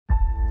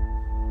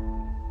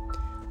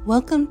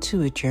Welcome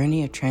to a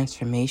journey of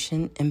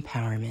transformation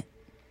empowerment.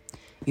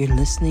 You're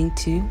listening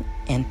to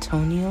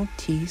Antonio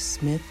T.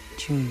 Smith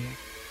Jr.,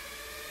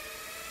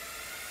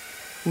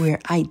 where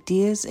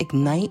ideas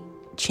ignite,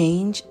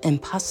 change,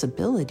 and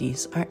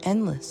possibilities are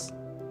endless.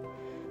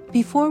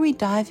 Before we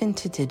dive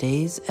into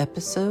today's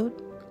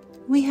episode,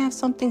 we have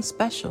something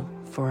special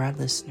for our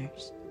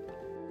listeners.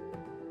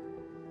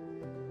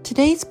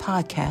 Today's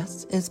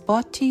podcast is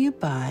brought to you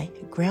by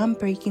a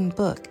groundbreaking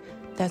book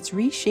that's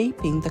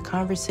reshaping the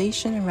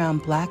conversation around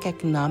Black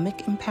economic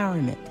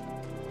empowerment.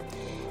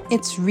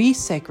 It's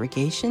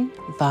Resegregation,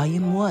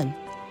 Volume 1,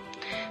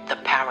 The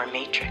Power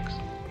Matrix,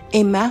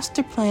 a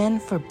master plan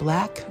for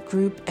Black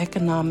group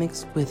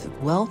economics with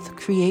wealth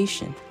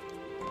creation,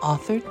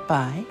 authored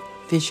by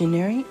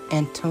visionary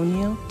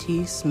Antonio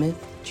T.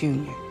 Smith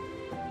Jr.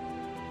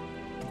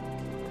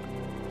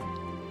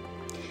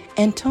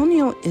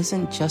 Antonio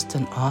isn't just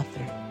an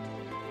author.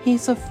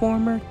 He's a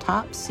former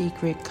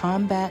top-secret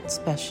combat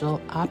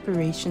special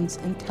operations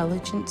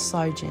intelligence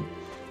sergeant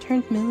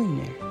turned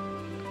millionaire.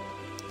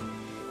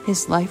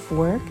 His life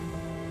work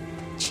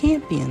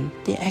championed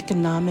the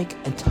economic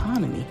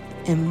autonomy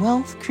and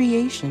wealth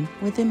creation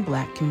within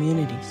Black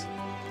communities.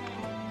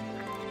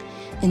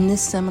 In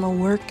this seminal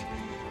work,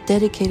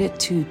 dedicated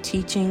to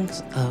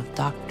teachings of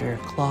Dr.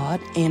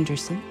 Claude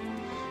Anderson,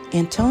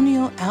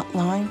 Antonio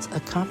outlines a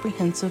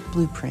comprehensive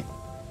blueprint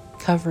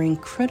covering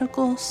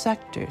critical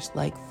sectors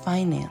like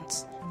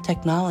finance,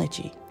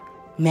 technology,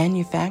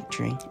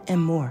 manufacturing,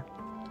 and more.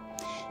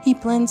 He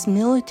blends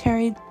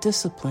military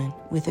discipline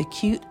with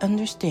acute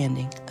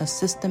understanding of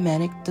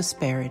systematic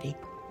disparity.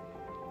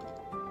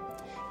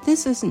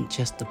 This isn't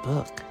just a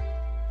book.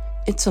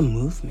 It's a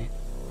movement,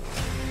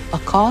 a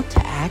call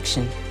to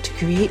action to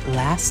create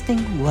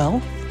lasting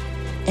wealth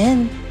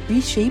and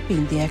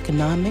reshaping the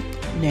economic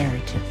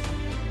narrative.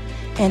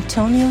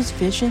 Antonio's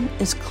vision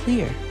is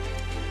clear.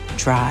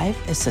 Drive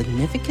a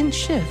significant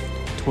shift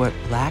toward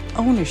Black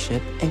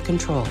ownership and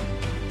control.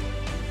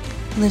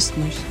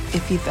 Listeners,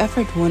 if you've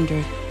ever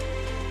wondered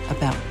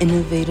about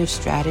innovative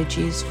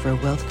strategies for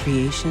wealth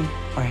creation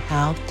or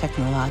how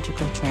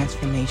technological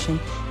transformation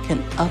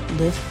can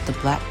uplift the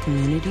Black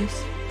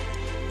communities,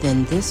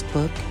 then this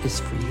book is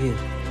for you.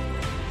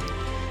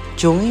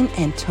 Join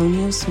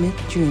Antonio Smith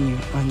Jr.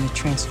 on the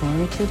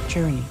transformative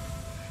journey.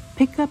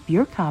 Pick up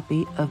your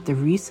copy of the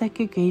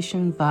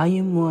Resegregation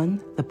Volume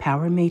 1, The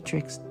Power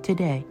Matrix,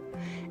 today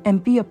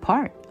and be a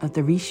part of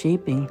the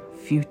reshaping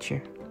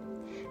future.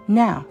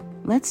 Now,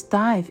 let's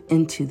dive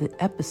into the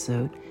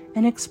episode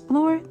and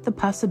explore the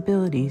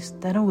possibilities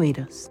that await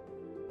us.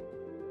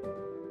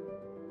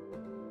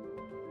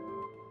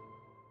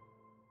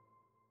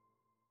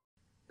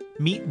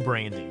 Meet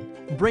Brandon.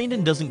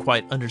 Brandon doesn't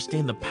quite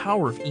understand the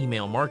power of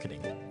email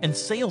marketing and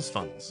sales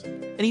funnels,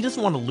 and he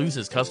doesn't want to lose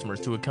his customers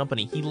to a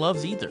company he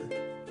loves either.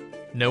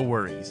 No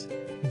worries.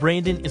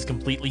 Brandon is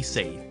completely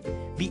safe.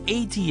 The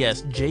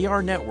ATS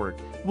JR network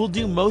will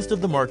do most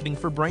of the marketing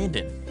for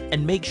Brandon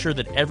and make sure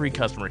that every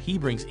customer he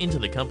brings into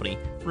the company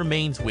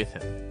remains with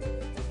him.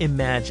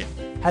 Imagine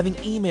having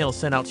emails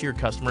sent out to your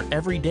customer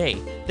every day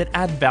that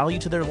add value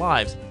to their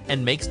lives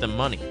and makes them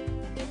money.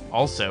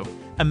 Also,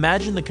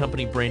 imagine the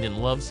company Brandon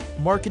loves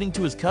marketing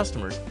to his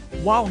customers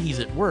while he's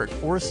at work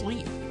or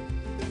asleep.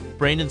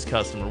 Brandon's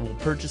customer will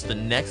purchase the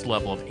next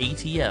level of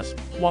ATS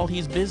while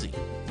he's busy.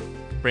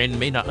 Brandon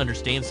may not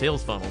understand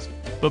sales funnels,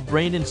 but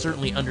Brandon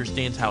certainly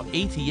understands how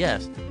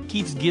ATS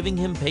keeps giving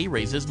him pay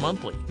raises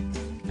monthly.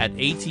 At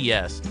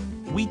ATS,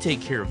 we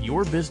take care of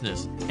your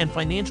business and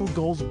financial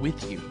goals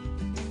with you.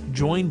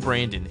 Join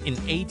Brandon in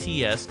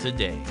ATS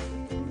today.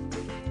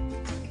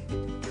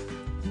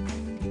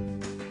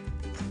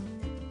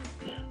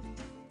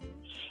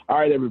 All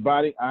right,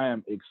 everybody, I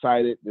am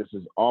excited. This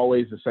is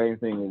always the same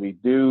thing that we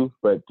do,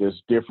 but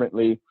just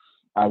differently.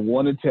 I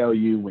want to tell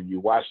you, when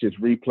you watch this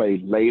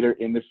replay later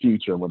in the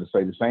future, I'm going to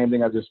say the same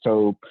thing I just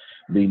told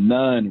the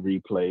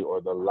non-replay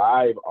or the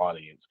live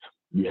audience.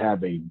 You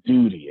have a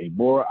duty, a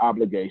moral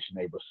obligation,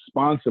 a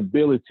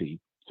responsibility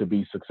to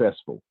be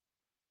successful.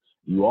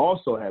 You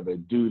also have a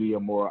duty, a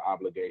moral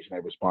obligation,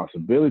 a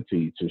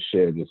responsibility to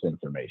share this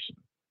information.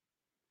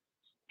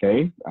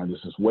 Okay? And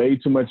this is way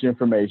too much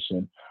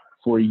information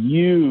for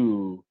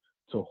you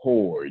to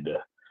hoard.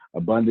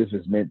 Abundance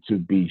is meant to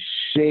be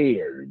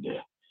shared.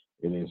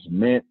 It is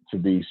meant to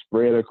be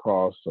spread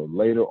across. So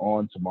later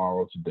on,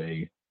 tomorrow,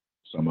 today,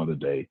 some other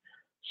day,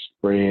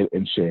 spread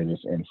and share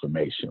this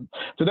information.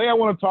 Today, I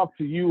want to talk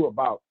to you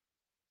about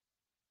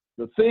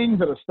the things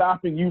that are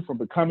stopping you from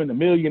becoming a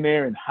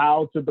millionaire and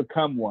how to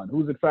become one.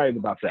 Who's excited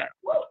about that?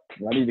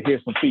 I need to hear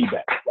some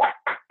feedback.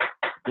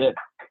 Yes.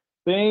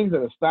 Things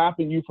that are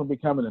stopping you from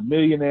becoming a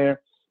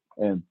millionaire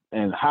and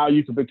how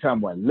you can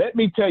become one. Let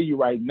me tell you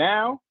right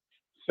now,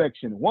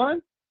 Section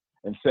 1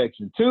 and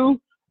Section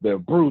 2, they're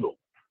brutal.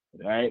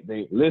 All right?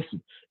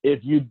 Listen,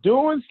 if you're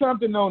doing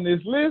something on this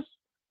list,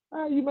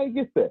 you may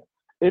get there.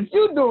 If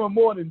you're doing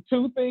more than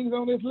 2 things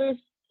on this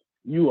list,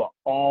 you are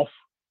off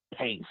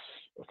pace,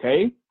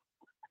 okay?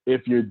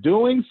 If you're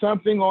doing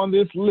something on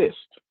this list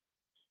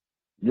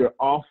You're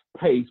off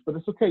pace, but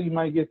it's okay. You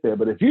might get there.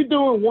 But if you're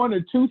doing one or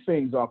two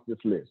things off this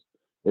list,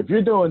 if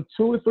you're doing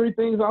 2 or 3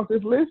 things off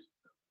this list,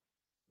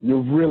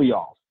 you're really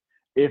off.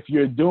 If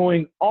you're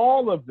doing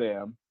all of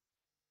them,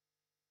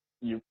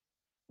 you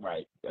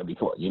right. That'd be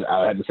cool.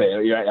 I had to say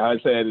it. I had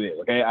to say it.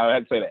 Okay, I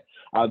had to say that.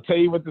 I'll tell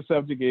you what the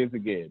subject is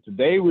again.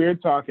 Today we're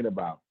talking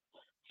about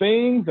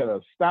things that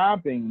are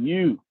stopping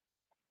you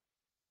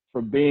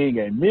from being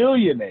a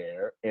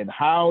millionaire and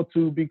how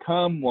to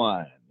become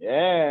one.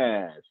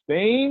 Yes,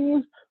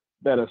 things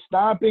that are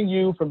stopping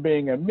you from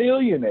being a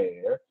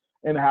millionaire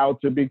and how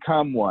to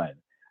become one.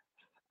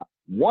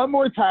 One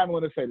more time, I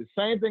want to say the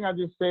same thing I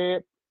just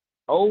said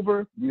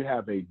over. You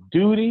have a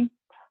duty.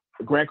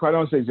 Grant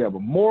Cardone says you have a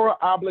moral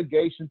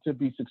obligation to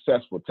be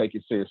successful. Take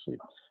it seriously.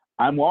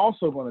 I'm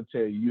also going to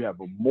tell you, you have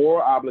a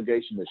moral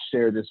obligation to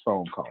share this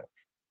phone call.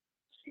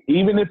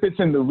 Even if it's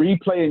in the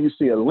replay and you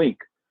see a link,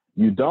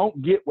 you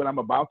don't get what I'm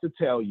about to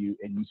tell you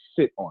and you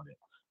sit on it.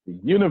 The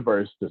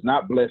universe does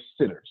not bless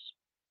sitters.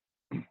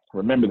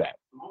 Remember that.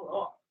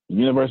 The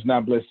universe does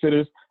not bless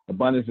sitters.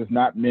 Abundance is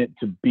not meant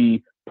to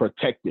be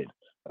protected.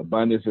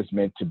 Abundance is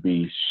meant to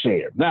be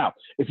shared. Now,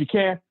 if you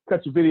can,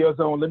 cut your videos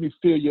on. Let me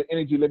feel your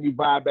energy. Let me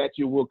vibe at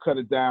you. We'll cut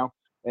it down,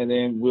 and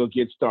then we'll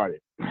get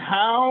started.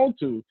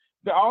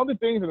 All the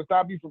things that will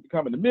stop you from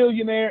becoming a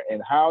millionaire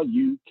and how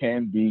you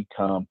can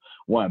become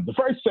one. The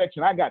first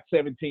section, I got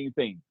 17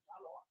 things.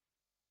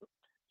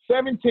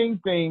 17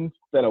 things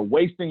that are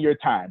wasting your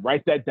time.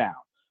 Write that down.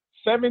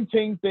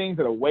 17 things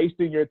that are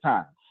wasting your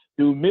time.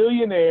 Do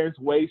millionaires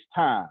waste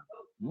time?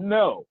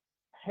 No.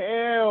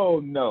 Hell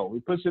no. We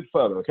push it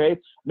further, okay?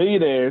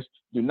 Millionaires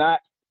do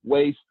not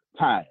waste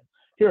time.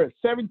 Here are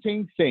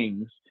 17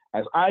 things,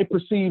 as I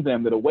perceive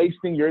them, that are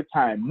wasting your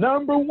time.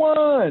 Number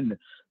 1,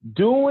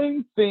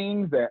 doing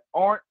things that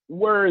aren't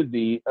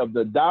worthy of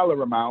the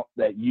dollar amount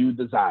that you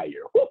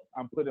desire. Whew,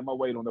 I'm putting my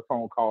weight on the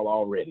phone call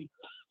already.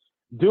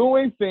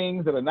 Doing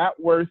things that are not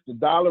worth the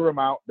dollar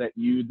amount that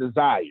you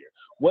desire.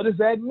 What does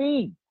that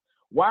mean?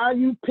 Why are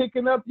you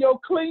picking up your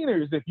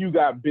cleaners if you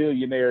got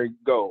billionaire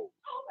goals?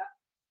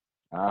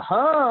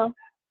 Some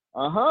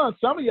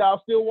of y'all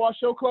still wash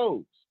your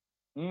clothes.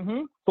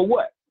 For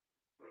what?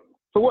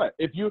 For what?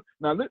 If you're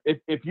going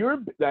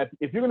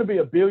to be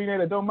a billionaire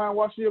that don't mind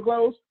washing your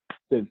clothes,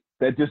 then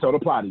that just don't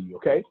apply to you,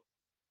 okay?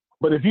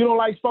 But if you don't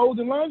like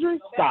folding laundry,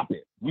 stop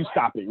it. You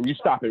stop it. You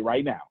stop it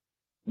right now.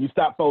 You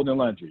stop folding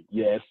laundry.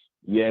 Yes.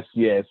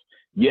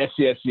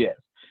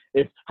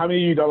 How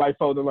many of you don't like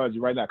folding laundry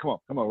right now? Come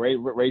on, raise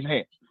your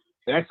hand.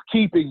 That's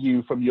keeping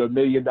you from your $1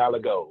 million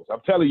goals. I'm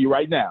telling you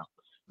right now,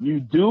 you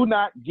do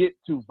not get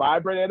to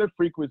vibrate at a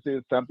frequency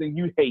of something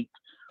you hate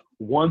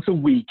once a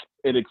week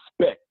and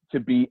expect to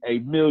be a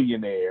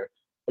millionaire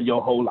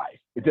your whole life.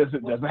 It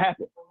doesn't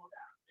happen.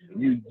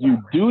 You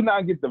do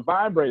not get to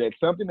vibrate at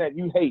something that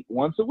you hate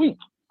once a week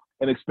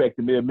and expect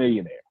to be a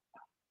millionaire.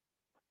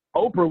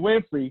 Oprah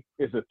Winfrey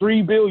is a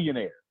 3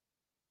 billionaire.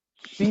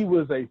 She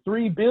was a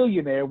 3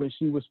 billionaire when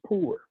she was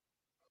poor.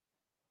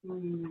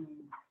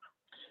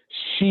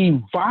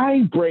 She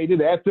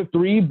vibrated at the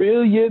 3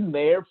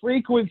 billionaire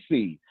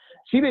frequency.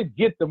 She didn't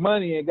get the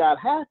money and got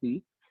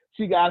happy.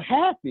 She got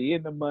happy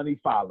and the money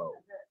followed.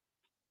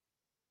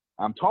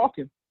 I'm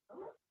talking.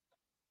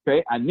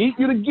 Okay, I need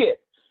you to get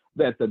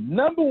that the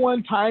number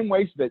one time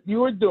waste that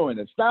you are doing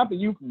that's stopping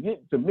you from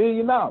getting to $1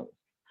 million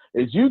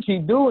is you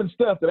keep doing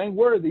stuff that ain't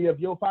worthy of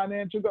your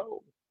financial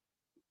goals.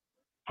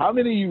 How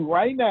many of you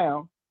right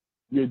now,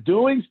 you're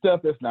doing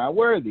stuff that's not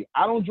worthy?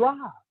 I don't drive.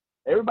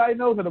 Everybody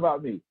knows it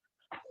about me.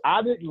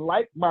 I didn't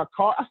like my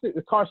car.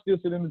 The car still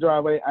sitting in the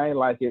driveway. I ain't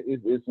like it.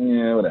 It's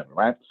whatever,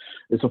 right?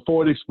 It's a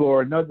Ford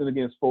Explorer. Nothing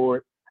against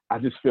Ford. I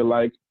just feel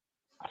like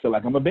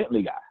I'm a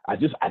Bentley guy. I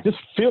just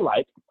feel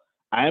like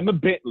I am a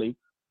Bentley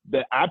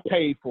that I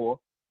paid for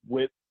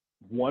with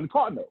one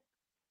car note,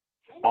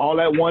 all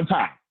at one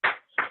time,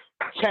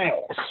 cash.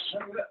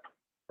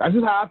 That's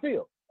just how I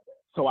feel.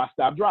 So I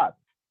stopped driving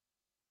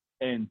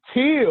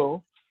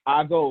until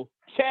I go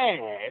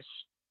cash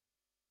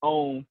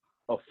on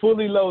a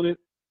fully loaded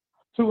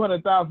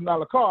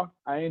 $200,000 car.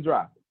 I ain't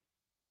driving.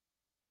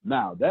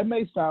 Now that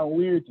may sound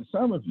weird to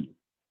some of you,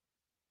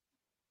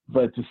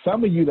 but to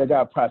some of you that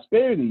got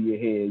prosperity in your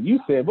head, you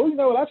said, well, you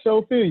know what? I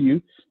sure feel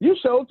you. You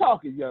sure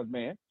talking, young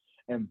man.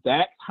 And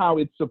that's how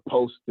it's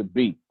supposed to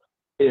be.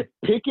 If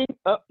picking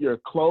up your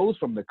clothes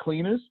from the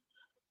cleaners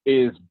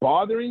is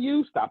bothering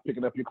you, stop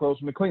picking up your clothes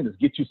from the cleaners.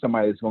 Get you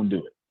somebody that's going to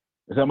do it.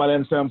 Does somebody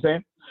understand what I'm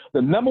saying?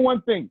 The number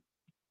one thing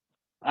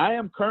I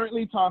am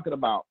currently talking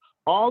about,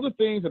 all the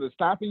things that are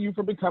stopping you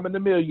from becoming a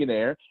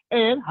millionaire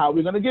and how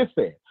we're going to get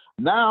there.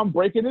 Now I'm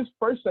breaking this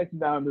first section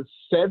down to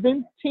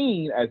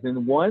 17, as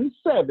in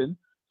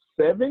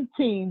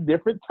 17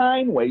 different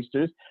time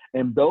wasters.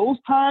 And those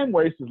time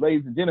wasters,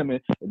 ladies and gentlemen,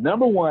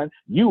 number one,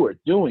 you are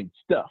doing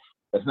stuff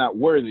that's not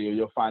worthy of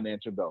your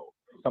financial goal.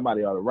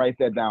 Somebody ought to write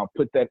that down,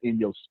 put that in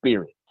your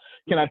spirit.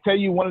 Can I tell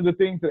you one of the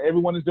things that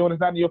everyone is doing is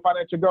not in your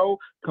financial goal?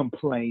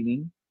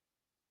 Complaining.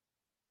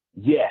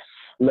 Yes,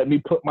 let me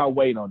put my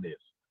weight on this.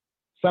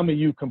 Some of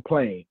you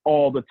complain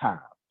all the time.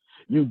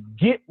 You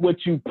get what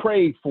you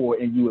prayed for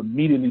and you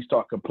immediately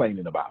start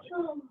complaining about it.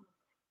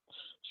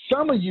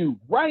 Some of you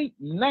right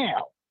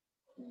now,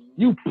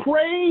 you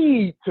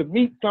prayed to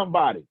meet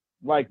somebody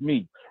like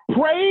me,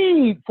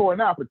 prayed for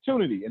an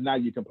opportunity, and now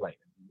you're complaining.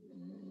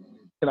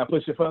 Can I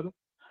push it further?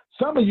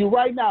 Some of you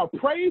right now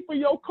prayed for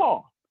your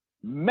car,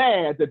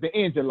 mad that the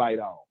engine light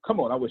on. Come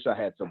on, I wish I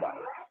had somebody.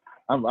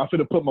 I'm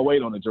finna put my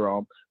weight on it,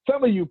 Jerome.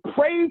 Some of you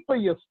prayed for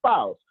your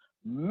spouse,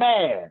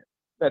 mad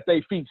that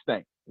they feet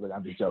stink. Look,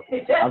 I'm just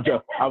joking.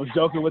 I was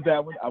joking with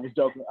that one. I was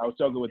joking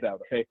with that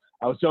one. Okay,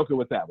 I was joking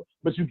with that one.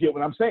 But you get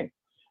what I'm saying.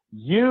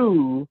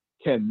 You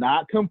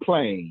cannot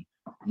complain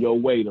your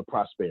way to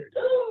prosperity.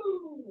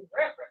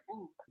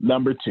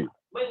 Number two.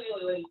 Wait.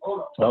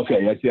 Hold on.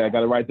 Okay, I got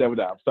to write that one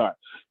down. I'm sorry.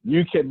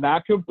 You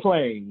cannot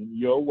complain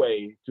your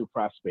way to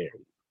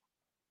prosperity.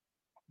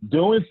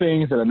 Doing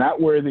things that are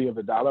not worthy of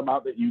the dollar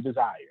amount that you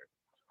desire,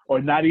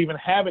 or not even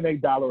having a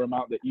dollar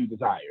amount that you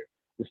desire,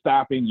 is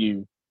stopping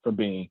you from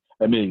being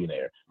a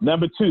millionaire.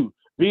 Number two,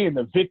 being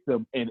the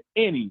victim in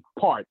any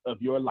part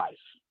of your life.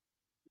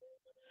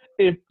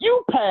 If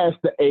you pass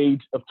the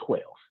age of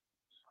 12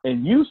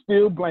 and you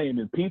still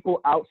blaming people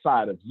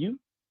outside of you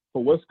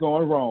for what's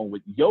going wrong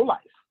with your life,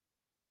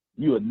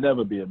 you will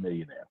never be a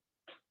millionaire.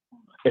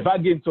 If I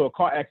get into a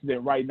car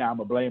accident right now, I'm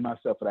going to blame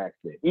myself for the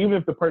accident. Even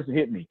if the person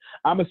hit me,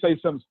 I'm going to say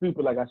something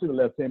stupid like I should have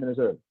left 10 minutes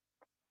early.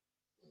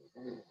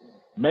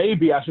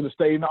 Maybe I should have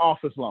stayed in the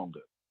office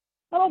longer.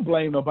 I don't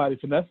blame nobody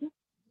for nothing.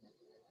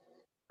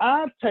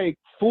 I take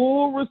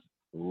full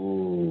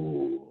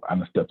I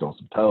done stepped on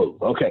some toes.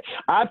 Okay.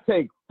 I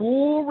take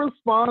full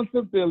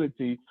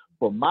responsibility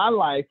for my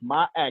life,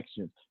 my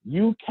actions.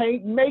 You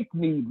can't make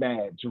me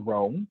mad,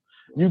 Jerome.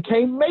 You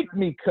can't make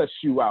me cuss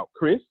you out,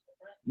 Chris.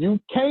 You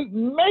can't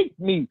make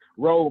me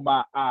roll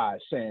my eyes,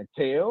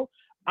 Chantel.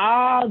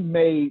 I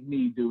made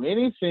me do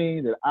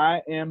anything that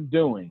I am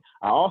doing.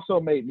 I also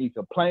made me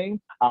complain.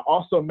 I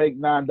also make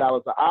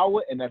 $9 an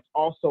hour, and that's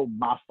also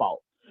my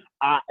fault.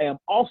 I am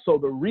also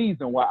the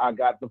reason why I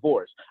got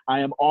divorced.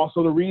 I am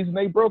also the reason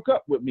they broke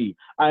up with me.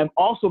 I am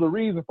also the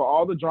reason for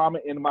all the drama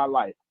in my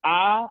life.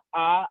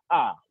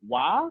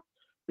 Why?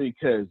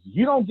 Because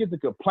you don't get to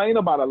complain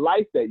about a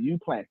life that you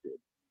planted.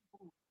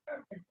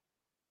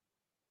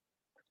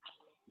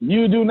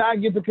 You do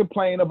not get to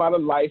complain about a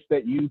life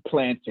that you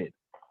planted.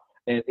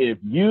 And if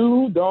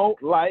you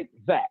don't like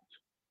that,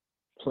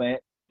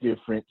 plant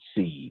different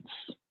seeds.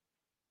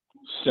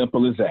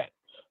 Simple as that.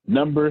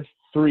 Number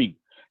three,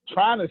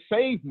 trying to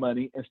save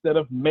money instead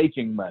of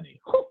making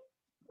money.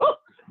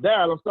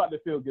 Daryl, I'm starting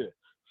to feel good.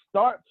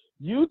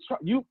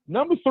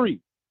 Number three,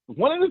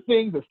 one of the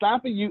things that's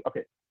stopping you,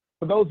 okay,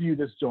 for those of you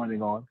just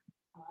joining on,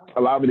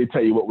 allow me to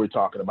tell you what we're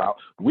talking about.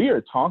 We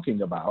are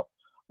talking about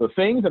the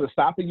things that are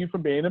stopping you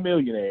from being a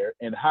millionaire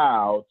and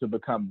how to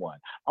become one.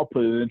 I'll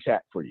put it in the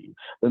chat for you.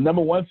 The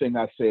number one thing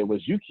I said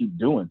was you keep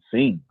doing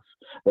things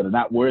that are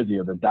not worthy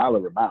of the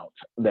dollar amount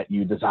that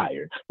you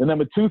desire. The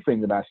number two thing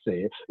that I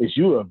said is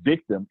you're a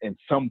victim in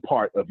some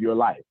part of your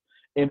life.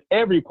 In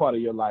every part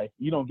of your life,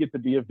 you don't get to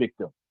be a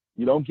victim.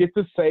 You don't get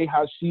to say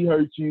how she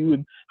hurt you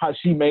and how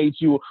she made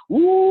you,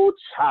 ooh,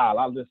 child,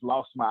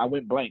 I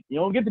went blank. You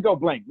don't get to go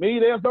blank.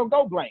 Millionaires don't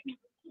go blank.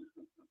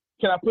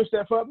 Can I push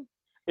that further?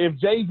 If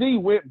Jay-Z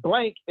went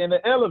blank in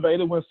the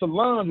elevator when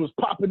Solange was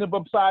popping up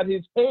upside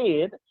his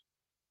head,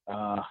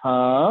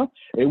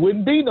 it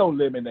wouldn't be no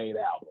Lemonade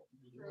album.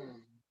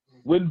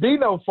 Wouldn't be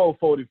no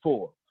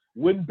 444.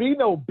 Wouldn't be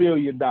no $1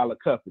 billion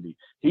company.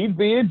 He'd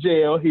be in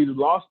jail. He'd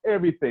lost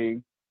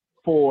everything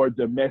for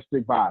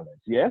domestic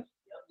violence. Yes?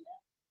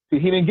 See,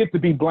 he didn't get to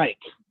be blank.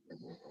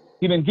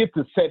 He didn't get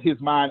to set his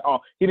mind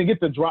off. He didn't get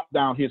to drop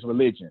down his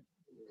religion.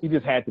 He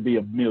just had to be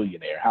a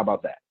millionaire. How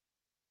about that?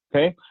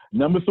 Okay.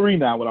 Number three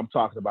now, what I'm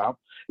talking about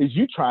is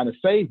you trying to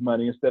save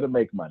money instead of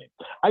make money.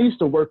 I used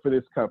to work for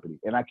this company,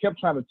 and I kept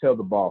trying to tell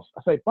the boss,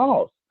 I say,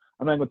 boss,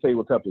 I'm not going to tell you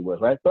what company it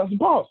was, right? But I said,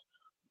 boss,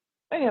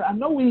 man, I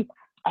know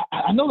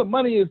the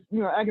money is,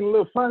 acting a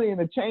little funny and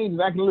the change is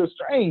acting a little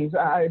strange.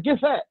 I guess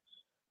that.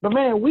 But,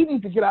 man, we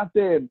need to get out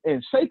there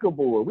and shake a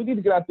board. We need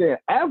to get out there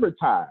and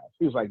advertise.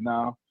 He was like,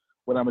 no,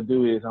 what I'm going to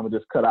do is I'm going to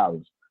just cut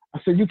hours. I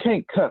said, you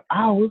can't cut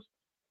hours.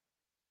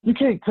 You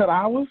can't cut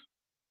hours.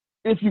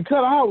 If you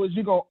cut hours,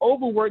 you're going to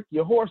overwork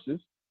your horses,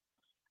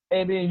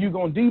 and then you're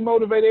going to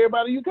demotivate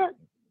everybody you cut.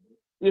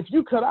 If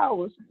you cut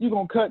hours, you're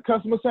going to cut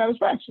customer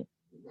satisfaction.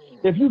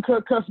 If you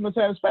cut customer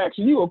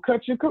satisfaction, you're going to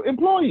cut your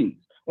employees,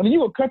 and then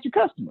you're going to cut your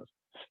customers.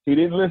 He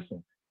didn't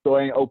listen, so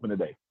I ain't open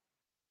today.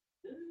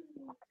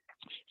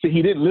 See,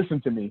 he didn't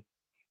listen to me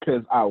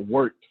because I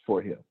worked for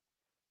him.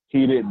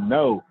 He didn't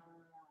know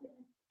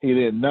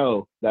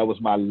that was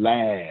my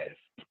last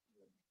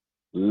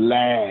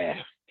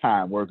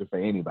time working for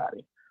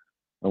anybody.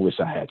 I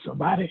wish I had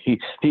somebody. He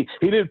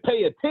didn't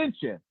pay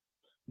attention,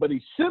 but he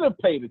should have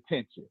paid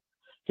attention.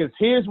 Because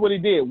here's what he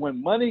did.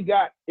 When money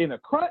got in a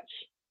crunch,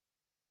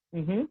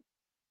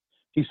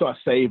 he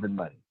started saving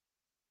money.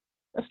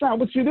 That's not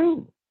what you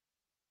do.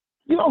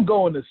 You don't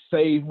go into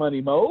save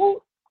money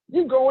mode.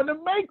 You go into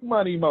make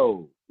money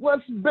mode.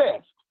 What's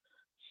best?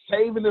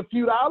 Saving a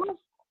few dollars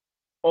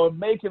or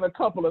making a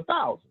couple of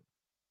thousand?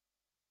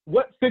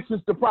 What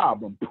fixes the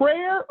problem?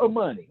 Prayer or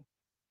money?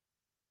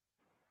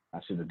 I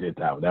should have did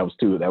that one. That was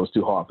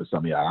too hard for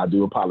some of y'all. I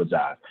do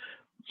apologize.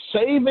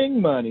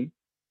 Saving money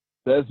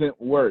doesn't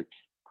work.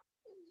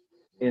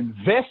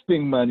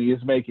 Investing money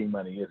is making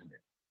money, isn't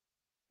it?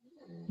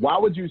 Why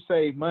would you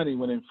save money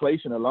when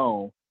inflation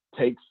alone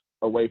takes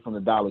away from the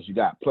dollars you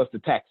got, plus the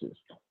taxes?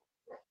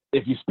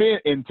 If you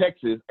spend in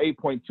Texas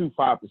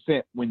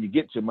 8.25% when you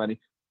get your money,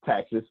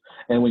 taxes,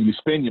 and when you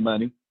spend your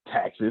money,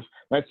 taxes,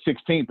 that's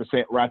 16%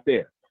 right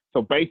there.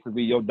 So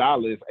basically your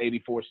dollar is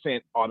 84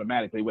 cents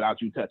automatically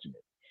without you touching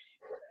it.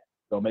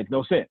 Don't make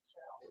no sense.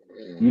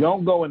 You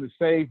don't go in to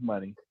save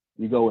money,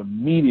 you go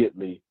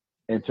immediately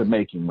into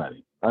making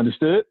money.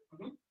 Understood?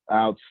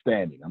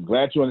 Outstanding. I'm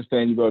glad you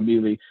understand. You go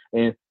immediately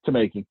into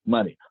making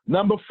money.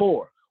 Number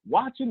 4,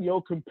 watching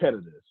your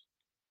competitors.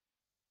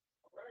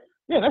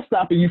 Yeah, that's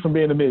stopping you from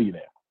being a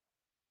millionaire.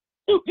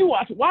 You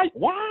watch it.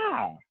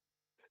 Why?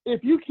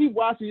 If you keep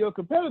watching your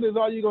competitors,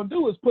 all you're going to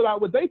do is put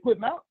out what they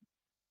putting out.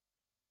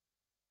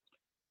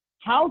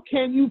 How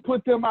can you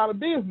put them out of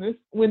business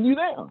when you're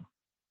down?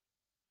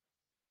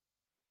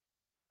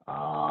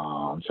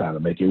 I'm trying to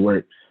make it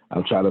work.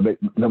 I'm trying to make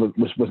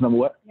what's number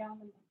what?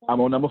 I'm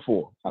on number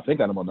 4. I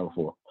think I'm on number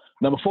 4.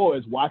 Number 4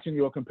 is watching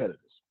your competitors.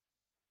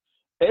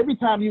 Every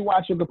time you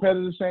watch your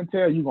competitors,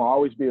 Chantel, you're going to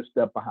always be a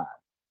step behind.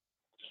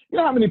 You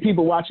know how many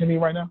people watching me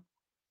right now?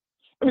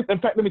 In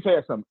fact, let me tell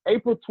you something.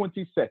 April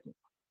 22nd,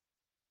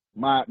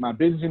 my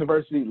business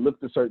university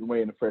looked a certain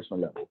way in the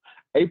freshman level.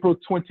 April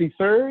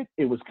 23rd,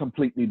 it was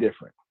completely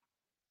different.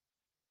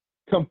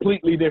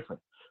 Completely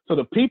different. So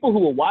the people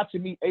who are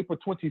watching me April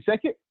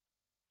 22nd,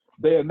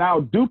 they are now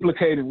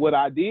duplicating what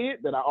I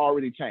did that I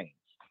already changed.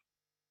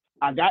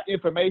 I got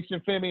information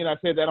from me and I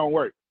said, that don't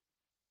work.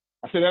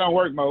 I said, that don't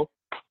work, Mo.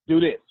 Do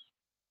this.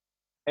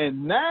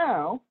 And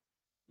now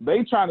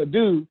they trying to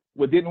do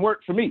what didn't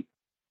work for me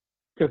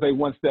because they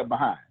one step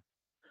behind.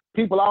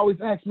 People always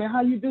ask, man,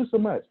 how you do so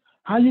much?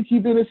 How you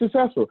keep being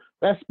successful?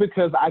 That's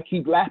because I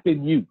keep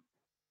lapping you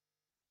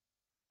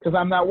because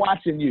I'm not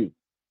watching you.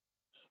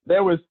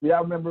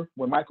 Y'all remember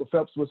when Michael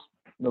Phelps was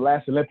in the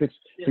last Olympics?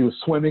 He was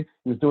swimming.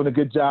 He was doing a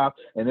good job.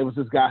 And there was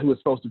this guy who was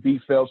supposed to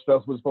beat Phelps.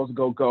 Phelps was supposed to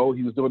go gold.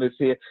 He was doing this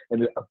here.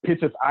 And the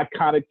picture's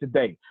iconic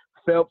today.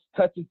 Phelps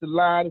touches the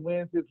line,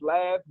 wins his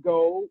last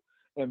gold.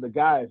 And the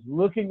guy is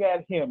looking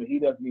at him, and he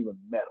doesn't even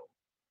medal.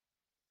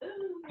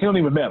 He don't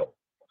even medal.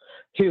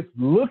 He's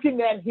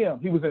looking at him.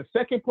 He was in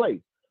second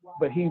place.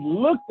 But he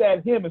looked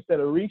at him instead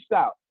of reached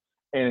out.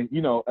 And,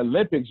 you know,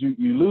 Olympics, you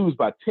lose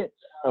by tenths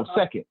of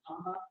seconds.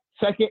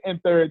 Second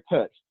and third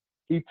touch.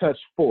 He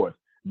touched fourth.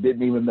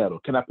 Didn't even medal.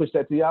 Can I push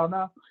that to y'all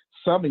now?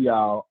 Some of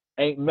y'all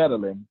ain't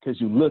medaling because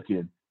you're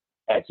looking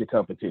at your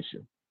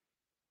competition.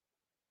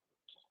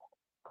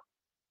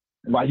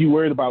 Why you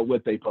worried about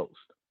what they post?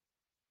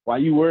 Why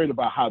you worried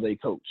about how they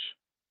coach?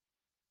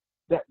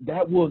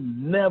 That will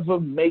never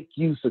make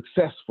you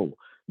successful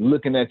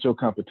looking at your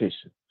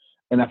competition.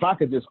 And if I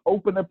could just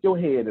open up your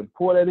head and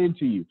pour that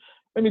into you,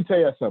 let me tell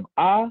you something.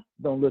 I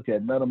don't look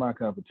at none of my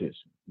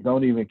competition.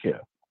 Don't even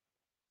care.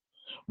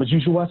 But you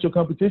should watch your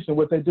competition,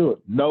 what they do.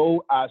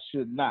 No, I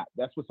should not.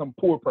 That's what some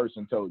poor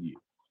person told you.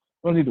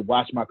 I don't need to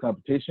watch my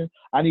competition.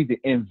 I need to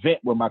invent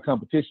what my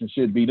competition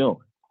should be doing.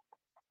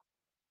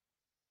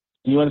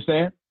 Do you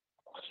understand?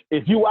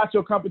 If you watch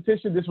your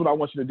competition, this is what I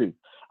want you to do.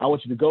 I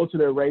want you to go to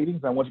their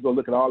ratings. I want you to go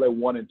look at all their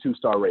 1- and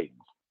 2-star ratings.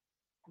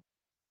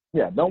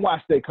 Yeah, don't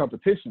watch their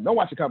competition. Don't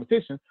watch the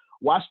competition.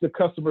 Watch the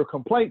customer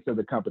complaints of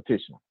the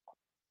competition.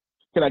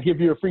 Can I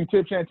give you a free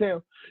tip,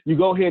 Chantel? You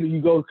go ahead and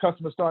you go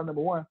customer star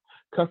number 1,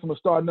 customer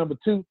star number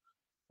 2,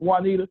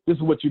 Juanita, this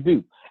is what you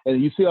do.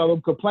 And you see all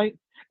those complaints,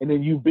 and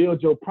then you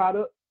build your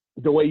product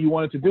the way you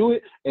wanted to do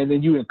it, and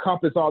then you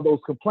encompass all those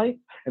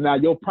complaints, and now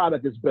your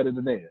product is better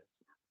than theirs.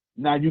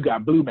 Now you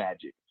got blue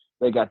magic.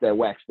 They got that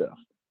wax stuff.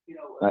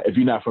 If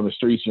you're not from the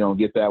streets, you don't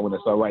get that one.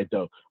 That's all right,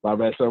 though. My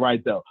man, it's all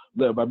right, though.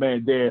 Look, my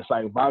man there, it's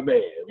like, my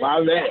man,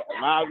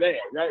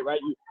 right?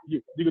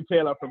 You can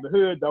tell I'm from the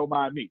hood, don't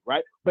mind me,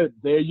 right? But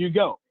there you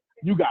go.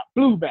 You got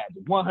blue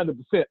magic,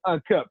 100%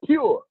 uncut,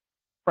 pure.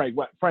 Frank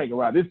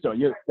around this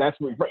joint, that's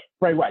what,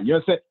 Frank White, you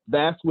understand?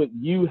 That's what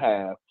you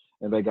have,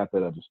 and they got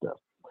that other stuff.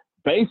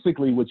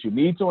 Basically, what you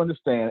need to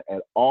understand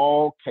at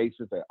all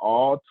cases, at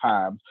all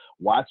times,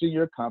 watching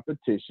your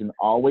competition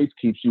always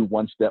keeps you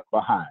one step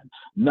behind.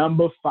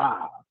 Number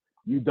 5,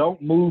 you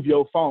don't move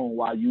your phone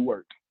while you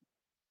work.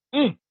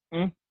 That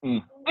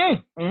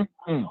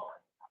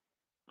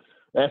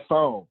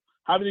phone.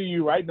 How many of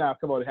you right now,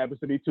 come on, it happens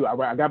to me too.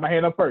 I got my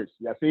hand up first.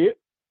 Y'all see it?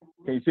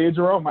 Can you see it,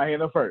 Jerome? My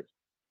hand up first.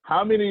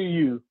 How many of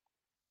you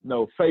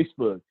know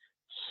Facebook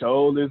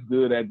Soul is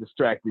good at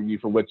distracting you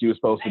from what you were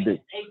supposed to do?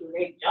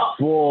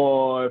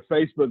 Boy,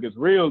 Facebook is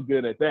real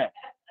good at that.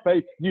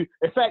 In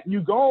fact,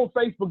 you go on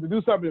Facebook to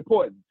do something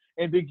important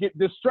and then get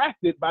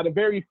distracted by the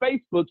very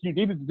Facebook you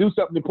needed to do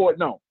something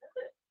important on.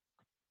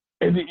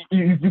 And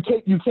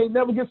you can't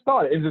never get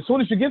started. And as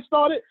soon as you get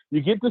started,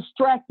 you get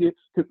distracted.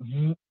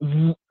 And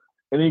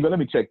then you go, let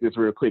me check this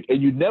real quick.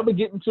 And you never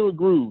get into a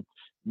groove.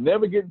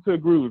 Never get into a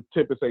groove,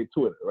 tip and say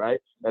Twitter, right?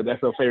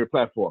 That's her favorite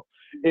platform.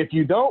 If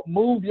you don't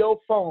move your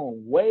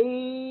phone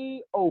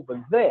way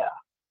over there,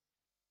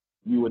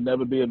 you will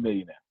never be a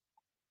millionaire.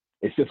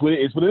 It's just what it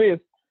is.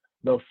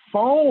 The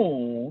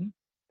phone,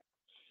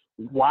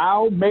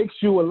 while makes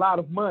you a lot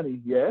of money,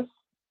 yes,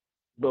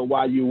 but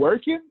while you're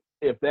working,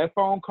 if that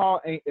phone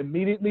call ain't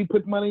immediately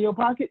put money in your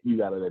pocket, you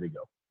gotta let it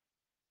go.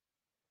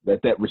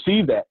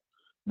 Receive that,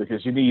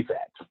 because you need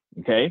that.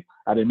 Okay,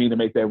 I didn't mean to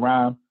make that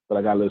rhyme, but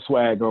I got a little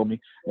swag on me,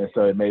 and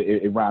so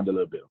it rhymed a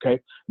little bit.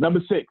 Okay, number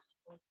 6.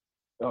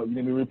 Oh, you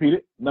need me to repeat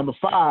it? Number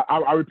 5.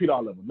 I'll repeat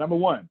all of them. Number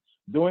 1,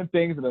 doing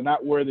things that are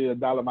not worthy of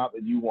the dollar amount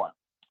that you want.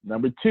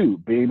 Number 2,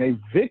 being a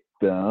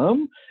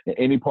victim in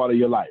any part of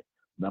your life.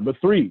 Number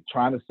 3,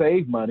 trying to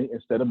save money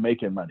instead of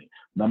making money.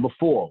 Number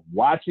 4,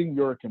 watching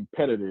your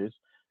competitors.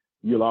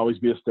 You'll always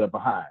be a step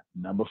behind.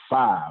 Number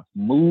 5,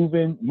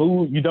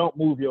 you don't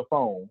move your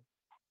phone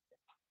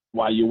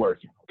while you're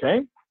working,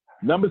 okay?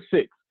 Number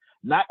 6,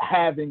 not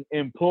having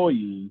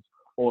employees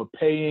or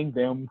paying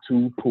them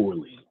too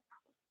poorly.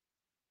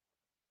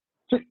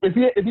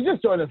 If you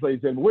just joined us, ladies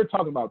and gentlemen, we're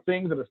talking about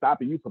things that are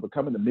stopping you from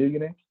becoming a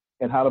millionaire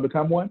and how to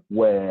become one.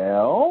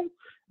 Well,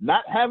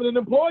 not having an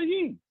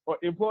employee or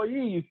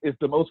employees is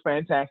the most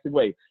fantastic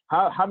way.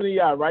 How many of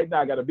y'all right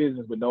now got a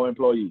business with no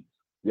employees?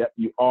 Yep,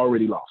 you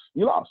already lost.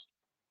 You lost.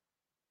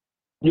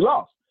 You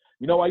lost.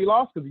 You know why you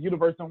lost? Because the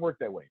universe don't work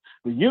that way.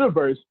 The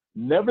universe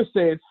never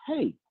says,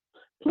 hey,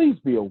 please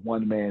be a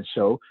one-man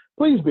show.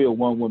 Please be a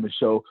one-woman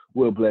show.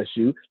 We'll bless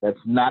you. That's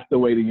not the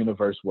way the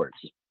universe works.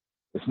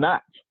 It's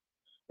not.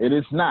 It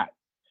is not.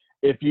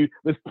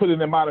 Let's put it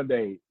in modern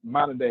day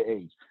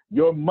age.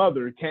 Your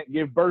mother can't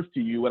give birth to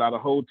you without a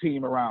whole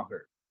team around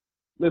her.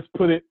 Let's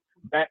put it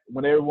back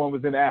when everyone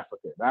was in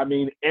Africa. I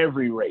mean,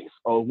 every race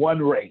or one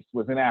race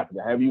was in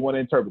Africa. However you want to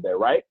interpret that,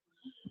 right?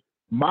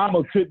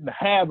 Mama couldn't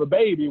have a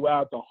baby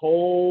without the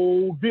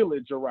whole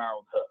village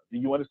around her. Do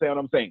you understand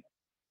what I'm saying?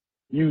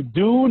 You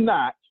do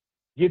not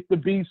get to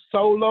be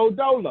solo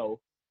dolo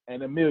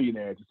and a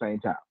millionaire at the same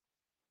time.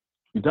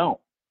 You don't.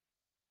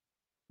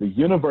 The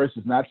universe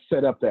is not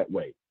set up that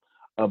way.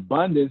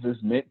 Abundance is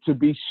meant to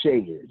be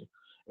shared.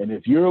 And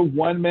if you're a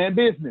one-man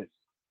business,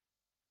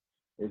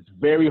 it's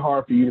very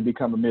hard for you to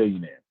become a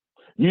millionaire.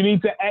 You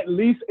need to at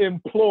least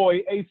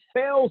employ a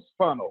sales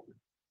funnel.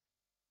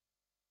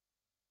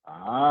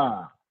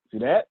 See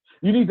that?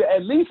 You need to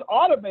at least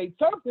automate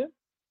something.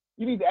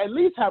 You need to at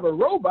least have a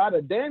robot,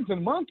 a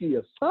dancing monkey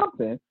or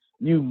something.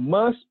 You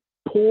must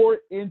pour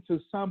into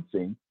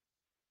something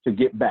to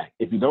get back.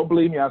 If you don't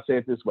believe me, I'll say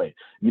it this way.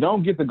 You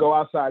don't get to go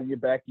outside in your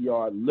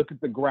backyard, look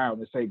at the ground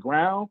and say,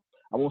 ground,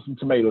 I want some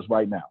tomatoes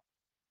right now.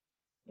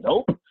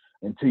 Nope.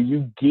 Until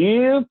you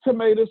give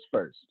tomatoes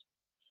first,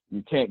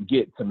 you can't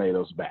get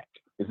tomatoes back.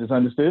 Is this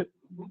understood?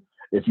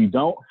 If you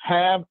don't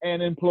have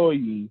an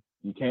employee,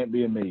 you can't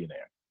be a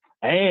millionaire.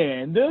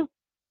 And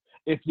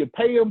if you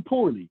pay them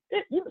poorly,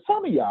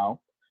 some of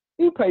y'all,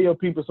 you pay your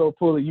people so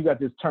poorly, you got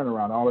this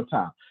turnaround all the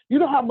time. You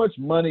know how much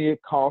money it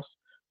costs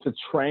to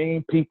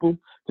train people,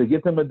 to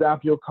get them to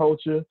adopt your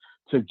culture,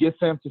 to get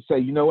them to say,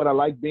 you know what, I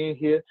like being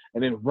here,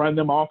 and then run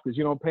them off because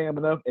you don't pay them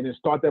enough, and then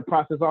start that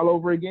process all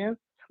over again?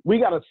 We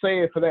got to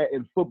say it for that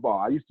in football.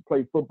 I used to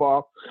play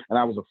football, and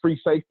I was a free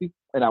safety,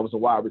 and I was a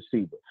wide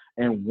receiver.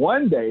 And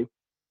one day,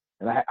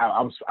 and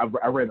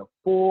I ran a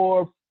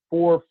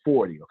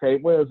 4.40, okay?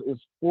 Well,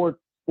 it's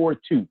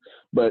 4.42,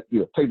 but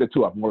take the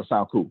 2 off. I'm going to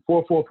sound cool.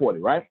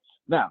 4.40, right?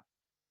 Now,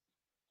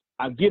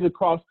 I get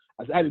across.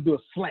 I had to do a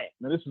slant.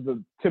 Now, this is a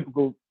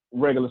typical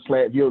regular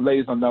slant. If you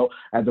ladies don't know,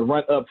 I had to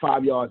run up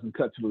 5 yards and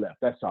cut to the left.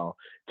 That's all.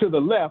 To the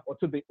left or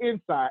to the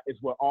inside is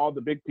where all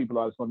the big people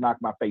are that's going to knock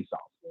my face off.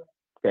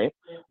 Okay?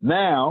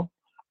 Now,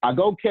 I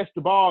go catch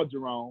the ball,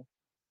 Jerome,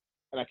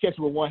 and I catch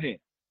it with one hand.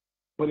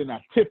 But then I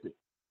tip it.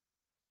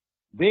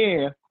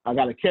 Then I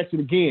got to catch it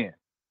again.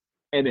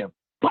 And then,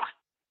 pop!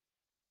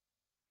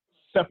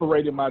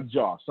 Separated my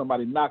jaw.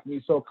 Somebody knocked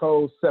me so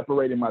cold,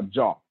 separated my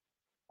jaw.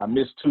 I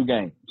missed 2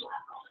 games.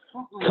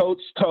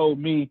 Coach told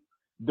me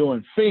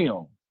doing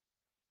film,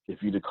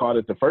 if you'd have caught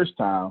it the first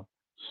time,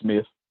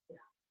 Smith,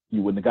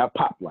 you wouldn't have got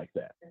popped like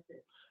that.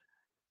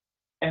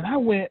 And I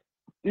went,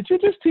 did you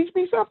just teach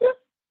me something?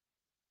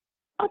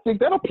 I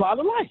think that'll apply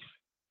to life.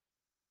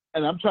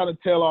 And I'm trying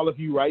to tell all of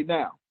you right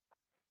now,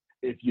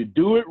 if you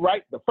do it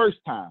right the first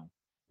time,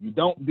 you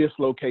don't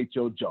dislocate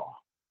your jaw.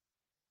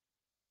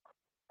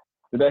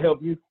 Did that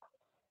help you?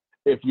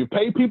 If you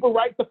pay people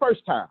right the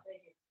first time,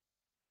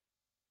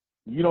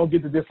 you don't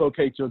get to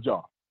dislocate your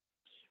jaw.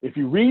 If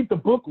you read the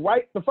book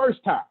right the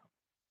first time,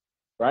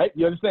 right?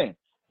 You understand?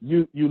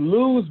 You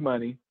lose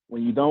money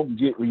when you don't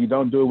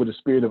do it with a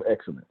spirit of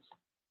excellence.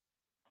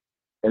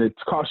 And it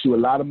costs you a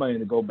lot of money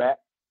to go back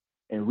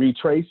and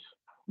retrace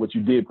what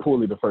you did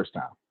poorly the first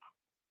time.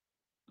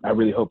 I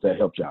really hope that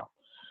helped y'all.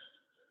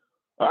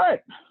 All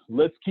right,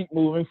 let's keep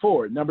moving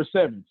forward. Number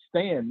 7,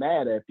 staying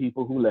mad at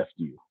people who left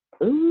you.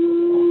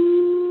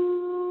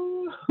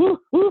 Ooh,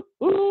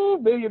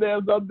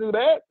 millionaires don't do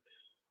that.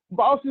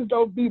 Bosses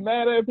don't be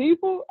mad at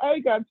people. I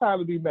ain't got time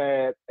to be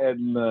mad at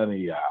none of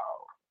y'all,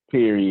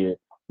 period.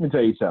 Let me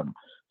tell you something.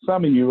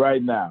 Some of you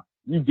right now,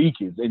 you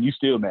deacons, and you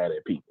still mad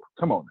at people.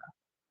 Come on now.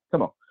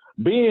 Come on.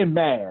 Being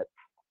mad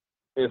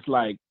is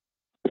like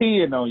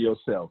peeing on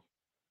yourself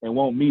and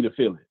want me to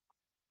feel it.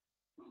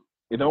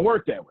 It don't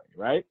work that way,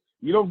 right?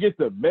 You don't get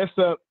to mess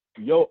up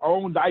your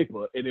own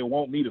diaper and then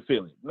want me to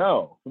feel it.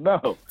 No.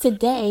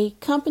 Today,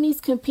 companies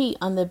compete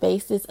on the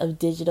basis of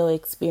digital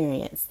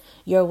experience.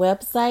 Your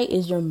website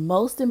is your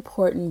most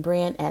important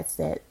brand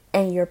asset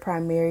and your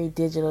primary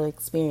digital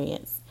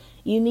experience.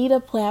 You need a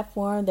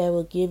platform that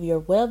will give your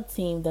web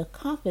team the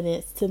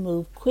confidence to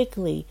move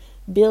quickly,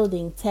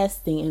 building,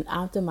 testing, and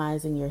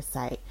optimizing your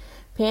site.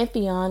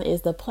 Pantheon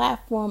is the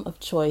platform of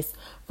choice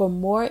for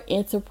more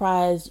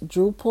enterprise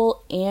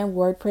Drupal and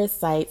WordPress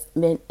sites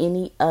than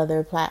any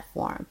other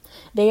platform.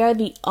 They are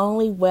the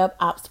only web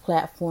ops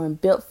platform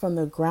built from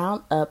the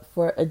ground up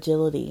for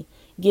agility,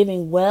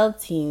 giving web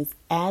teams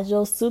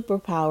agile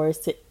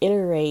superpowers to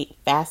iterate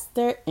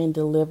faster and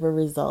deliver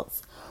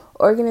results.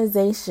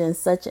 Organizations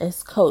such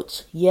as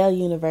Coach, Yale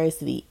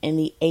University, and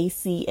the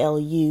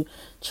ACLU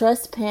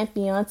trust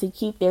Pantheon to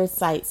keep their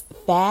sites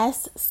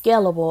fast,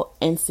 scalable,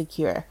 and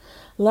secure.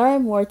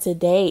 Learn more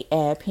today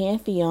at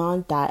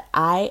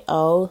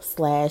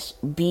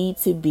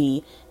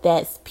pantheon.io/B2B.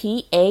 That's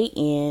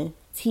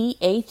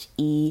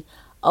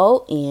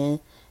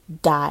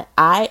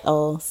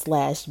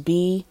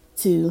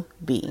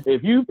pantheon.io/B2B.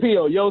 If you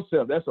peel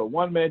yourself, that's a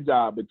one-man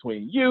job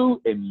between you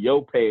and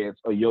your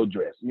pants or your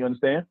dress. You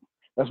understand?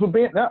 That's what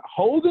being now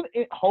holding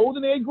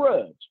a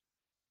grudge.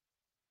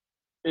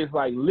 It's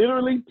like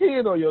literally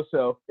peeing on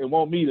yourself and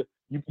want me to.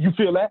 You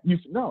feel that?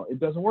 No, it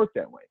doesn't work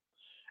that way.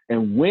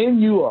 And when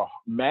you are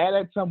mad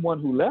at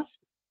someone who left,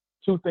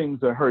 two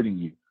things are hurting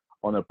you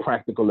on a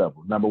practical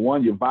level. Number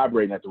one, you're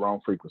vibrating at the wrong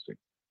frequency.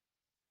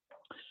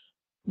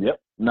 Yep.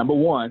 Number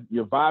one,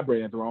 you're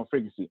vibrating at the wrong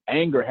frequency.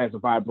 Anger has a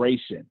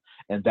vibration,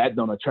 and that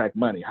don't attract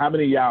money. How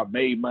many of y'all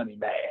made money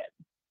mad?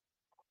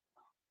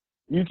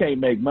 You can't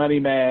make money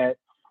mad.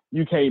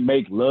 You can't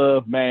make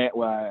love mad.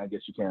 Well, I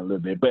guess you can a little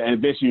bit, but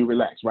eventually you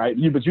relax, right?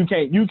 But you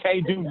can't do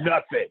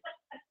nothing.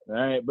 All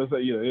right, but so a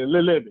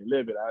little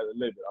bit. I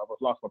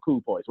almost lost my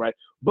cool points, right?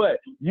 But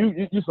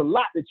it's a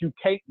lot that you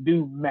can't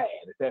do mad.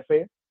 Is that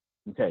fair?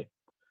 Okay.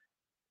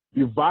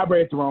 You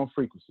vibrate at the wrong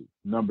frequency.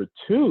 Number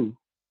two,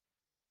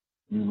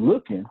 you're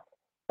looking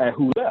at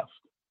who left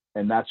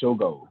and not your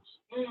goals.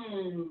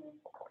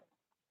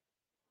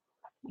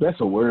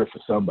 That's a word for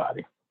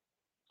somebody.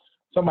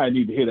 Somebody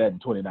need to hear that in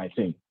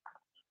 2019.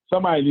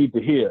 Somebody needs to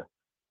hear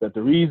that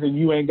the reason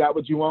you ain't got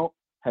what you want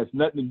has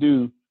nothing to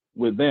do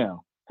with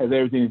them. Has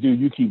everything to do,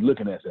 you keep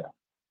looking at them.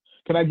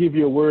 Can I give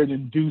you a word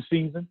in due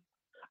season?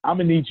 I'm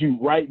going to need you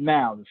right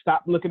now to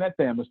stop looking at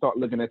them and start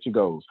looking at your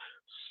goals.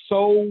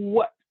 So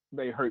what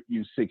they hurt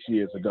you 6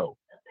 years ago?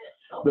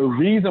 The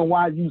reason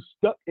why you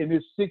stuck in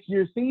this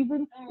 6-year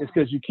season is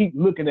because you keep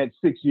looking at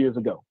 6 years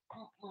ago.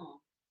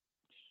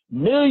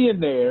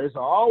 Millionaires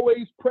are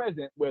always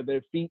present where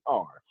their feet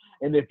are.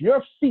 And if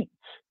your feet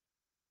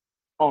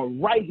are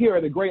right here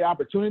at a great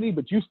opportunity,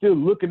 but you still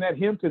looking at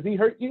him because he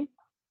hurt you,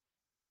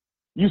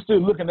 you still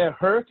looking at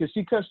her because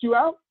she cussed you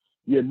out,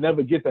 you'll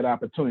never get that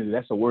opportunity.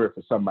 That's a word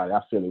for somebody. I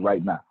feel it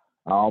right now.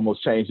 I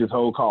almost changed this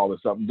whole call to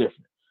something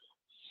different.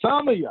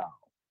 Some of y'all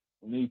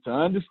need to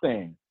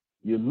understand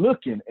you're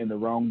looking in the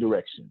wrong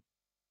direction.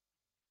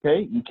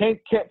 Okay? You can't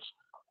catch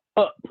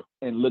up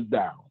and look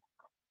down.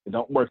 It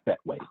don't work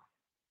that way.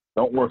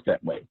 Don't work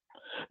that way.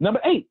 Number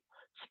 8,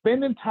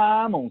 spending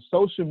time on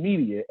social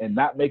media and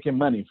not making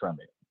money from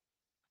it.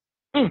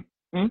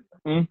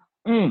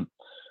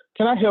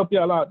 Can I help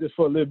y'all out just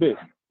for a little bit?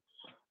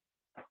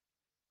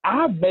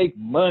 I make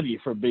money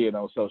for being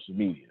on social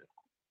media.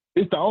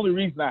 It's the only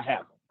reason I have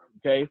them,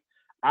 okay?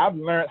 I've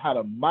learned how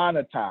to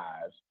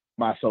monetize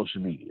my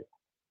social media.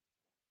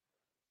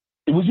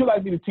 Would you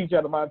like me to teach you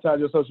how to monetize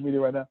your social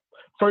media right now?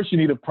 First, you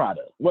need a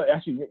product. Well,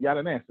 actually, y'all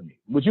didn't answer me.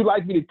 Would you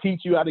like me to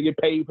teach you how to get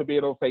paid for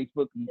being on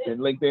Facebook and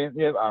LinkedIn?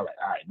 Yes? All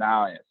right,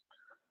 now I'll answer.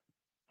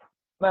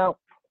 Now,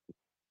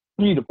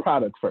 you need a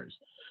product first.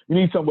 You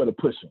need somewhere to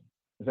push them.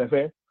 Is that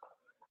fair?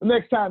 The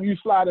next time you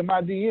slide in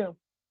my DM,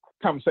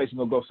 conversation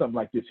will go something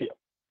like this here.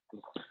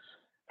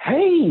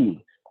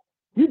 Hey,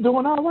 you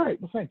doing all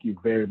right? Well, thank you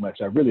very much.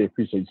 I really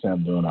appreciate you saying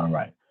I'm doing all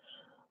right.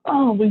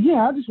 Oh, but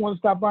yeah, I just want to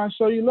stop by and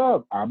show you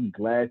love. I'm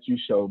glad you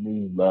showed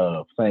me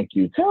love. Thank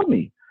you. Tell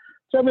me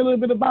a little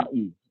bit about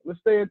you. Let's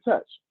stay in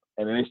touch.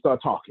 And then they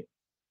start talking,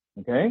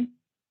 okay?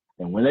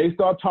 And when they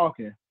start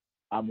talking,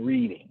 I'm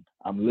reading.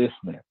 I'm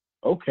listening.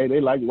 Okay,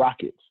 they like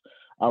rockets.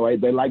 All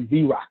right, they like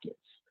V-rockets.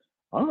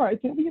 All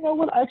right, then, you know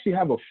what? I actually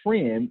have a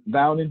friend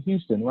down in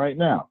Houston right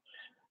now.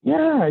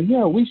 Yeah,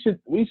 we should.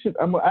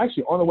 I'm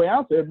actually on the way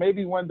out there.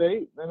 Maybe one day,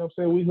 you know what I'm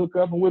saying, we hook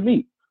up and we'll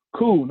meet.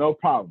 Cool, no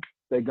problem.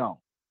 They gone.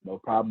 No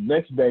problem.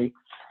 Next day,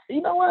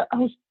 you know what?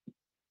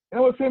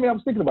 Femi, I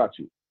was thinking about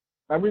you.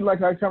 I really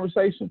like our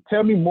conversation.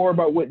 Tell me more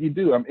about what you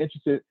do. I'm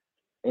interested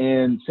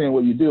in seeing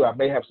what you do. I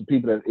may have some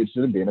people that are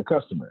interested in being a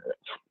customer.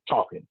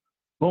 Talking.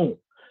 Boom.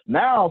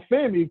 Now,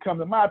 Femi come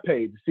to my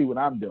page to see what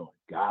I'm doing.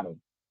 Got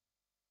him.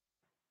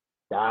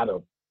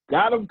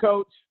 Got him,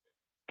 coach.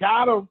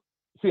 Got him.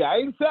 See, I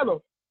ain't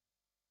settled.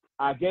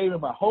 I gave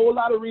him a whole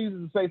lot of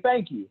reasons to say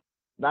thank you.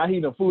 Now he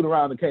done fooled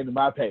around and came to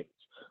my page.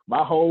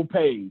 My whole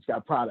page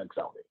got products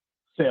on it.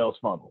 Sales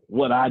funnel.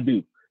 What I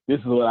do. This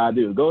is what I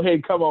do. Go ahead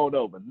and come on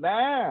over.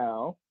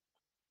 Now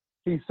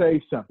he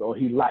says something or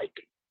he like.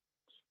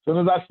 As soon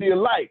as I see a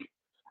like,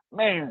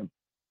 man,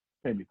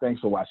 Penny,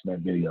 thanks for watching that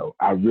video.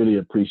 I really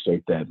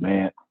appreciate that,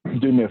 man.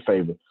 Do me a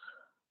favor.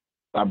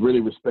 I really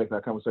respect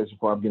our conversation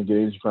before I'm going to get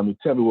energy from you.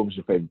 Tell me what was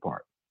your favorite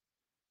part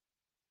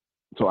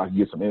so I can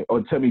get some,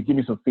 or give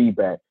me some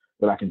feedback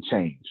that I can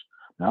change.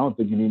 Now, I don't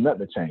think you need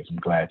nothing to change. I'm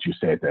glad you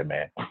said that,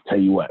 man. Tell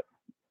you what,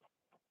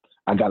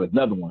 I got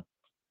another one.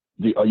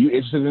 Are you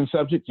interested in the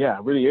subject? Yeah,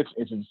 I'm really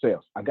interested in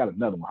sales. I got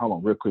another one. Hold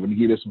on real quick. Let me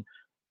give this one.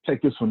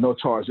 Take this one, no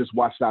charge. Just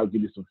watch it out,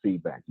 give you some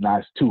feedback. Now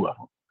it's 2 of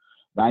them.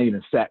 Now he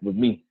even sat with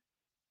me.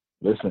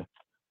 Listen,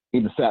 he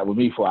even sat with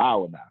me for an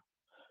hour now.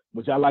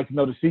 Would y'all like to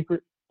know the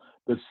secret?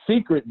 The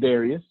secret,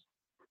 Darius,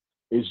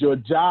 is your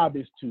job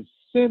is to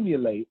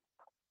simulate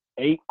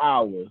 8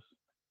 hours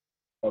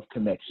of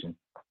connection.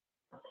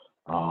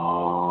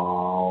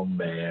 Oh,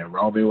 man,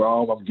 wrong me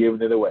wrong. I'm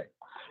giving it away.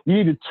 You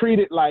need to treat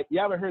it like, you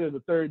ever heard of the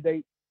 3rd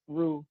date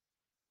rule?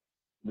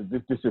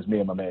 This is me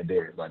and my man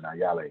Darius right now.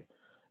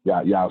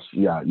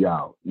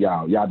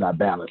 Y'all not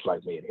balanced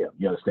like me and him.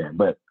 You understand?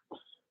 But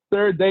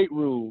 3rd date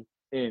rule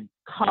in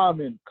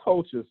common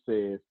culture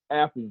says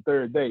after the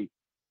 3rd date,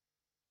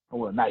 I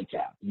want a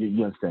nightcap.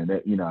 You understand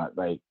that? You know,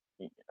 like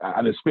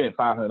I just spent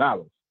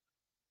 $500.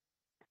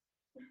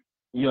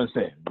 You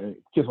understand?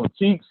 Kiss on the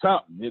cheek,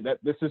 something.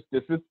 This is.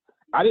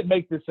 I didn't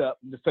make this up.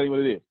 I'm just telling you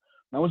what it is.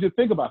 Now, I want you to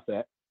think about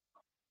that.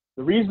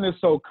 The reason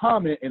it's so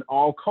common in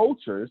all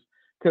cultures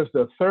because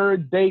the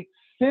 3rd date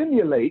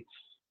simulates.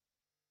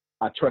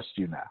 I trust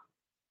you now.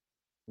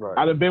 Right.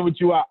 I've been with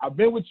you. I've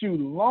been with you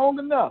long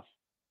enough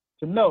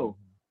to know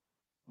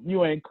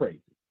you ain't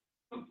crazy.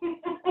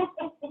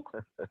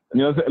 You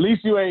know, at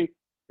least you ain't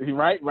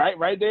right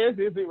there. Is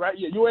it right?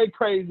 Yeah, you ain't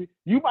crazy.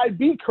 You might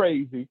be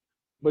crazy,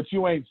 but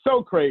you ain't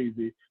so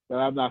crazy that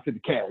I'm not fit to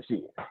cash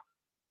in.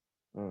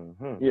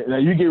 Mm-hmm. Yeah, now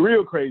you get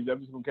real crazy. I'm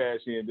just gonna cash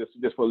in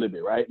just for a little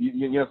bit, right?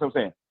 You know what I'm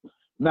saying?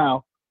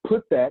 Now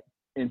put that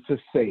into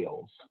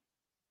sales.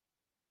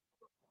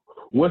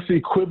 What's the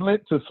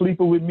equivalent to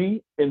sleeping with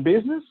me in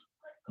business?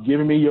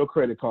 Giving me your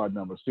credit card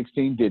number,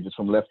 16 digits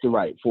from left to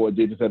right, 4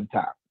 digits at a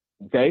time.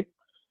 Okay?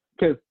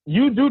 Because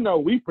you do know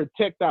we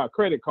protect our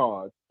credit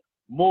cards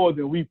more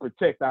than we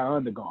protect our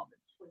undergarments.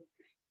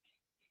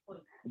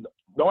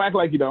 Don't act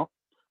like you don't.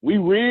 We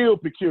real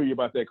peculiar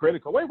about that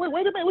credit card. Wait a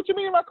minute. What you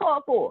mean my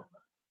card for?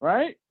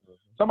 Right?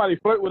 Somebody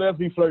flirt with us,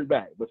 we flirt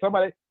back. But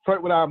somebody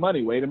flirt with our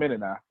money. Wait a minute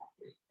now.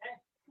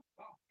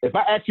 If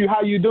I ask you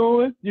how you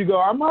doing, you go,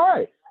 I'm all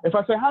right. If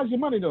I say, how's your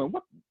money doing?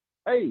 What?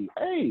 Hey,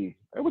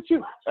 what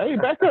you? Hey,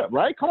 back up,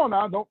 right? Come on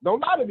now.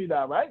 Don't lie to me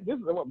now, right?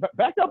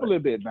 Back up a little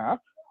bit now.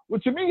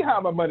 What you mean,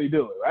 how my money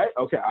doing, right?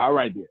 Okay, all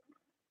right then.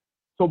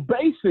 So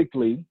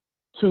basically,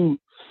 to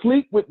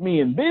sleep with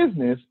me in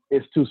business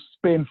is to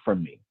spend for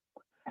me.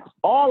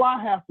 All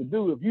I have to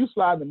do, if you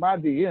slide in my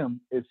DM,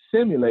 is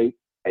simulate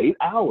 8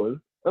 hours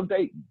of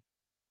dating.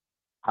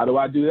 How do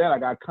I do that? I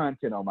got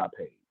content on my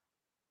page.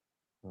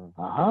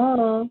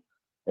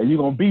 And you're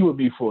going to be with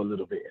me for a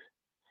little bit.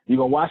 You're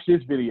going to watch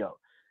this video.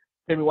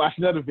 Let me watch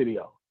another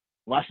video.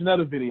 Watch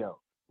another video.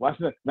 Watch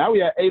another. Now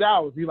we at 8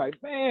 hours. You're like,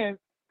 man,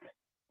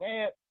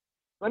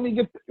 let me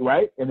get,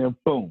 right? And then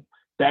boom.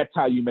 That's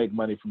how you make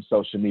money from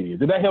social media.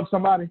 Did that help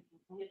somebody?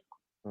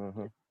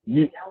 Mm-hmm.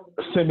 You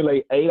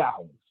simulate 8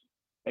 hours.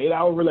 8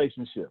 hour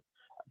relationship.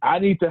 I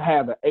need to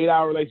have an 8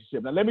 hour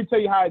relationship. Now, let me tell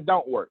you how it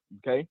don't work,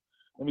 okay?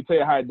 Let me tell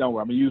you how it don't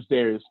work. I'm going to use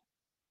theirs.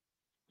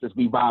 Just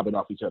be bobbing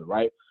off each other,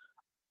 right?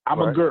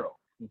 I'm a girl,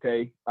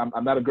 okay? I'm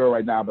not a girl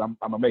right now, but I'm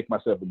going to make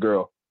myself a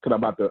girl because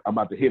I'm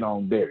about to hit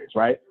on Darius,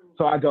 right?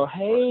 So I go,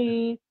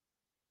 hey,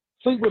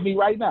 sleep with me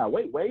right now.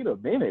 Wait a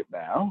minute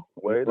now,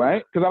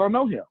 right? Because I don't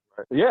know him.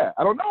 Right. Yeah,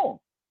 I don't know him.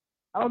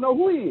 I don't know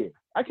who he is.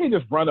 I can't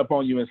just run up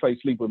on you and say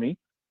sleep with me.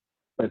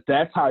 But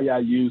that's how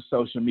y'all use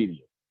social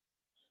media.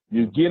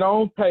 You get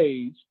on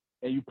page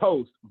and you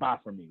post, buy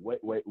from me.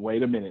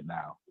 Wait a minute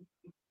now.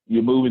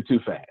 You're moving too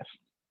fast.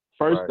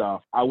 First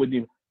off, I wouldn't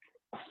even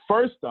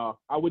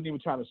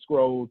try to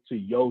scroll to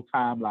your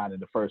timeline in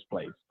the first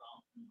place.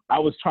 I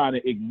was trying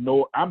to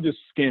ignore. I'm just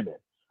skimming.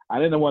 I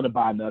didn't want to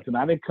buy nothing.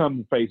 I didn't come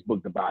to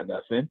Facebook to buy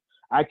nothing.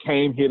 I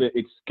came here to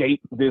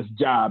escape this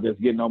job that's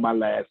getting on my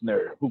last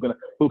nerve.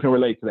 Who can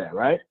relate to that,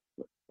 right?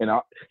 And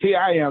here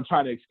I am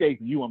trying to escape,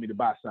 and you want me to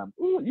buy something.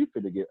 Ooh, you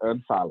finna get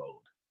unfollowed.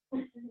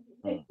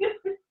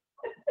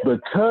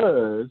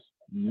 Because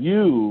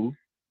you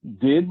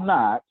did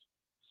not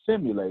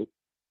simulate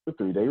the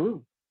 3-day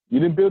rule. You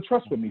didn't build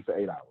trust with me for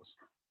 8 hours.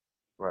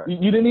 Right.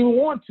 You didn't even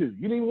want to.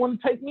 You didn't even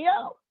want to take me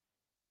out.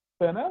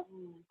 Fair enough?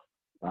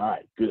 All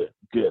right, good.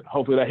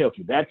 Hopefully that helps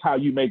you. That's how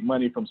you make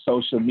money from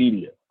social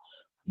media.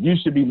 You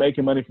should be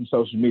making money from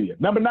social media.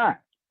 Number 9,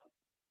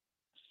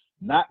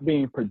 not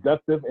being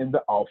productive in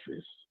the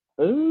office.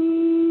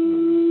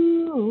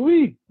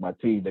 Ooh, my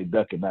team, they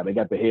ducking now. They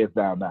got their heads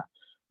down now.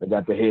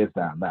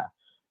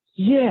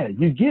 Yeah,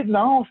 you get in the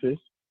office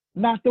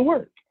not to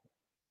work.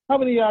 How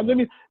many of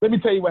y'all? Let me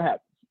tell you what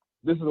happens.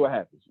 This is what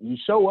happens. You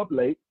show up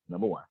late,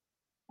 number one.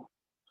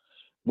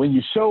 When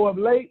you show up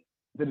late,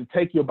 then it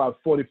takes you about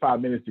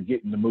 45 minutes to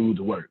get in the mood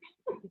to work.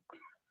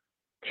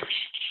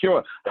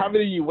 Sure. How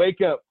many of you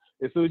wake up,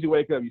 as soon as you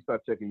wake up, you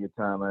start checking your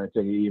timeline,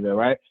 checking your email,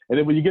 right? And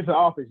then when you get to the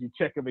office, you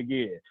check them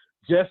again,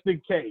 just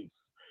in case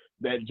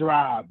that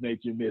drive made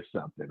you miss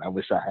something. I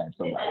wish I had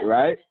somebody,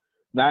 right?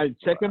 Now you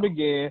check them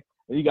again,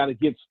 and you got to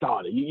get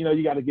started.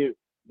 You got to get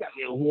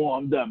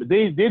warmed up. But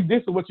then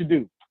this is what you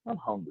do. I'm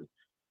hungry.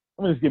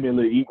 I'm gonna just give me a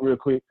little eat real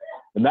quick.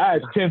 And now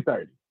it's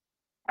 10:30.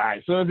 All right,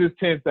 as soon as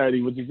it's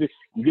 10:30, what you do?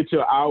 You get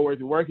your hour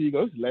worth of work, and you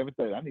go, it's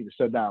 11:30. I need to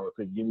shut down real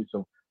quick. Give me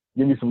some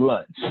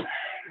lunch.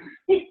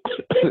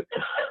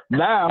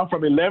 Now,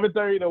 from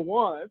 11:30 to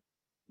 1,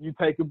 you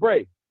take a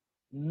break.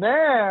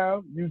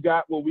 Now, you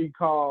got what we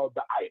call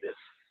the itis.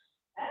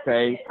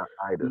 Okay?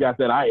 You got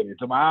that itis.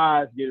 So my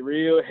eyes get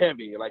real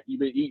heavy, like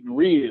you've been eating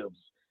ribs.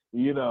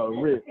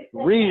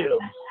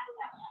 Ribs.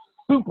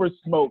 Super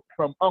smoked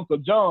from Uncle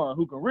John,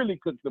 who can really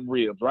cook some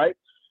ribs, right?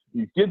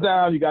 You get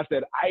down, you got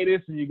that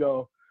itis, and you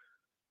go,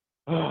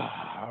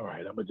 all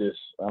right, let me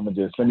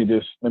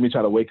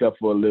try to wake up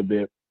for a little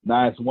bit.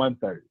 Now it's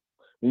 1:30.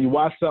 Then you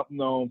watch something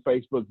on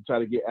Facebook to try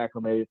to get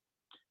acclimated.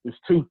 It's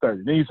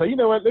 2:30. Then you say, you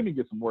know what? Let me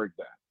get some work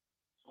done.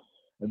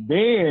 And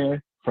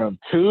then from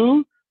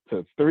 2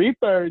 to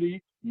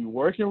 3:30, you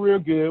working real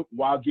good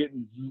while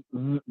getting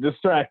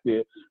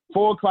distracted.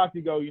 4 o'clock,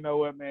 you go, you know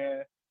what,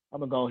 man? I'm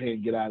gonna go ahead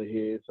and get out of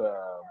here. So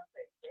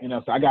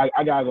I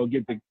gotta go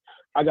get the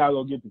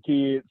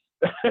kids.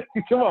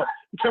 Come on.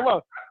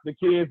 The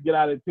kids get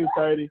out at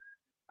 2:30,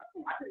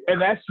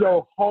 and that's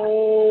your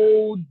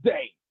whole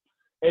day.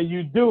 And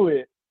you do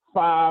it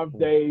 5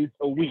 days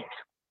a week,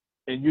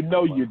 and you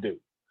know you do,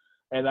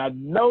 and I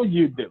know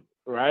you do,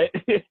 right?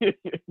 You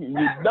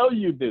know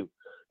you do.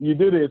 You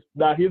do this.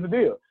 Now here's the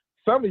deal.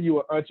 Some of you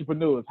are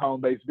entrepreneurs,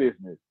 home-based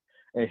business,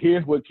 and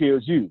here's what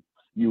kills you.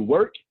 You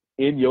work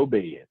in your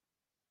bed.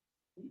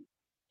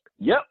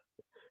 Yep.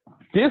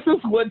 This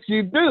is what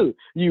you do.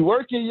 You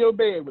work in your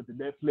bed with the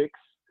Netflix.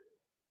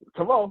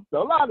 Come on,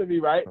 don't lie to me,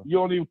 right? You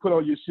don't even put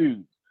on your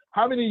shoes.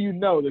 How many of you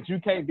know that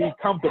you can't be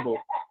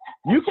comfortable?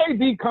 You can't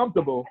be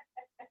comfortable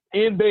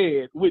in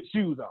bed with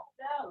shoes on.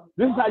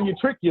 This is how you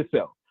trick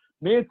yourself.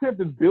 Me and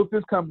Tiffany built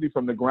this company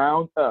from the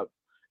ground up,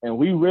 and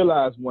we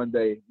realized one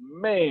day,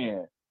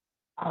 man,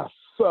 I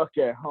suck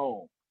at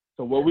home.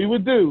 So what we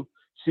would do,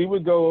 she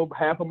would go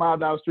half a mile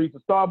down the street to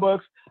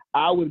Starbucks.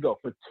 I would go.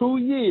 For 2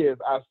 years,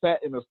 I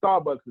sat in a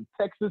Starbucks in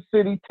Texas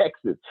City,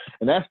 Texas.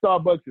 And that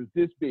Starbucks is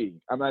this big.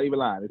 I'm not even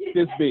lying. It's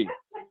this big.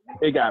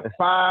 It got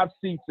 5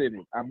 seats in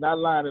it. I'm not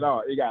lying at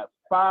all. It got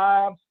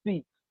 5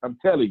 seats. I'm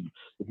telling you.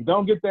 If you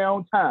don't get there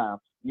on time,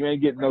 you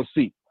ain't getting no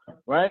seat,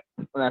 right?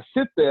 And I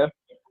sit there,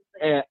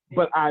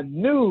 but I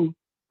knew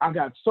I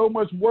got so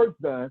much work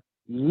done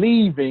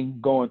leaving,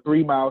 going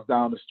 3 miles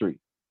down the street.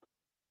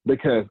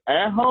 Because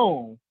at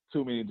home,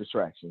 too many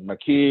distractions. My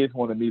kids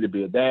wanted me to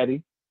be a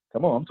daddy.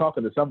 Come on, I'm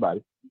talking to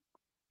somebody.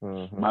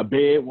 Mm-hmm. My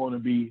bed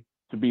wanted me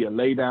to be a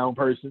lay down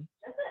person.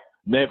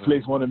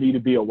 Netflix wanted me to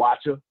be a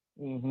watcher.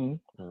 Mm-hmm.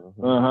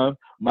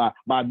 Mm-hmm.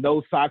 My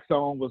no socks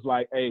on was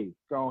like, hey,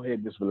 go ahead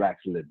and just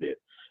relax a little bit.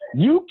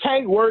 You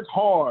can't work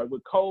hard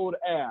with cold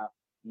air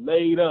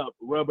laid up,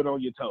 rubbing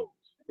on your toes.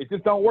 It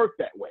just don't work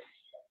that way.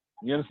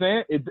 You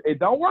understand? It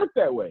don't work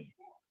that way.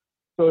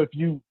 So if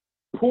you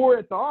pour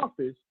at the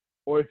office,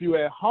 or if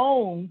you're at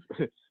home,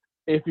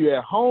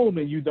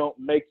 and you don't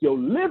make your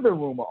living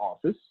room an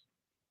office,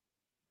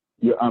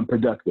 you're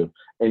unproductive.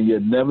 And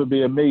you'll never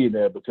be a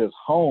millionaire, because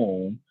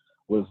home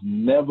was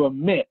never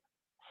meant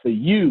for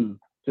you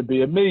to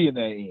be a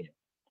millionaire in.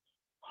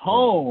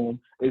 Home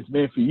is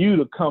meant for you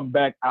to come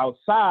back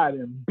outside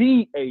and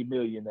be a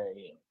millionaire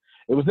in.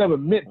 It was never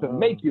meant to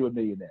make you a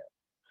millionaire.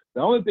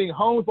 The only thing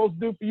home is supposed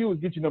to do for you is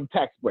get you them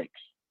tax breaks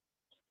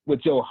with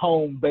your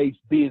home-based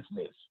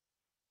business.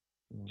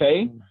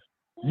 Okay?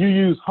 You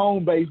use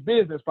home-based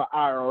business for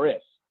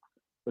IRS,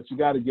 but you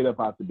got to get up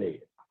out the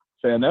bed.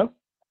 Fair enough?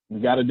 You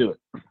got to do it.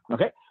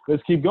 Okay?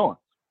 Let's keep going.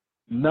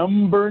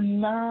 Number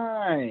 10.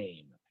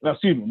 I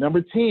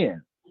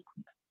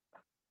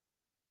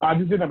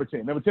just did number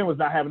 10. Number 10 was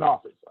not having an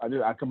office.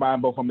 I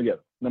combined both of them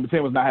together. Number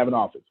 10 was not having an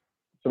office.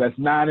 So that's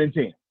 9 and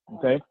 10.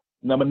 Okay?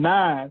 Number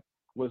 9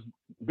 was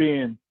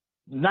being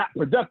not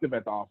productive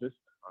at the office.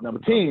 Number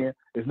 10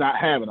 is not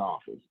having an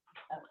office.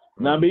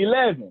 Number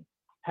 11,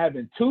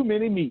 having too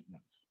many meetings.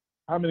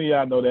 How many of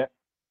y'all know that?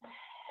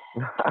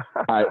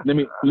 All right,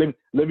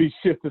 let me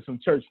shift to some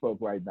church folk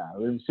right now.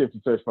 Let me shift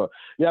to church folk.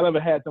 Y'all ever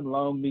had some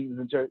long meetings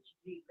in church?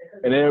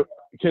 And it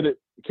could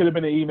have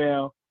been an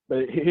email,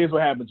 but here's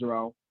what happened,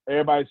 Jerome.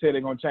 Everybody said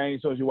they're gonna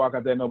change, so as you walk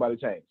out there, nobody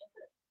changed.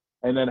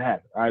 Ain't nothing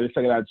happened. All right, let's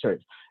take it out of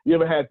church. You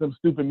ever had some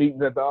stupid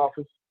meetings at the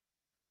office?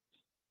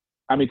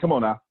 I mean, come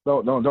on now,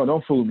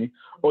 don't fool me.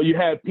 Or you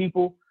had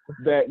people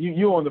that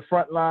you on the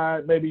front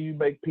line. Maybe you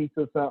make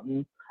pizza or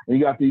something, and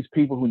you got these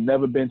people who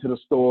never been to the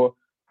store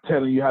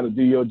telling you how to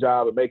do your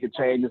job and making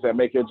changes that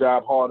make your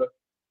job harder.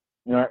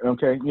 You know,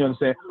 okay, you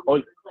understand?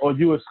 Or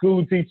you a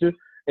school teacher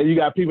and you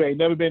got people that ain't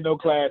never been in no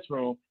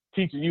classroom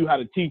teaching you how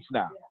to teach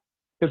now.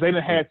 Because they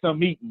done had some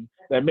meeting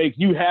that makes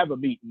you have a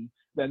meeting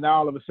that now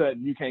all of a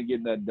sudden you can't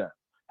get nothing done.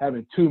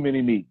 Having too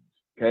many meetings,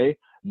 okay?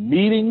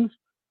 Meetings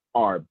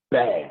are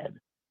bad.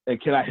 And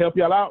can I help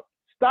y'all out?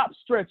 Stop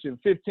stretching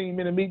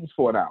 15-minute meetings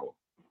for an hour.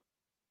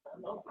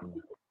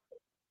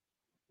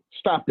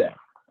 Stop that.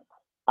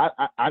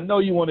 I know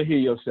you want to hear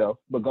yourself,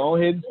 but go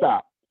ahead and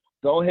stop.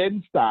 Go ahead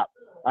and stop.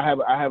 I have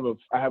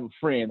a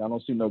friend. I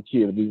don't see no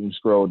kid. Let me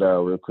scroll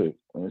down real quick.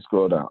 Let me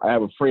scroll down. I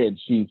have a friend.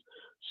 She's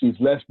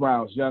Les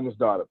Brown's youngest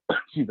daughter.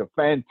 She's a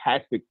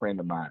fantastic friend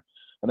of mine.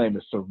 Her name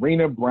is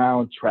Serena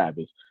Brown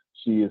Travis.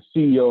 She is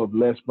CEO of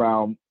Les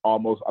Brown,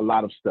 almost a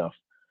lot of stuff.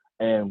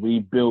 And we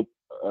built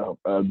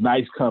a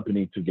nice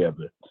company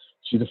together.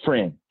 She's a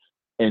friend.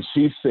 And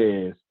she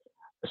says,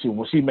 she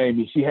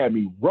had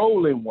me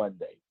rolling one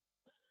day.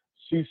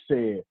 She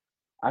said,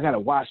 I got to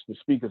watch the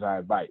speakers I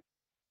invite.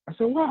 I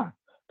said, why?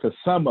 Because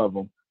some of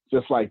them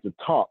just like to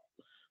talk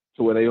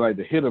to where they like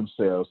to hit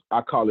themselves.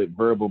 I call it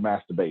verbal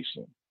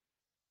masturbation.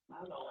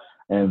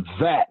 And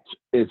that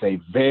is a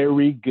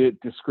very good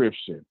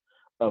description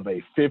of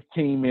a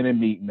 15-minute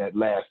meeting that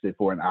lasted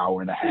for an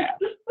hour and a half.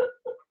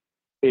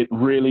 It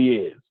really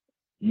is.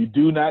 You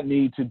do not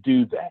need to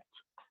do that.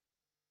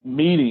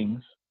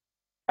 Meetings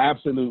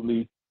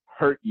absolutely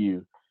hurt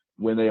you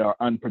when they are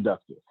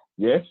unproductive.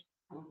 Yes?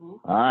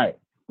 Mm-hmm. All right.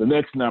 The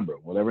next number,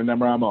 whatever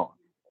number I'm on.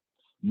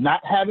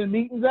 Not having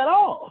meetings at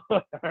all.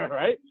 All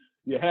right?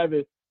 You're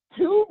having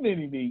too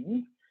many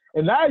meetings,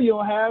 and now you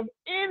don't have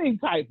any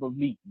type of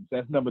meetings.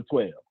 That's number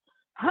 12.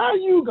 How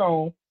you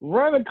going to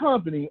run a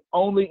company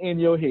only in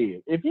your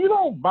head? If you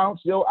don't bounce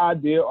your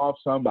idea off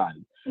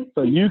somebody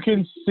so you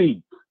can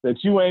see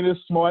that you ain't as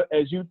smart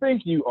as you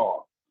think you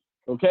are,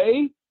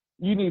 okay?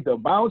 You need to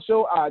bounce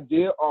your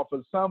idea off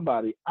of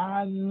somebody.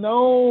 I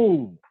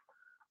know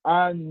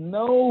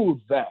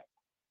that.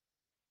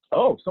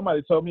 Oh,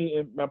 somebody told me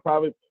in my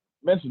private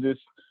messages,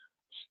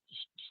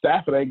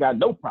 Stafford ain't got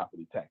no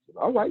property taxes.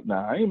 All right,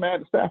 now I ain't mad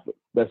at Stafford.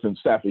 That's in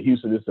Stafford,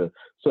 Houston. It's a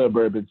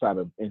suburb inside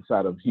of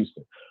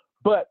Houston.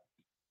 But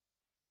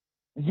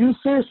you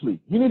seriously,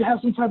 you need to have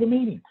some type of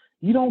meeting.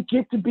 You don't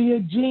get to be a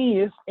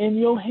genius in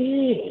your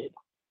head.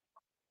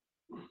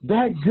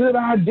 That good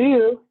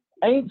idea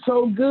ain't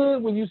so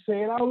good when you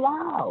say it out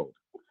loud.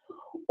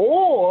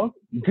 Or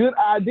good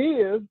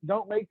ideas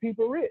don't make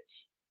people rich.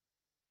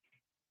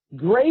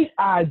 Great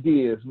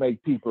ideas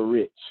make people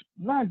rich,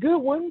 not good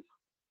ones.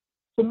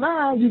 So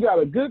now you got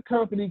a good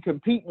company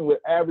competing with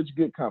average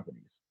good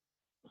companies,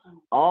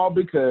 all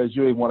because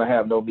you didn't want to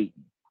have no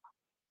meeting.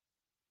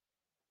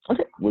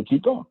 Okay, we'll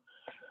keep going.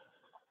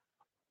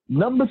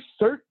 Number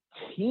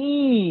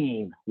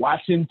 13,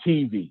 watching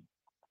TV.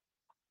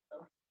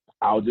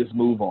 I'll just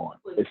move on.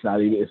 It's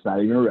not even.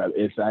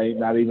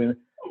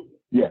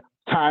 Yeah,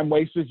 time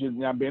wasters. You're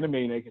not being a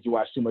millionaire because you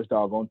watch too much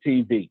doggone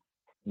TV.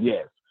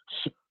 Yes.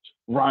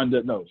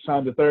 Shonda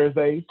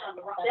Thursdays.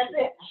 That's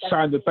it.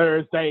 Shonda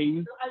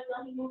Thursdays.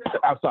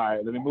 I'm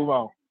sorry. Let me move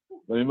on.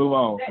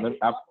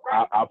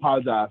 I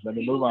apologize. Let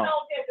me move on.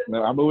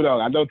 I moved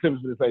on. I know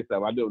Tim's going to say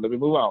something. I do. Let me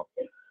move on.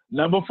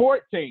 Number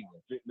 14.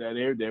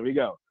 There we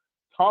go.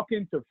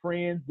 Talking to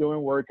friends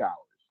during work hours.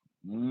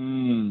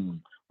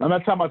 I'm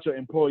not talking about your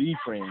employee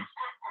friends.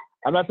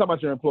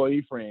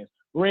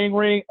 Ring,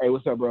 ring. Hey,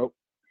 what's up, bro?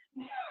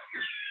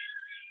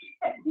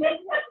 I'm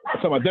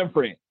talking about them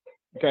friends.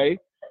 Okay?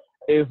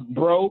 Is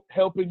bro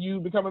helping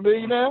you become a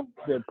millionaire?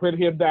 Then put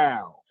him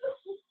down.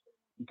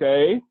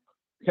 Okay?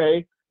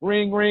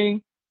 Ring,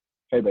 ring.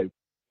 Hey, baby.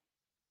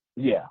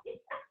 Yeah.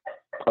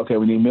 Okay,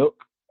 we need milk.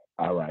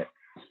 All right.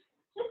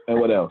 And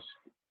what else?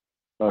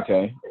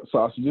 Okay.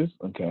 Sausages.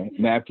 Okay.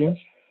 Napkins.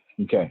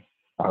 Okay.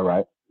 All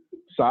right.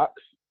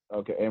 Socks.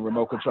 Okay. And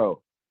remote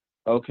control.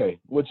 Okay.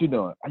 What you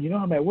doing? You know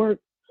I'm at work.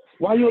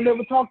 Why you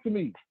never talk to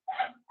me?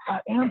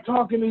 I am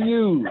talking to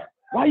you.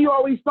 Why you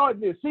always start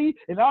this? See,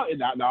 and now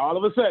all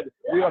of a sudden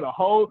we on a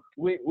whole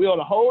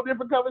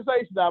different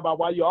conversation now about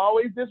why you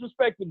always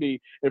disrespecting me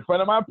in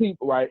front of my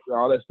people, right?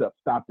 All that stuff.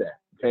 Stop that.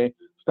 Okay,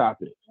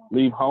 stop it.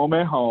 Leave home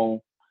at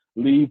home.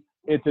 Leave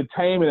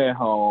entertainment at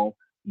home.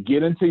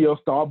 Get into your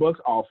Starbucks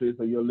office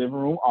or your living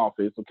room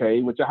office,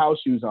 okay, with your house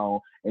shoes on,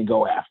 and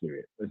go after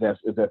it. Is that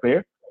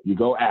fair? You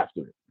go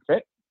after it.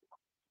 Okay.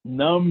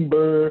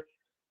 Number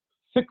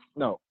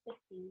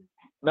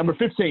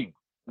 15.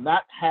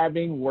 Not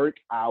having work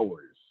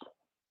hours.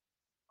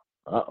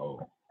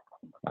 Uh-oh.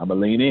 I'm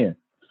going to lean in.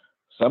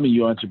 Some of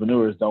you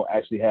entrepreneurs don't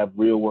actually have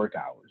real work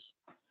hours.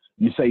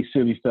 You say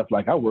silly stuff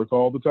like, I work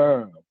all the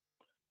time.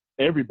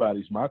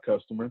 Everybody's my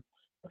customer.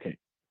 Okay.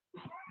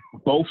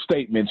 Both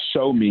statements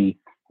show me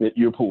that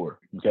you're poor,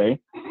 okay?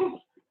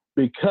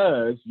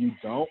 Because you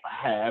don't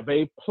have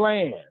a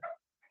plan.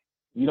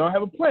 You don't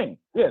have a plan.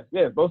 Yes.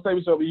 Both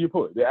statements show me you're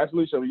poor. They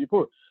absolutely show me you're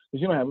poor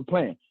because you don't have a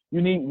plan.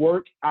 You need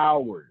work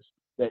hours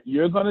that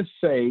you're going to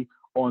say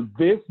on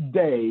this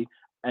day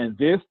and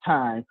this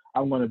time,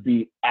 I'm going to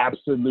be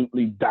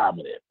absolutely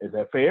dominant. Is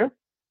that fair?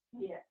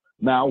 Yeah.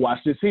 Now watch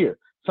this here.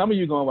 Some of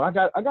you going, well,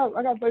 I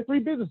got like 3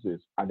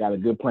 businesses. I got a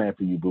good plan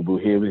for you, boo-boo.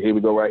 Here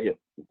we go right here.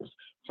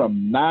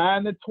 From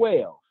 9 to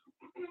 12,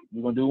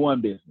 you're going to do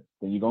 1 business.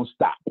 Then you're going to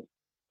stop.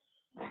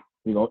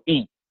 You're going to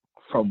eat.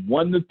 From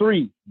 1 to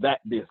 3,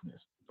 that business.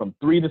 From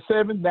 3 to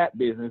 7, that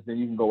business. Then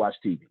you can go watch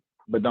TV.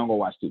 But don't go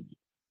watch TV.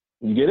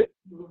 You get it?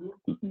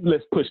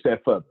 Let's push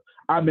that further.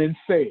 I'm in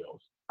sales.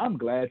 I'm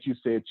glad you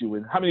said you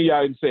were. How many of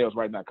y'all in sales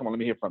right now? Come on, let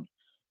me hear from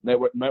you.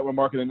 Network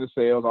marketing and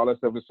sales, all that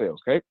stuff is sales,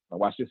 okay? Now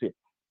watch this here.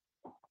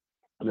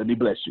 Let me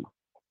bless you.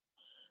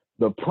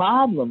 The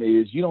problem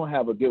is you don't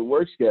have a good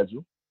work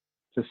schedule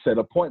to set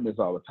appointments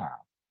all the time.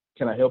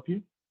 Can I help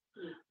you?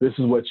 This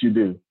is what you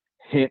do.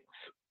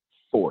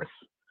 Henceforth.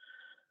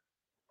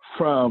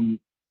 From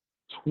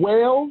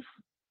 12,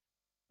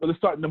 let's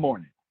start in the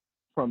morning.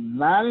 From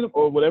 9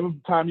 or whatever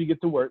time you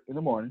get to work in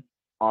the morning,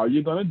 all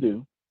you're going to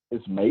do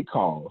is make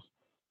calls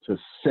to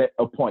set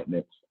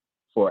appointments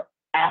for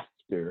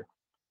after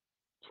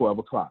 12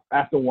 o'clock,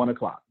 after 1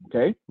 o'clock,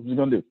 okay? What you're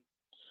going to do.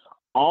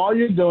 All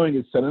you're doing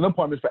is setting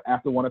appointments for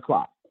after 1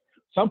 o'clock.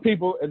 Some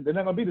people, and they're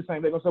not going to be the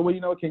same. They're going to say, well,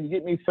 you know, can you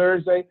get me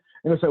Thursday?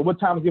 And they'll say, what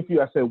time is good for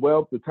you? I said,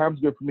 well, the time's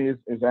good for me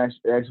is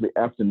actually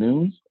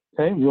afternoons,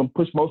 okay? You're going to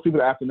push most people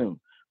to afternoons.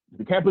 If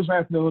you can't push for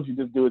afternoons, you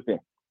just do it then.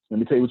 Let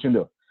me tell you what you're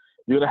doing.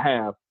 You're going to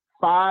have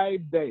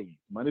 5 days,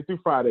 Monday through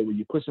Friday, where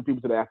you're pushing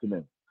people to the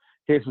afternoon.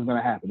 Here's what's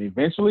going to happen.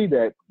 Eventually,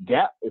 that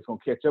gap is going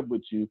to catch up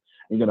with you.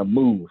 You're going to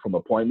move from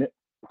appointment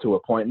to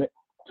appointment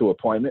to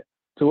appointment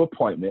to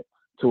appointment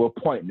to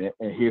appointment.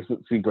 And here's what,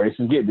 see,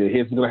 Grayson's getting there.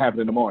 Here's what's going to happen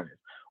in the morning.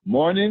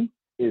 Morning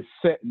is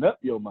setting up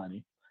your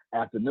money.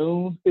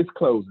 Afternoons is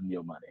closing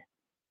your money.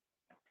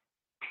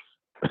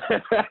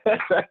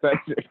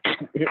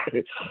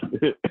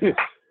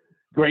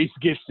 Grace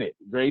gets it.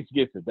 Grace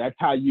gets it. That's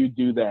how you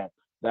do that.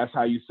 That's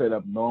how you set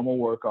up normal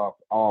work off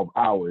all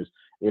hours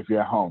if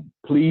you're home.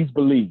 Please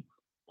believe,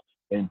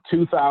 in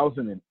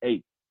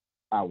 2008,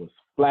 I was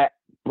flat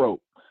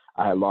broke.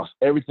 I had lost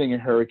everything in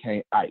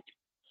Hurricane Ike.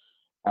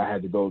 I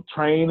had to go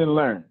train and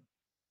learn.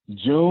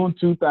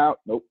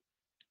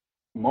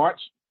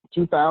 March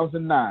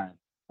 2009,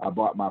 I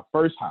bought my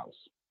first house.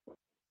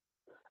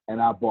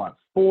 And I bought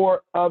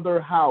 4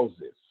 other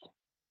houses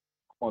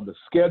on the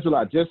schedule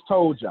I just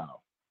told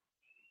y'all,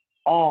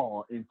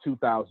 all in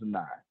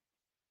 2009.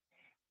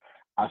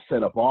 I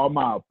set up all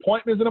my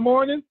appointments in the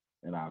morning,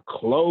 and I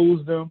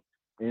closed them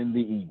in the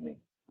evening.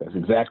 That's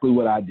exactly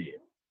what I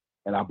did.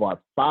 And I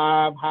bought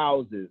 5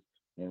 houses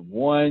in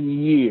 1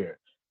 year.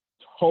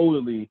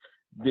 Totally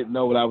didn't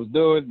know what I was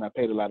doing, and I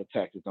paid a lot of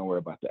taxes. Don't worry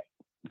about that,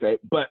 okay?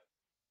 But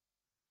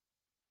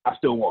I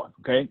still won,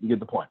 okay? You get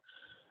the point.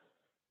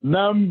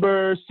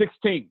 Number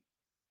 16,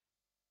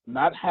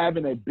 not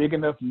having a big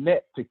enough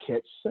net to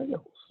catch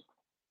sales.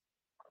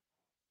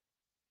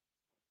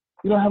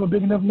 You don't have a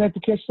big enough net to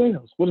catch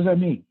sales. What does that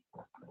mean?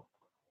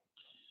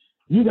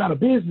 You got a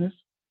business,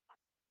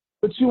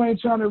 but you ain't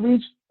trying to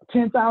reach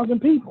 10,000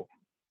 people.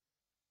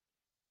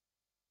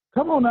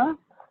 Come on now.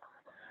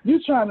 You're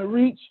trying to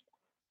reach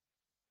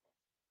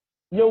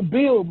your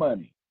bill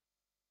money.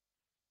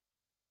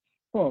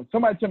 Come on,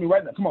 somebody tell me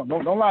right now. Come on,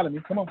 don't lie to me.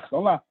 Come on,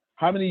 don't lie.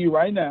 How many of you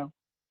right now,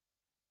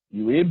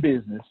 you in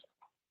business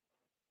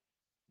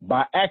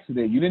by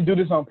accident? You didn't do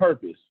this on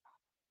purpose.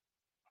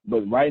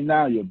 But right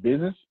now, your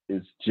business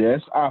is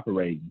just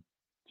operating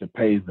to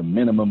pay the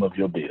minimum of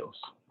your bills.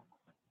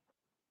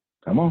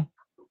 Come on.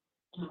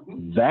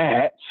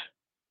 That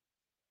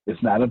is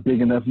not a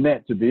big enough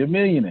net to be a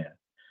millionaire.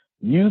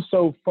 You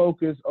so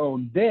focused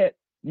on debt,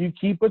 you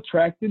keep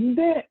attracting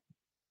debt.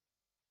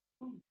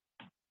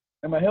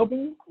 Am I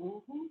helping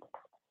you?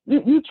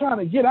 You're trying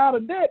to get out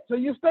of debt so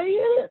you stay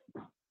in it.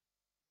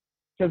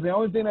 Because the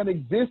only thing that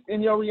exists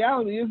in your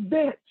reality is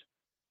debt.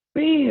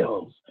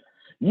 Bills.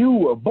 You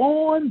were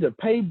born to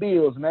pay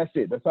bills, and that's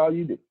it. That's all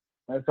you do.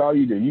 That's all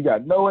you do. You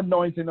got no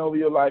anointing over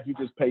your life. You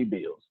just pay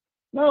bills.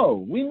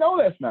 No, we know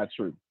that's not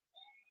true.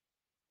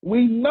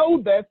 We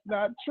know that's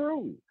not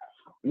true.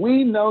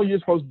 We know you're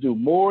supposed to do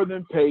more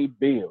than pay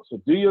bills.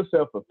 So do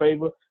yourself a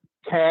favor,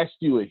 cast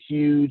you a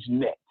huge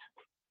net.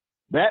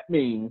 That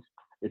means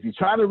if you're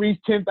trying to reach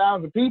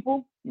 10,000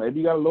 people,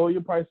 maybe you got to lower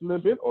your price a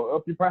little bit or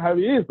up your price,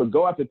 however it is, but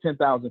go after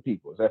 10,000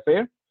 people. Is that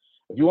fair?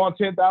 If you want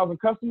 10,000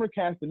 customers,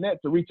 cast the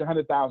net to reach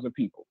 100,000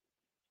 people.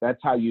 That's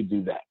how you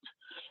do that.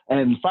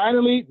 And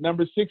finally,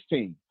 number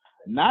 16,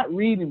 not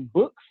reading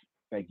books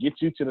that get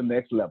you to the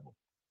next level.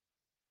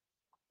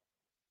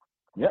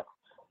 Yep.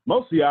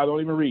 Most of y'all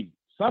don't even read.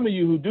 Some of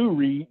you who do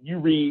read, you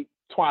read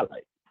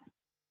Twilight.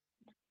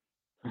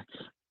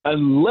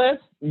 Unless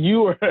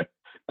you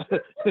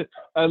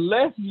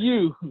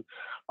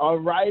are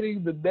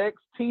writing the next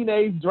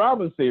teenage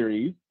drama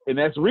series, and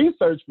that's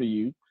research for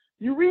you,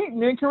 you're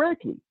reading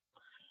incorrectly.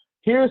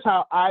 Here's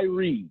how I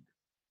read.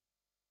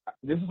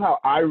 This is how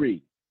I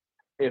read.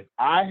 If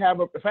I have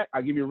a, in fact,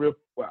 I'll give you a real,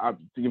 I'll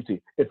give it to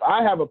you. If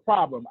I have a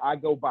problem, I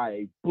go buy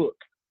a book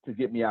to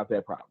get me out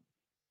that problem.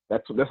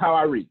 That's how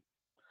I read.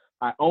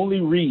 I only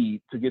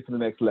read to get to the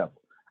next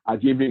level. I'll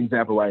give you an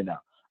example right now.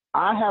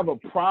 I have a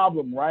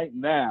problem right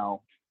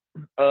now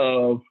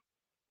of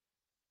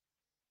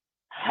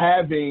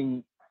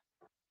having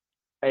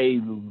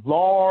a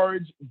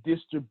large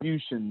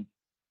distribution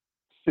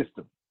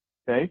system.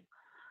 Okay,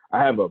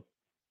 I have a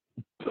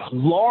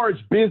large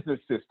business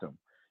system.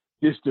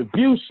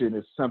 Distribution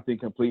is something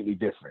completely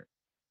different.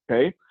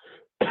 Okay,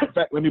 in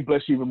fact, let me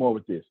bless you even more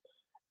with this.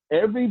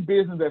 Every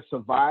business that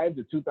survived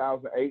the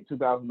 2008,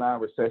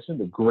 2009 recession,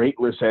 the Great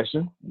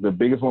Recession, the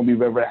biggest one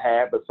we've ever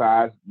had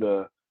besides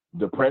the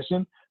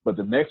Depression, but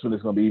the next one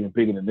is going to be even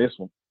bigger than this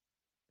one.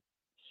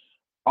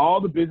 All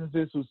the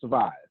businesses who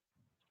survived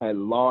had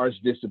large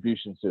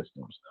distribution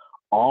systems.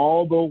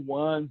 All the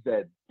ones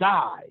that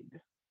died,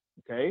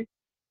 okay,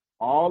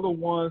 all the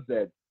ones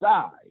that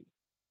died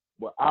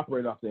will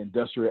operate off the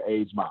industrial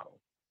age model.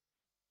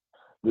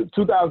 The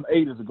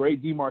 2008 is a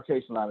great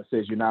demarcation line that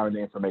says you're now in the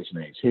information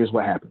age. Here's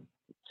what happened.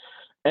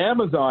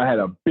 Amazon had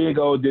a big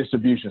old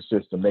distribution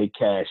system. They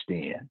cashed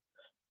in.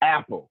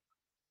 Apple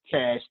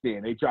cashed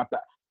in. They dropped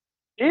that.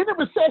 In the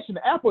recession,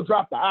 Apple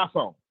dropped the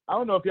iPhone. I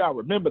don't know if y'all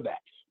remember that.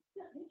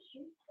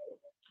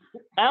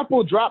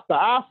 Apple dropped the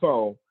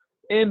iPhone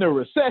in the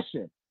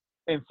recession,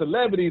 and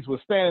celebrities were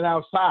standing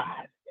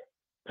outside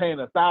paying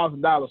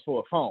 $1,000 for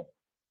a phone.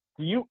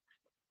 I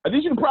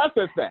need you to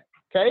process that,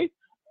 okay?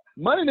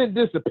 Money didn't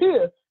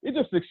disappear. It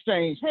just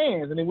exchanged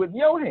hands, and it went in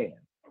your hand.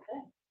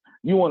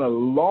 You want a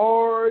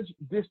large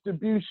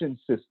distribution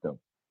system.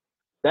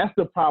 That's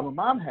the problem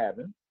I'm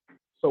having.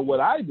 So what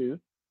I do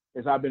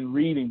is I've been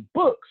reading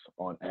books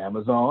on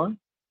Amazon,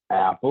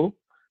 Apple,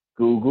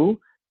 Google,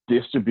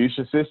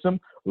 distribution system,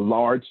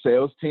 large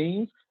sales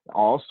teams,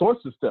 all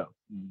sorts of stuff.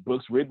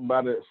 Books written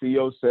by the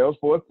CEO of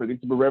Salesforce,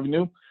 Predictable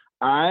Revenue.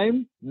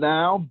 I'm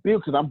now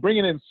built because I'm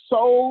bringing in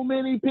so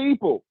many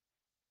people.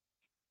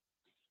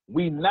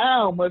 We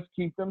now must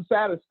keep them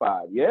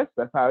satisfied. Yes,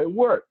 that's how it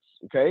works,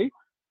 okay?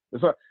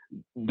 So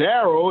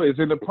Daryl is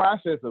in the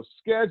process of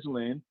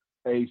scheduling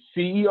a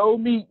CEO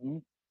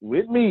meeting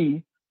with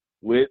me,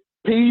 with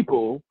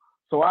people,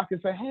 so I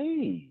can say,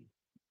 hey,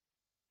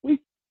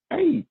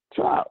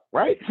 chill out,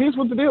 right? Here's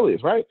what the deal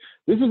is, right?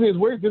 This is his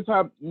work. This is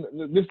how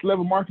this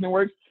level of marketing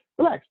works.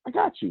 Relax, I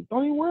got you.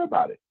 Don't even worry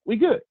about it. We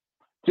good.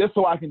 Just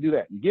so I can do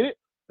that. You get it?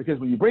 Because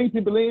when you bring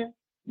people in,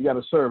 you got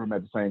to serve them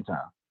at the same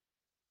time.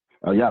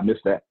 Oh, y'all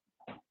missed that.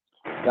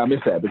 Y'all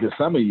missed that because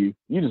some of you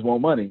just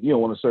want money. You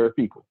don't want to serve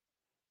people.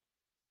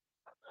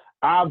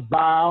 I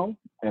vow,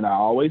 and I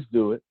always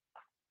do it,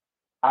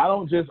 I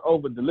don't just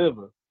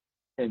over-deliver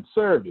in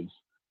service.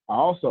 I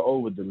also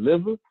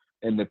over-deliver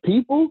in the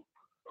people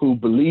who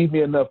believe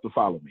me enough to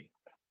follow me.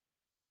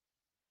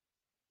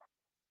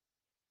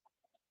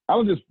 I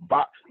don't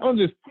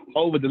just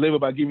over-deliver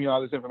by giving you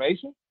all this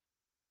information.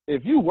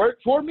 If you work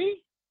for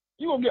me,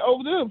 you're going to get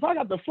over-delivered. If I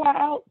got to fly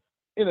out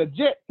in a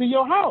jet to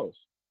your house,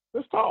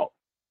 let's talk.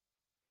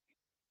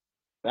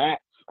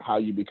 That's how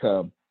you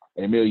become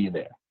a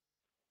millionaire.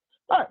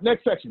 All right,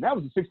 next section. That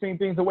was the 16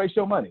 things to waste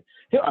your money.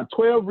 Here are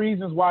 12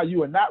 reasons why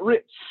you are not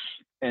rich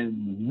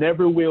and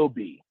never will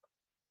be.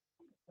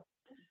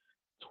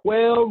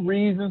 12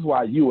 reasons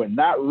why you are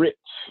not rich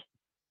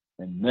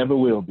and never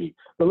will be.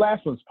 The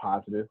last one's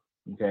positive,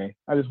 okay?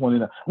 I just want to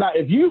know. Now,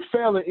 if you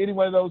fail in any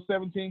one of those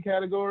 17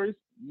 categories,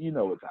 you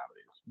know what time it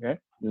is, okay?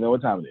 You know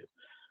what time it is.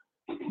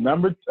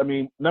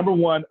 Number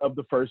one of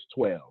the first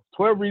 12.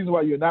 12 reasons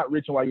why you're not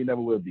rich and why you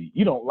never will be.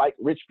 You don't like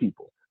rich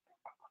people.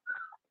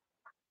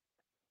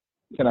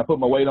 Can I put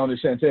my weight on this,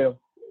 Chantel?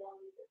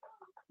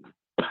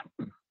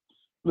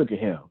 Look at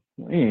him.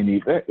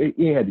 He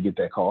had to get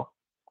that call.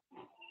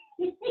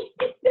 You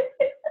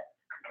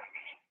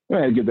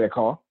had to get that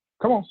call.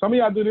 Come on, some of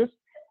y'all do this.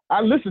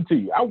 I listen to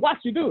you. I watch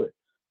you do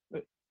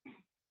it.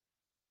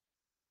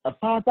 A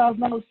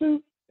 $5,000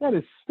 suit? That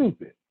is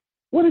stupid.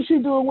 What is she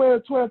doing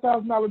wearing a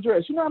 $12,000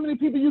 dress? You know how many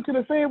people you could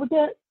have fed with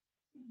that?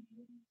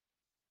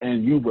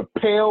 And you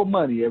repel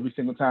money every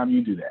single time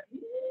you do that.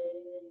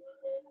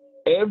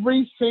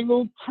 Every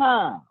single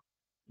time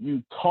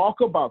you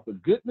talk about the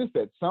goodness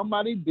that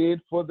somebody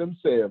did for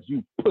themselves,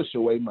 you push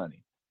away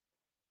money.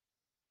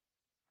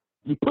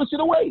 You push it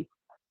away.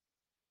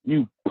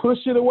 You push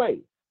it away.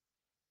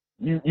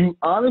 You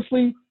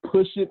honestly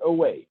push it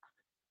away.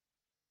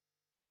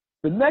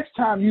 The next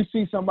time you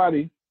see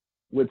somebody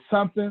with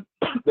something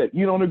that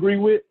you don't agree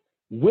with,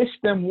 wish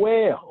them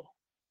well.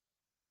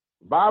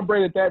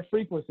 Vibrate at that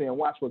frequency and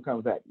watch what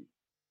comes at you.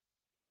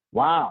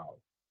 Wow,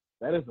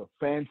 that is a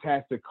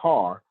fantastic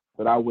car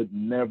that I would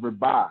never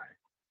buy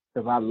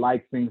because I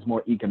like things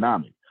more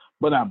economic.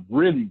 But I'm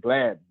really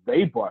glad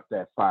they bought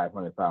that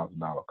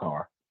 $500,000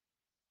 car.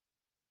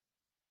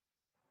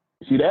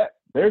 See that?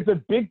 There's a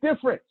big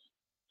difference.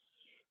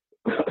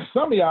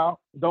 Some of y'all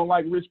don't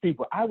like rich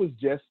people. I was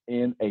just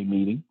in a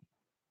meeting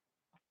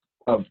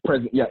of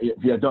president. Yeah,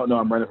 if you don't know,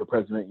 I'm running for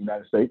president of the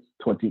United States,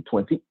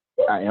 2020.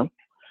 I am.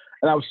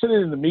 And I was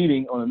sitting in the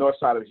meeting on the north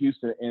side of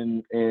Houston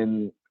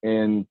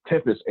in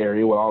Tempest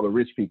area where all the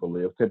rich people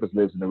live. Tempest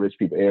lives in the rich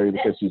people area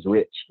because she's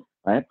rich,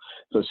 right?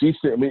 So she's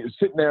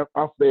sitting there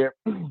off there,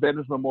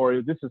 Veterans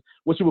Memorial. This is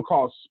what you would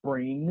call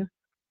spring.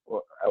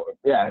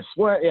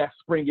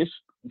 Springish,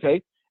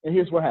 okay? And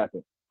here's what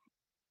happened.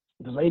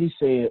 The lady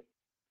said,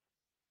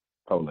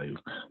 lady.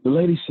 The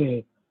lady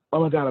said,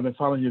 oh my God, I've been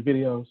following your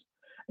videos.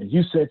 And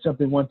you said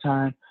something one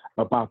time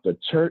about the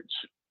church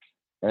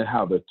and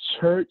how the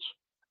church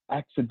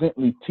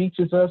accidentally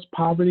teaches us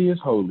poverty is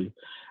holy.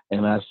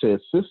 And I said,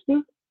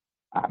 sister,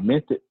 I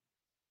meant it.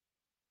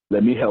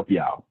 Let me help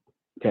y'all.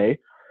 Okay.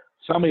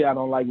 Some of y'all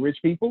don't like rich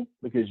people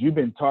because you've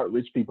been taught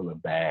rich people are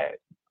bad.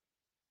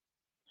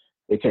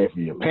 It came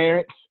from your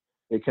parents.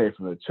 It came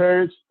from the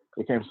church.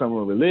 It came from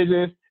someone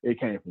religious. It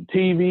came from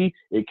TV.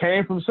 It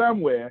came from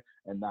somewhere.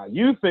 And now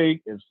you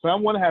think if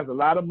someone has a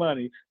lot of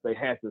money, they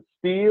had to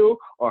steal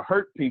or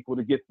hurt people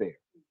to get there.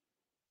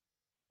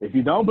 If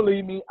you don't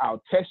believe me,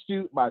 I'll test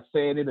you by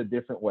saying it a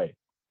different way.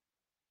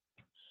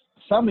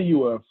 Some of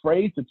you are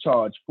afraid to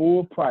charge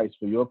full price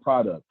for your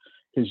product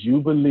because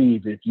you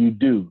believe if you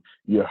do,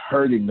 you're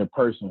hurting the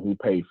person who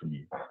paid for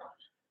you.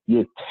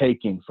 You're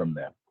taking from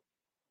them.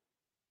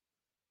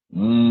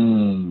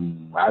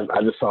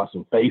 I just saw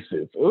some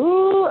faces.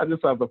 Ooh, I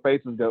just saw some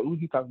faces go, ooh,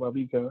 he talking about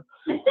me, cuz.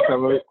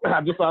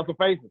 I just saw some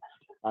faces.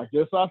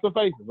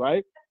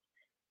 Right?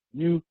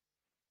 You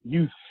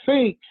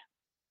think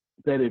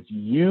that if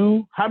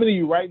you, how many of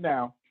you right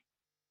now,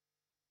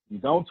 you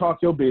don't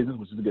talk your business,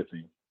 which is a good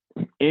thing,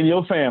 in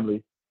your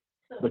family,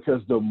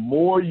 because the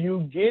more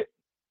you get,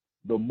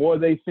 the more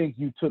they think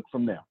you took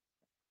from them.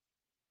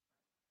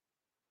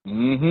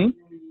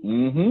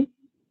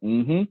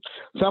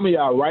 Some of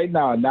y'all right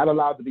now are not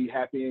allowed to be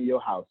happy in your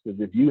house because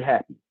if you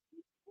happy,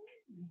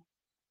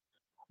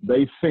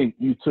 they think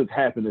you took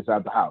happiness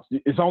out the house.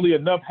 It's only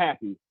enough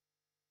happy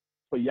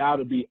for y'all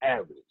to be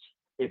average.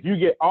 If you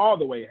get all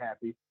the way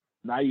happy,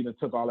 now you done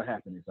took all the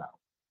happiness out.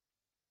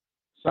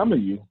 Some of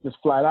you just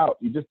flat out,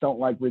 you just don't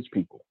like rich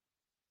people.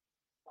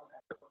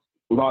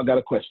 We've all got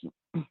a question.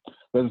 Does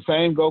the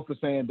same go for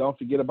saying don't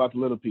forget about the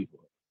little people?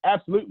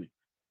 Absolutely.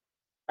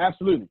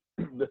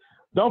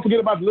 Don't forget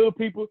about the little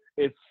people.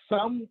 It's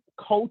some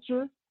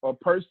culture or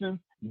person's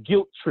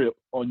guilt trip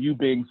on you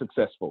being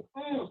successful.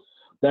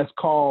 That's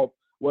called,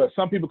 well,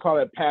 some people call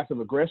it passive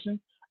aggression.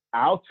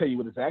 I'll tell you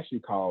what it's actually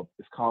called.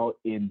 It's called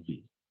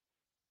envy.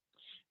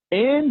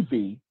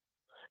 Envy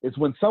is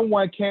when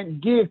someone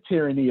can't give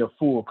tyranny a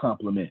full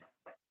compliment.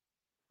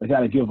 They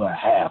got to give her a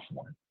half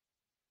one.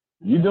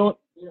 You're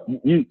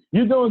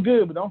doing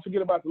good, but don't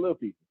forget about the little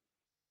people.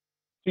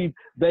 See,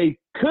 they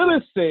could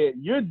have said,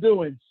 you're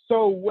doing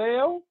so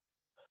well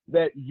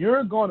that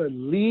you're going to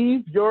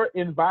leave your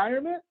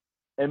environment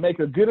and make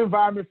a good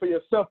environment for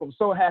yourself. I'm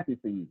so happy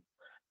for you.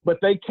 But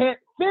they can't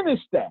finish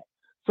that.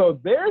 So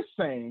they're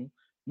saying,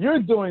 you're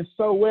doing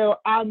so well,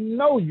 I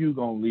know you're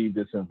going to leave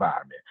this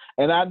environment.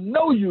 And I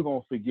know you're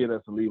going to forget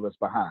us and leave us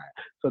behind.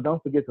 So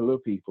don't forget the little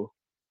people.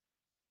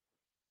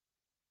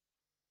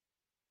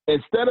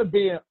 Instead of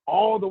being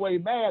all the way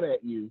mad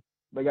at you,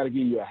 they got to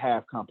give you a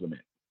half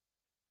compliment.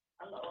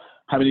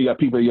 How many of you got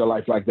people in your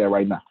life like that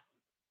right now?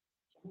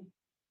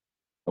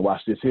 And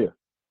watch this here.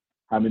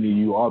 How many of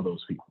you are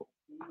those people?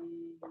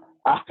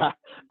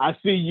 I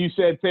see you,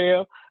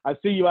 Chantel. I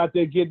see you out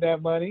there getting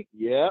that money.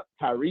 Yep.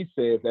 Tyrese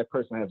says that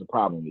person has a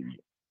problem with you.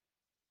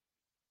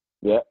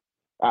 Yep.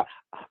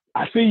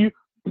 I see you.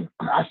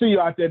 I see you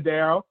out there,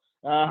 Daryl.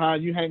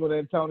 You hang with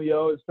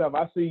Antonio and stuff.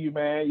 I see you,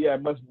 man. Yeah,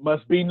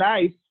 must be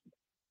nice.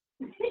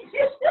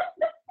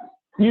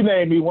 You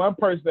name me one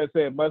person that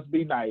said must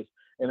be nice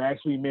and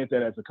actually meant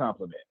that as a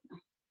compliment.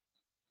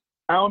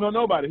 I don't know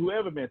nobody who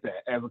ever meant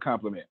that as a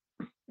compliment.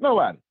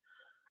 Nobody.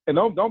 And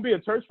don't be a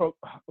church folk.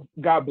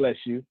 God bless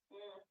you.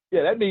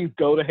 Yeah, that means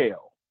go to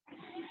hell.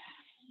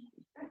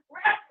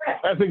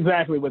 That's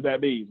exactly what that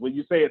means when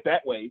you say it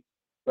that way,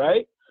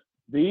 right?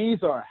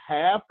 These are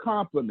half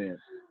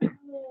compliments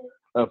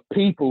of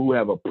people who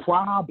have a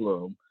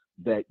problem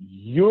that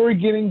you're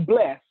getting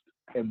blessed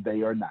and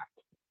they are not.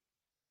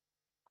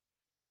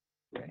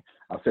 Okay,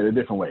 I'll say it a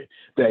different way.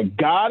 That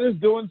God is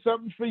doing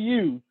something for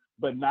you,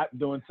 but not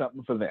doing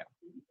something for them.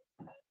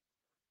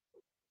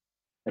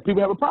 And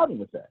people have a problem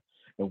with that.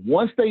 And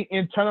once they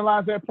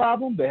internalize that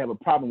problem, they have a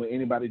problem with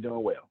anybody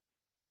doing well.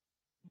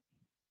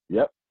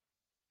 Yep.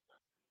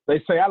 They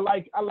say, I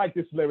like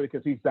this celebrity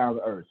because he's down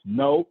to earth.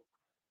 No,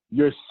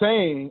 you're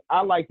saying,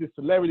 I like this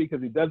celebrity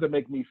because he doesn't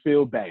make me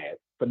feel bad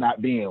for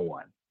not being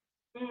one.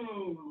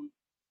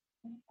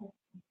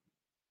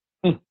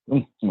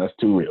 That's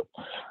too real.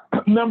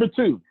 Number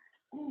 2,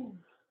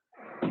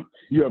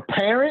 your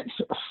parents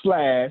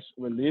 /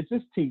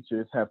 religious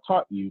teachers have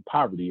taught you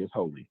poverty is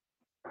holy.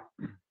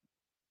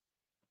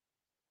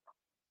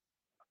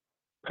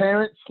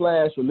 Parents /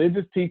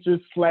 religious teachers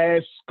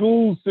 /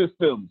 school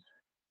systems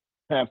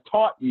have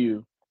taught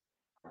you,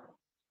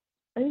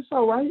 hey, it's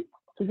all right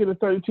to get a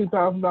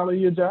 $32,000 a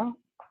year job.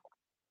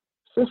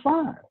 It's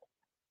fine.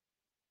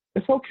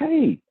 It's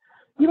okay.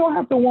 You don't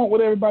have to want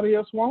what everybody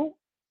else wants.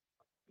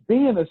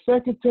 Being a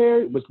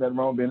secretary, which nothing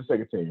wrong with being a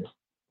secretary.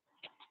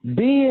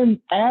 Being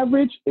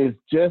average is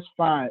just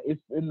fine.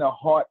 It's in the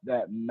heart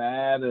that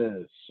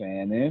matters,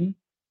 Shannon.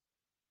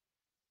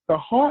 The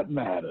heart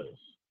matters.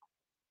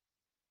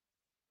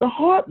 The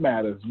heart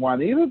matters,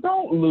 Juanita.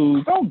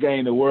 Don't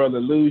gain the world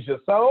and lose your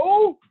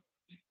soul.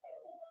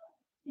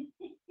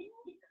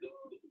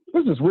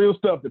 This is real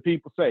stuff that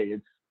people say.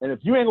 And if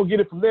you ain't going to get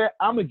it from there,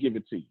 I'm going to give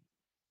it to you.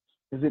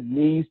 Because it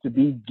needs to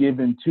be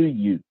given to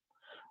you.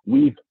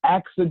 We've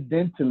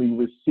accidentally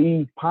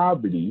received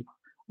poverty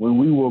when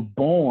we were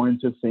born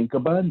to think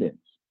abundance.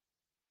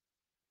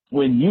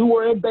 When you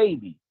were a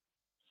baby,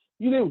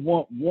 you didn't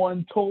want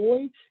one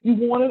toy. You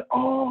wanted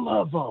all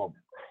of them.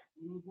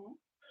 Mm-hmm.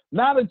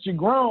 Now that you're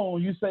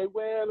grown, you say,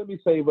 well, let me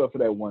save up for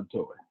that one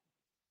toy.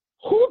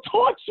 Who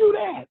taught you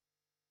that?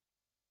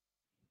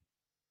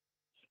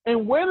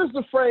 And where does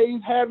the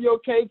phrase, have your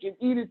cake and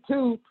eat it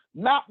too,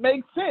 not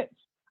make sense?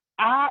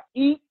 I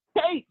eat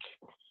cake.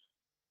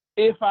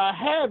 If I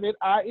have it,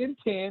 I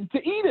intend to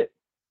eat it.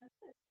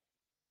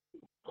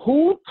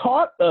 Who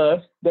taught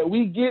us that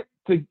we get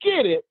to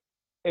get it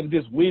and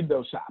just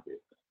window shop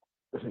it?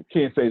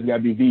 Ken says it's got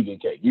to be vegan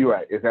cake. You're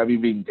right. It's got to be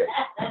vegan cake.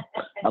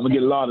 I'm going to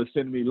get Laura to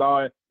send me,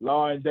 Laura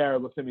and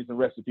Darryl will send me some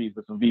recipes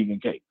for some vegan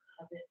cake.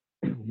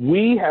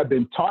 We have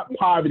been taught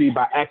poverty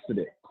by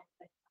accident.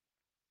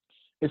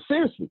 And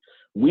seriously,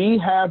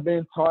 we have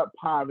been taught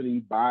poverty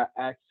by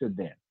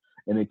accident.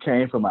 And it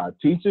came from our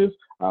teachers,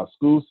 our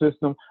school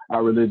system,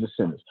 our religious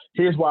centers.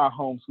 Here's why I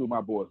homeschool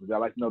my boys. Would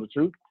y'all like to know the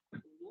truth?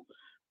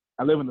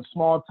 I live in a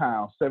small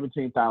town,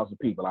 17,000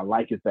 people. I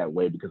like it that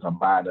way because I'm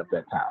buying up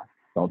that town.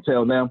 Don't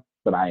tell them,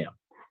 but I am.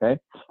 Okay?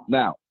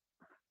 Now,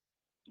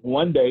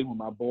 one day when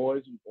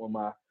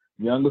my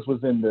youngest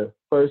was in the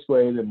first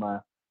grade and my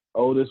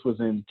oldest was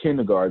in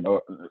kindergarten,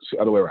 or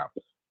other way around.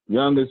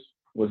 Youngest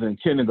was in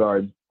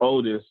kindergarten,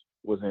 oldest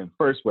was in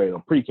first grade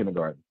or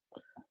pre-kindergarten.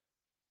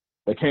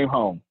 They came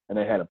home and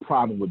they had a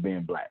problem with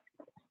being black.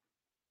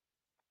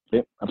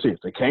 Yep, I'm serious.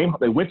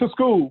 They went to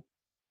school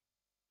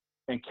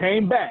and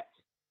came back,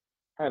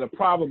 had a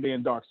problem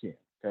being dark skinned.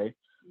 Okay.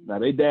 Now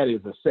their daddy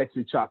is a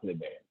sexy chocolate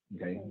man.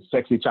 Okay.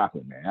 Sexy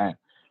chocolate man. Right?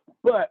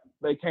 But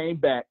they came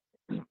back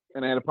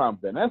and they had a problem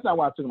with that. And that's not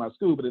why I took them out of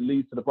school, but it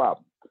leads to the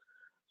problem.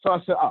 So I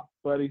said, oh,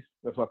 buddies,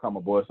 that's what I call my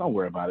boys. Don't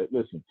worry about it.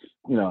 Listen,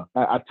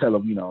 I tell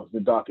them,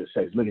 the doctor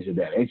says, look at your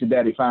daddy. Ain't your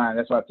daddy fine?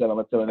 That's what I tell them.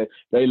 I tell them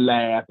they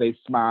laugh, they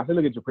smile. I say,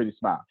 look at your pretty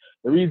smile.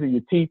 The reason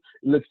your teeth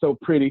look so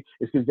pretty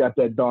is because you got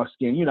that dark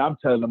skin. I'm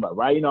telling them,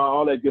 right?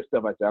 All that good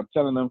stuff like that. I'm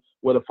telling them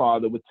what a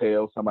father would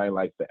tell somebody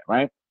like that,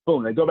 right?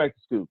 Boom, they go back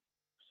to school.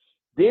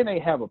 Then they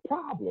have a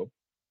problem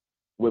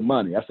with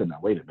money. I said, now,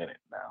 wait a minute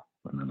now.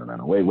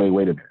 No, wait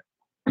a minute.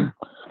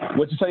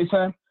 What you say,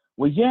 son?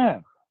 Well,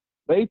 yeah.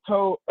 They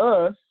told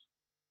us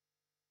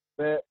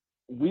that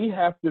we're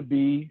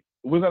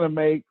going to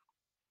make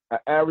an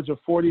average of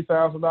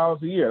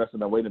 $40,000 a year. I said,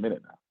 no, wait a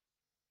minute now.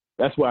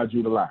 That's why I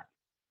drew the line.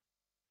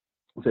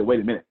 I said,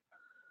 wait a minute.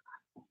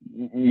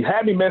 You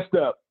had me messed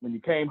up when you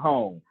came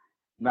home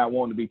not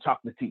wanting to be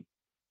chocolatey.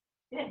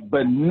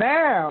 But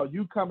now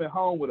you coming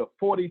home with a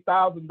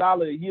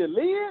 $40,000 a year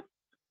lid?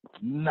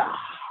 Nah,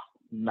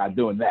 I'm not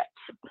doing that.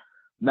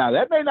 Now,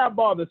 that may not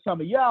bother some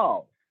of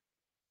y'all,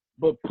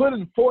 but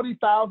putting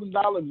 $40,000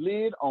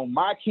 lid on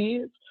my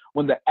kids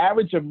when the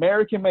average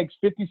American makes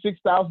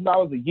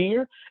 $56,000 a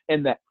year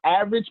and the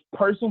average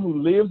person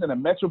who lives in a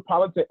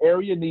metropolitan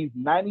area needs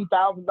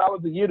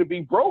 $90,000 a year to be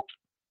broke,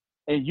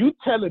 and you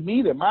telling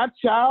me that my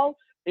child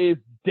is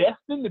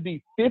destined to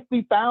be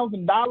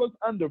 $50,000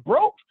 under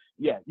broke?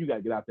 Yeah, you got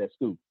to get out that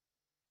school.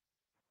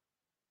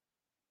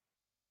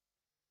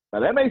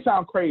 Now, that may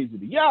sound crazy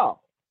to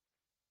y'all,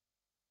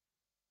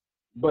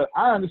 but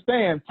I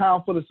understand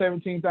town full of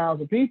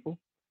 17,000 people.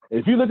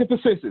 If you look at the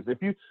census,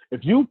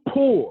 if you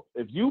pull,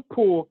 in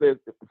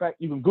fact,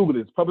 you can Google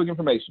this, public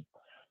information.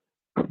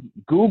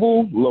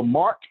 Google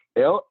Lamarck,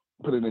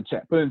 put it in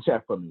chat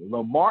for me.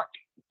 Lamarck,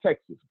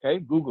 Texas, okay?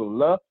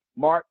 Google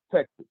Lamarck,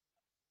 Texas.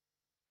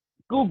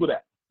 Google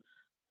that.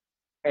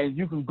 And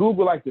you can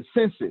Google like the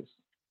census,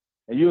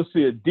 and you'll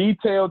see a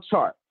detailed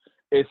chart.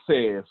 It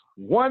says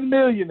 1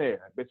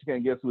 millionaire. I bet you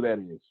can't guess who that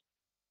is.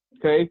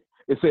 Okay?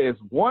 It says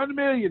 1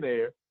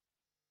 millionaire,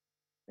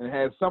 and it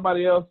has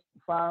somebody else,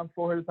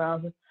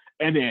 400,000,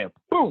 and then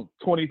boom,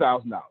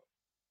 $20,000.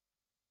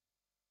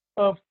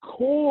 Of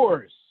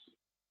course,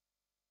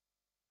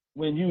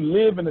 when you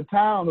live in a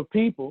town of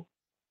people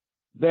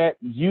that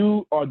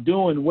you are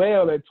doing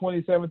well at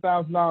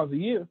 $27,000 a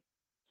year,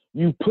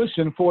 you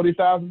pushing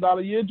 $40,000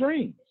 a year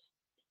dreams.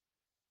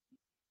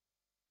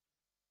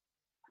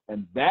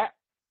 And that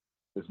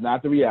is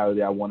not the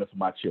reality I wanted for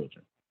my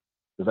children.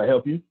 Does that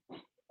help you?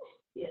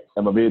 Yes.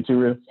 Am I being too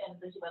real?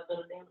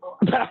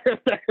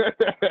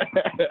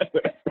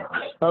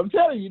 I'm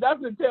telling you,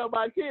 not going to tell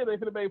my kids they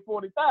could have made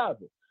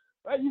 $40,000.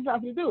 Right? You're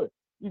not going to do it.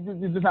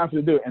 You're just not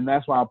going to do it. And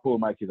that's why I pulled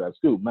my kids out of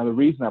school. Now, the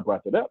reason I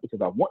brought that up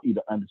because I want you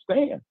to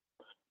understand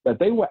that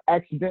they were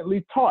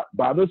accidentally taught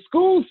by the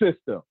school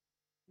system.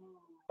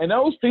 And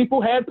those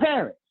people had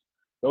parents.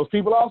 Those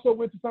people also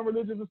went to some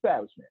religious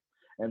establishment.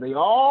 And they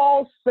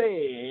all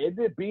said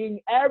that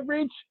being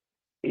average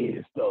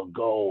is the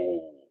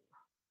goal.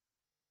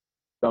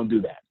 Don't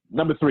do that.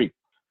 Number 3,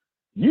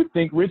 you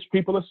think rich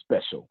people are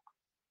special.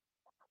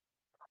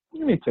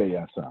 Let me tell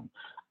y'all something.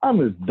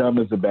 I'm as dumb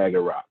as a bag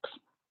of rocks.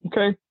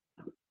 Okay?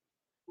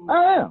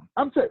 I am.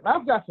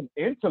 I've got some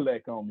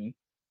intellect on me,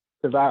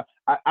 because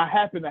I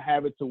happen to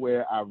have it to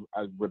where I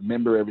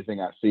remember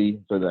everything I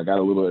see, so that I got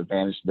a little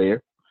advantage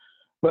there.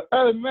 But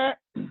other than that,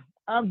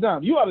 I'm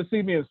dumb. You ought to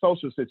see me in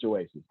social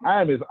situations.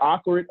 I am as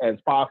awkward as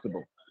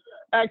possible.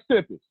 Ask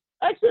Tempest.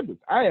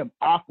 I am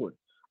awkward.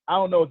 I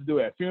don't know what to do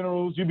at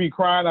funerals. You be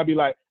crying. I'd be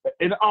like,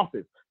 in the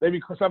office.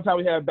 Sometimes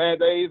we have bad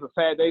days or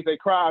sad days. They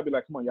cry. I'd be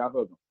like, come on, y'all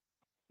hug them.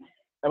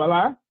 Am I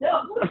lying?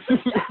 No.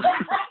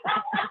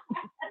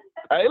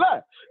 I ain't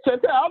lying.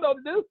 Chantel, I don't know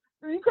what to do.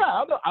 You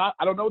cry.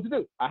 I don't know what to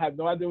do. I have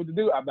no idea what to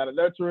do. I'm not a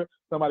nurturer.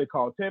 Somebody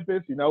called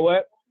Tempest. You know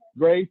what?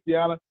 Grace,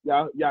 Deanna,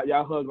 y'all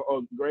hug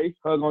on Grace,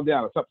 hug on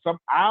Deanna.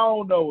 I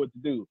don't know what to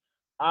do.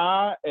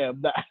 I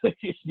am not.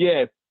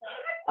 Yes.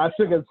 I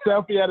took a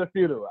selfie at a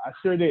funeral. I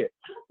sure did.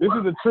 This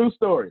is a true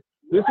story.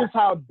 This is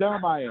how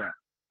dumb I am.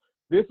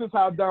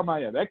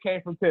 That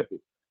came from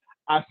Tempest.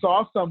 I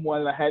saw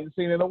someone that I hadn't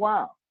seen in a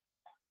while.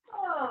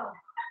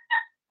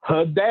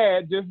 Her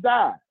dad just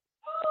died.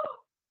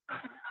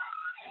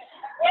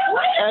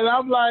 And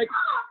I'm like,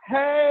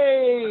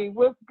 hey,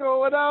 what's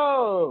going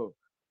on?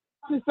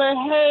 She said,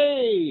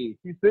 hey.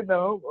 She's sitting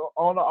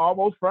on the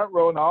almost front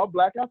row and all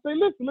black. I say,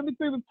 listen, let me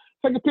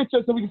take a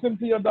picture so we can send it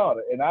to your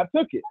daughter. And I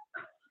took it.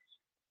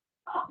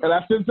 And I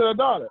sent it to her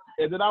daughter.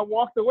 And then I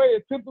walked away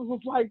and Tempest was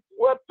like,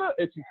 what the?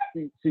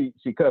 And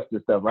she cussed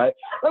and stuff, right?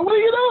 Like, what are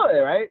you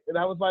doing, right? And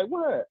I was like,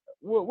 what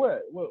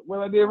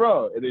I did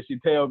wrong? And then she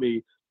tell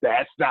me,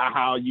 that's not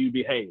how you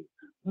behave.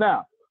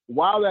 Now,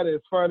 while that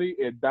is funny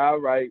and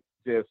downright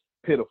just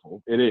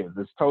pitiful, it is.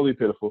 It's totally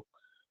pitiful.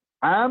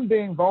 I'm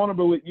being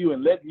vulnerable with you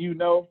and letting you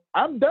know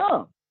I'm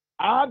dumb.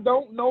 I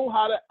don't know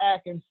how to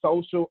act in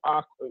social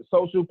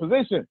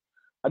position.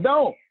 I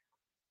don't.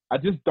 I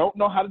just don't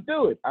know how to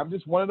do it. I'm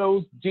just one of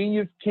those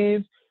genius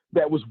kids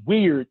that was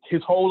weird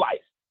his whole life.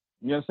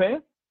 You know what I'm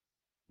saying?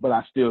 But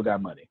I still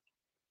got money.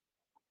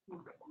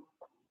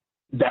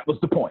 That was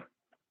the point.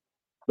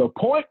 The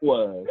point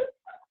was,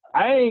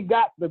 I ain't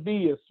got to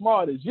be as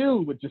smart as you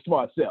with your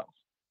smart self.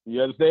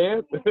 You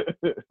understand?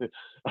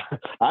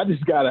 I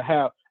just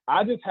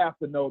have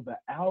to know the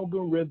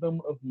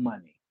algorithm of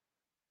money.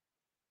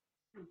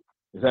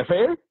 Is that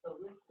fair?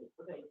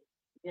 Okay.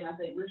 And I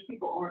say rich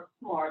people aren't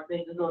smart.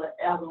 They just know the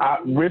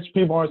algorithm. Rich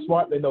people aren't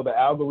smart. They know the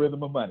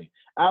algorithm of money.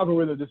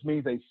 Algorithm just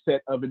means a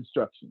set of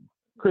instructions.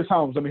 Chris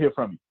Holmes, let me hear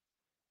from you.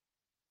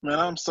 Man,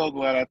 I'm so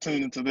glad I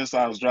tuned into this.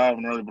 I was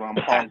driving early, but I'm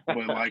parked.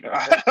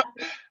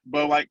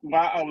 But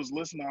while I was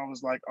listening, I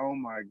was like, oh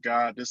my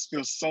God, this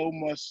feels so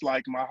much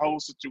like my whole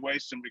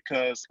situation,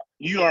 because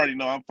you already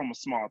know I'm from a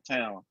small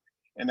town,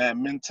 and that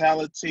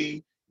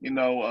mentality,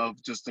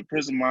 of just the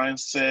prison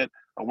mindset,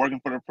 of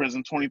working for the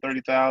prison, 20,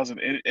 30,000.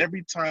 And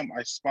every time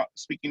I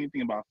speak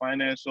anything about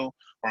financial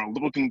or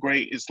looking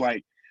great, it's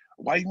like,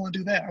 why do you want to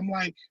do that? I'm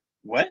like,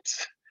 what?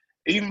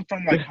 Even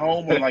from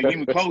home or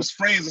even close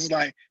friends, it's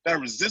like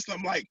that resistance.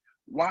 I'm like,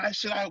 why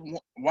should I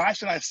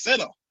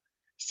settle?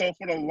 So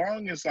for the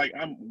longest,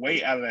 I'm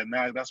way out of that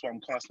now. That's why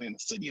I'm constantly in the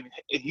city and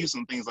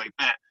Houston, things like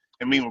that,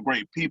 and meeting with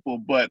great people.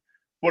 But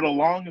for the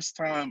longest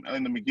time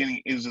in the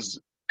beginning, is just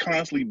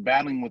constantly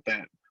battling with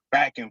that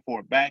back and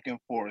forth,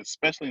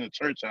 especially in the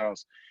church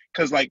house.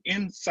 Because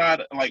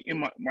inside,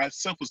 in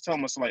myself was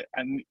telling myself,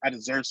 I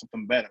deserve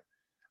something better.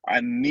 I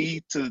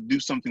need to do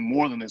something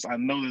more than this. I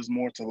know there's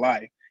more to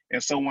life.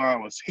 And so when I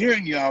was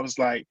hearing you, I was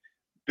like,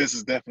 this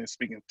is definitely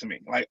speaking to me,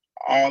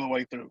 all the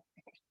way through.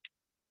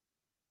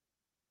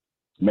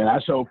 Man, I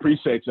sure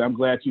appreciate you. I'm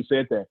glad you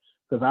said that,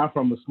 because I'm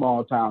from a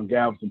small town,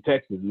 Galveston,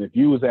 Texas. And if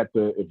you was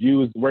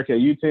working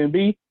at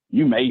UTMB,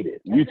 you made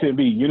it.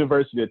 UTMB,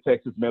 University of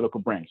Texas Medical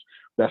Branch.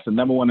 That's the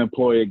 #1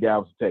 employer at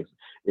Galveston, Texas.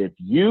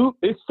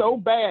 It's so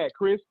bad,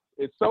 Chris.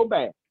 It's so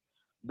bad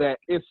that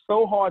it's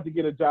so hard to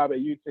get a job at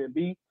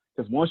UTMB,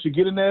 because once you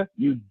get in there,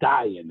 you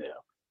die in there.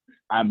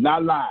 I'm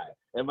not lying.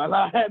 And my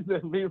life had to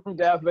be from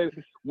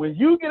Galveston. When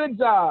you get a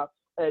job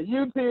at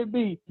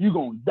UTMB, you're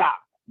going to die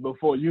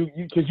before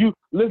because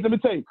listen, let me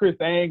tell you, Chris,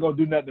 they ain't going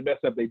to do nothing to mess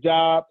up their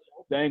job.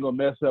 They ain't going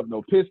to mess up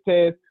no piss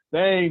test. They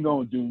ain't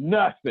going to do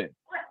nothing.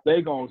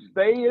 They going to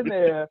stay in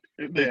there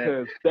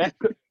because that's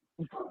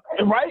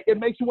right. It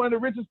makes you one of the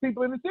richest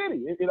people in the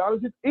city.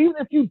 Even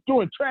if you're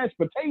doing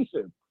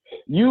transportation,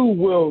 you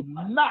will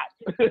not.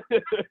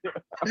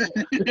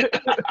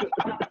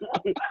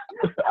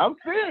 I'm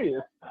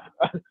serious.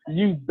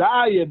 You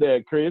die in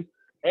there, Chris.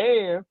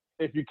 And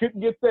if you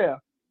couldn't get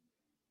there,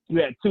 you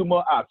had 2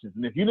 more options.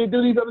 And if you didn't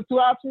do these other 2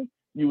 options,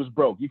 you was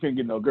broke. You couldn't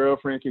get no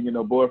girlfriend, couldn't get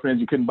no boyfriend.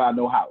 You couldn't buy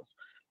no house.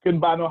 Couldn't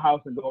buy no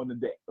house and go on the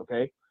debt,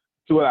 okay?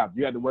 2 options.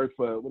 You had to work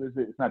for, what is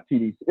it? It's not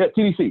TDC. Yeah,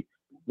 TDC,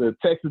 the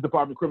Texas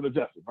Department of Criminal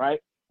Justice,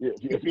 right?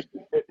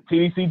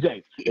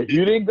 TDCJ. If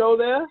you didn't go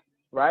there,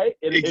 right?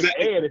 And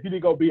if you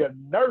didn't go be a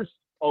nurse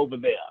over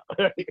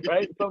there,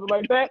 right? Something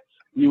like that,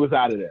 you was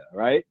out of there,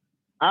 right?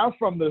 I'm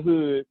from the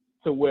hood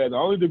to where the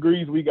only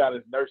degrees we got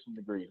is nursing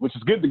degrees, which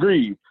is good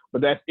degrees,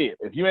 but that's it.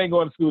 If you ain't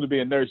going to school to be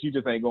a nurse, you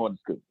just ain't going to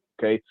school,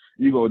 okay?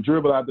 You going to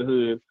dribble out the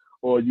hood,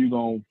 or you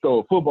going to throw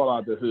a football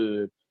out the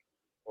hood,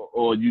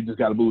 or you just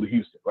got to move to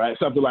Houston, right?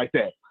 Something like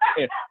that.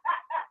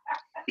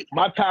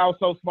 My town's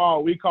so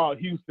small, we call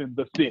Houston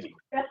the city.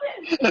 That's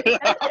it.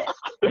 That's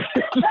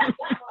it.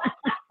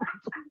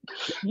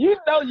 You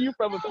know you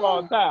from a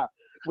small town.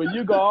 When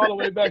you go all the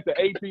way back to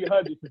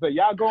 1800s and say,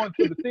 y'all going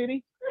to the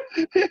city?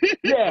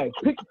 Yeah,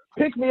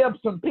 pick me up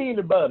some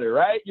peanut butter,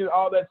 right? You know,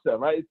 all that stuff,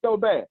 right? It's so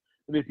bad.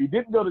 And if you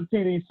didn't go to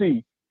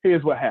TDC,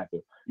 here's what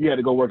happened. You had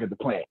to go work at the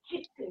plant.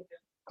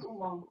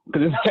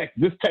 Because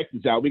this Texas,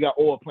 y'all, we got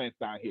oil plants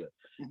down here.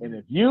 And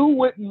if you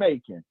wasn't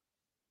making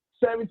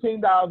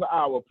 $17 an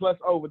hour plus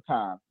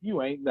overtime,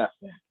 you ain't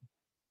nothing.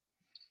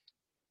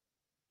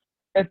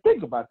 And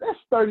think about it, that's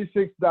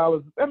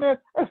 $36. I mean,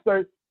 that's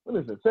 30. What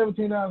is it?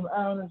 $17 an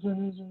hour.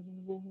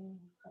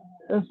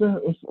 That's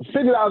 $50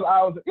 an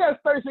hour. Yeah,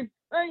 it's 36.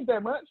 That ain't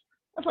that much.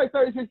 That's like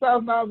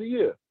 $36,000 a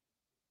year.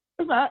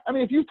 It's not. I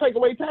mean, if you take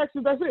away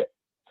taxes, that's it.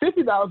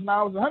 $50 an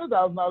hour is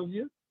 $100,000 a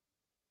year.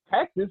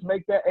 Taxes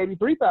make that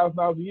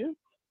 $83,000 a year.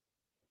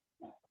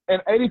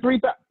 And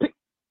 83,000.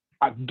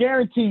 I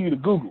guarantee you to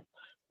Google,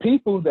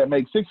 people that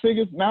make six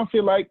figures now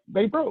feel like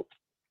they broke.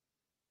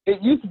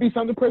 It used to be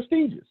something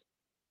prestigious.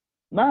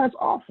 Now it's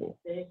awful.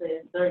 They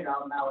say $30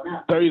 an hour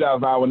now. $30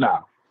 an hour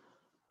now.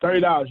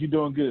 $30, you're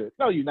doing good.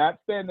 No, you're not.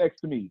 Stand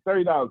next to me.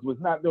 $30 was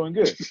not doing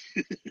good.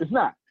 It's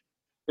not.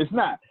 It's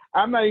not.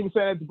 I'm not even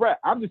saying that to brag.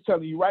 I'm just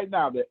telling you right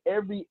now that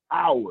every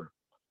hour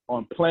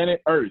on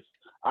planet Earth,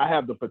 I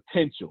have the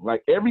potential.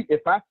 Like if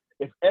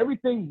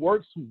everything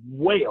works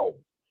well,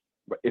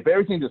 if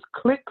everything just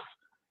clicks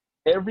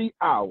every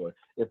hour,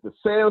 if the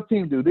sales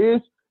team do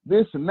this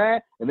and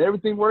that, and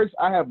everything works,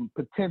 I have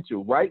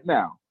potential right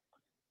now,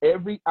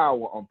 every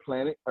hour on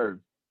planet Earth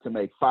to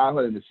make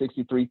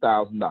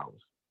 $563,000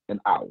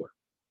 an hour.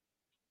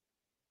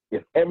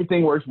 If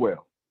everything works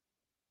well.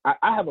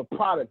 I have a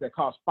product that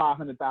costs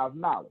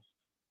 $500,000.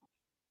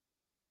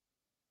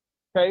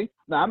 Okay?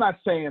 Now, I'm not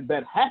saying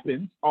that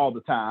happens all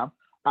the time.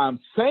 I'm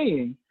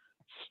saying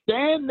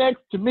stand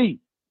next to me,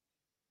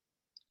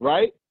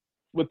 right,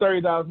 with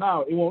 $30 an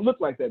hour. It won't look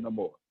like that no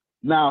more.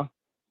 Now,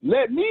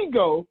 let me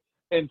go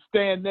and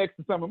stand next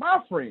to some of my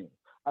friends.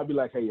 I'd be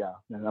like, hey, y'all,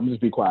 man, I'm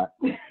just be quiet.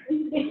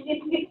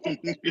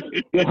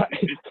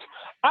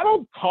 I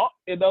don't talk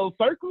in those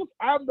circles.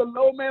 I'm the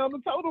low man on the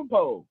totem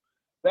pole.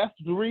 That's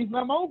the reason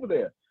I'm over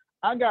there.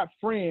 I got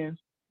friends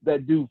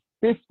that do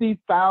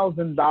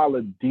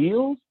 $50,000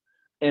 deals,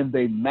 and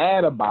they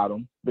mad about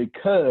them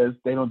because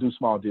they don't do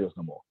small deals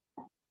no more.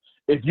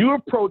 If you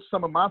approach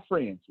some of my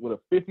friends with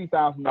a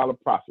 $50,000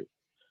 profit,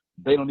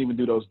 they don't even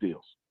do those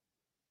deals.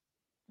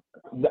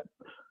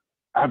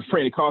 I have a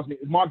friend that calls me,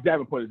 Mark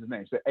Davenport is his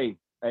name, said, hey,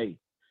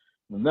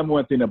 the number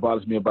one thing that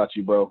bothers me about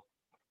you, bro,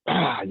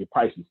 your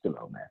price is still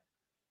low, man.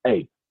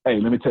 Hey,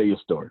 let me tell you a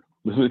story.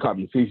 This is what he called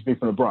me. He's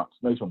from the Bronx.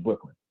 No, he's from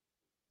Brooklyn.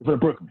 He's from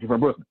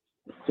Brooklyn.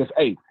 Says,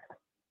 hey,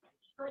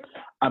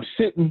 I'm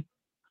sitting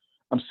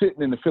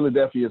in the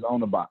Philadelphia's on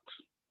the box.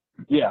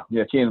 Yeah,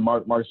 Ken and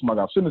Marcus Smart.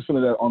 I'm sitting in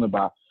Philadelphia on the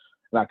box,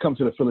 and I come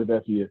to the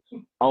Philadelphia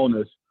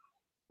owners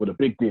with a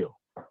big deal.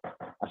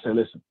 I said,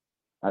 listen,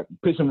 I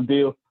pitch him the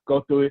deal,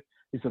 go through it.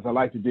 He says, I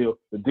like the deal.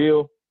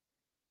 The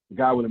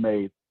guy would have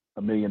made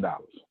 $1 million.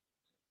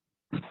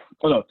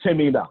 Oh, no, $10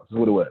 million is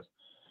what it was.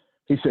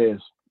 He says,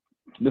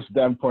 Mr.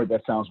 Davenport,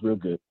 that sounds real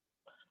good,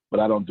 but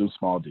I don't do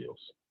small deals.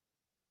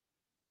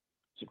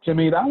 $10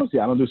 million?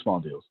 Yeah, I don't do small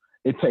deals.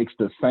 It takes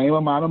the same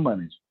amount of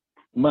money,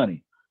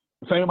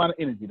 the same amount of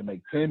energy to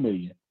make $10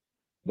 million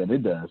than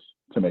it does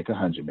to make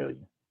 $100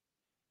 million.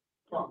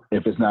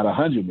 If it's not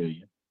 $100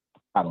 million,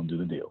 I don't do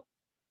the deal.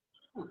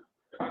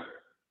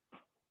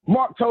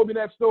 Mark told me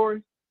that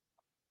story,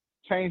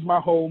 changed my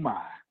whole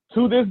mind.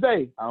 To this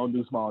day, I don't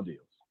do small deals.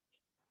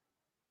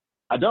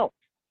 I don't.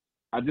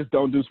 I just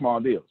don't do small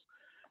deals.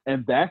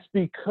 And that's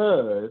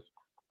because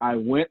I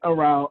went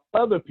around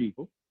other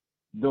people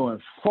doing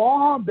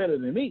far better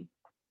than me,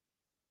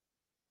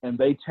 and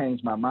they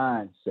changed my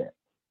mindset.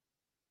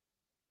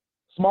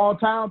 Small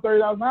town,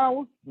 $30 an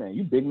hour, man,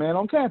 you big man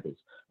on campus.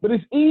 But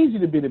it's easy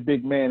to be the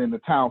big man in the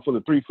town full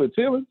of 3-foot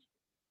ceilings.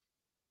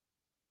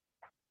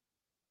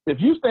 If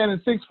you stand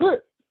in 6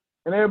 foot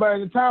and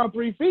everybody in the town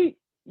 3 feet,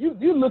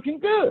 you're looking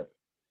good.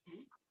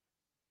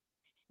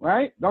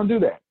 Right? Don't do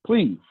that.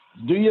 Please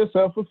do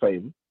yourself a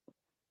favor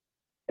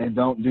and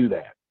don't do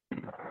that.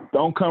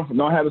 Don't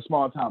have a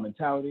small town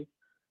mentality.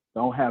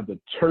 Don't have the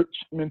church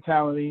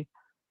mentality.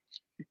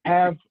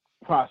 Have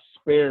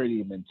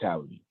prosperity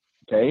mentality.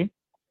 Okay?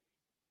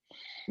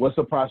 What's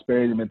a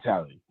prosperity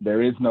mentality?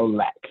 There is no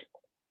lack.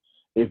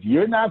 If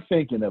you're not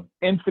thinking of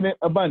infinite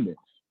abundance,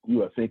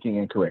 you are thinking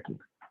incorrectly.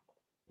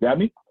 Got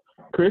me?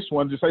 Chris,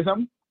 wanted to say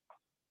something?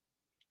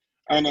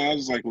 I know, I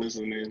was like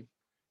listening.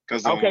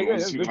 Cause okay,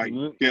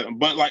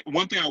 but like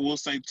one thing I will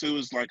say too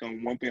is like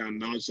one thing I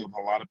noticed of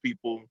a lot of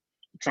people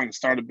trying to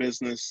start a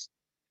business,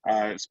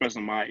 especially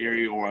in my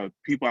area or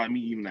people I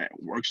meet even at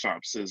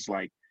workshops, is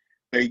like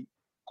they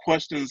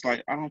questions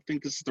like, I don't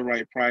think this is the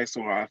right price,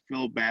 or I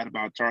feel bad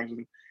about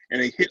charging,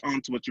 and they hit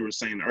onto what you were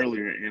saying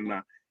earlier.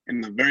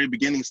 In the very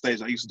beginning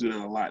stage, I used to do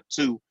that a lot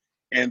too.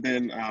 And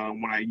then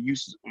when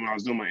I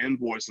was doing my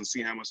invoice and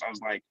seeing how much, I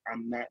was like,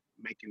 I'm not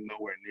making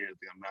nowhere near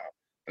the amount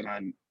that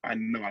I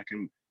know I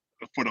can,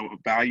 for the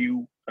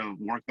value of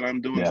work that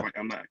I'm doing, it's like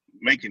I'm not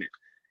making it.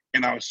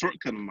 And I was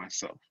shortcutting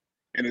myself.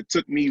 And it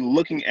took me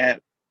looking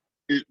at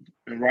it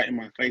and right in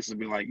my face and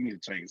be like, you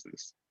need to change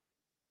this.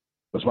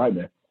 That's right,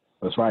 man.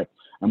 That's right.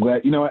 I'm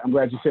glad, you know what? I'm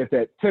glad you said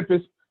that.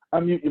 Tempest,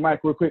 unmute your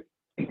mic real quick.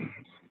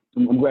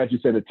 I'm glad you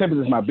said that.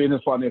 Tempest is my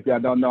business partner. If y'all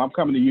don't know, I'm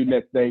coming to you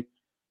next day.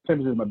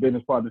 Tempest is my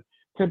business partner.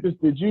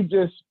 Tempest, did you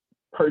just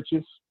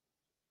purchase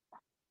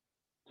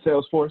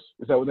Salesforce?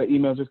 Is that what that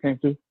email just came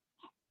through?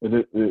 Is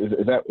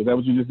that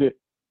what you just did?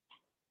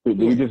 Did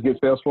we just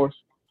get Salesforce?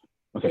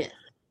 Okay. Yes.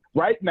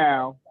 Right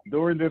now,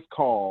 during this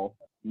call,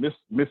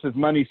 Mrs.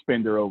 Money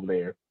Spender over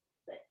there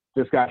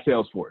just got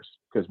Salesforce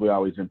because we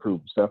always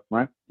improve stuff,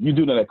 right? You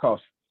do know that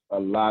costs a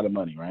lot of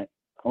money, right?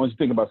 I want you to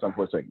think about something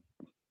for a second.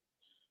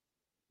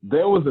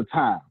 There was a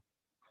time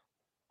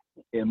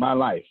in my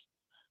life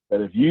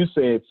that if you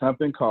said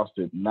something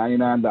costed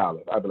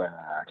 $99, I'd be like,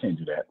 I can't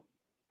do that.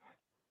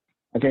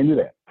 I can't do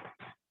that.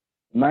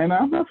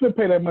 $99, I'm not going to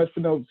pay that much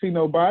for see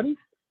nobody.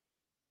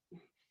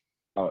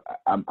 Oh,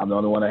 I'm the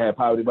only one that had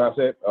poverty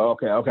mindset.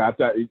 Okay. I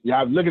thought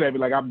y'all looking at me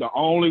like I'm the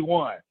only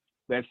one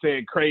that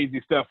said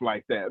crazy stuff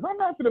like that. I'm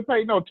not going to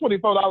pay no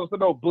 $24 for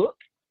no book.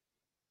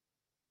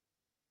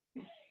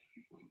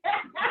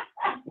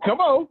 Come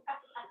on.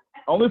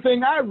 Only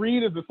thing I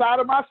read is the side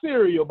of my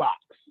cereal box.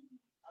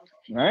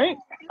 Right?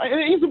 I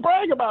used to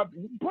brag about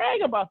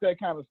that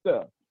kind of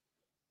stuff.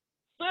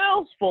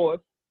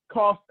 Salesforce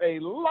costs a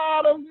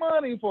lot of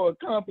money for a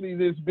company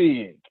this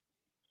big.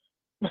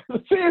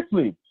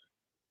 Seriously.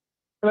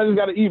 And I just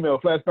got an email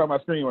flash across my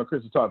screen when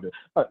Chris was talking.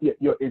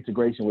 Your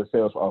integration with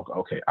Salesforce.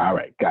 Okay, all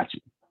right, got you.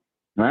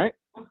 All right?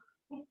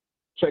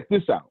 Check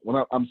this out.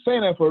 When I'm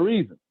saying that for a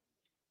reason.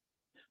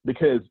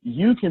 Because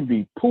you can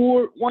be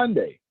poor one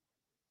day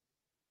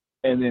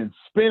and then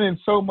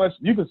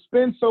you can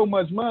spend so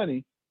much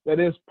money that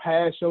is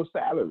past your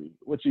salary,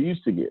 what you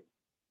used to get.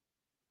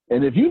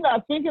 And if you're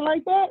not thinking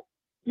like that,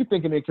 you're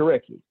thinking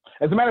incorrectly.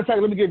 As a matter of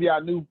fact, let me give you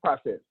our new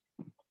process.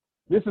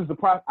 This is the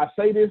process. I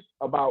say this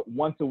about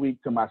once a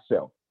week to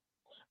myself.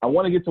 I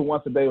want to get to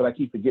once a day, but I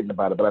keep forgetting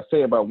about it. But I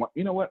say about one,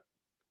 you know what?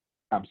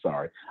 I'm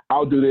sorry.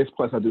 I'll do this,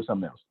 plus I'll do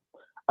something else.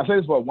 I say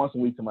this about once a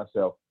week to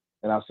myself,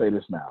 and I'll say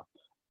this now.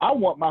 I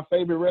want my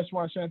favorite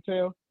restaurant,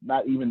 Chantel,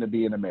 not even to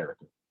be in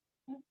America.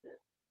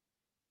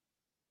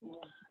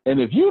 And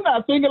if you're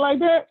not thinking like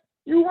that,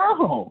 you're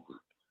wrong.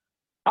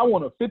 I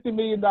want a $50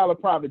 million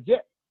private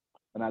jet,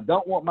 and I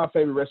don't want my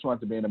favorite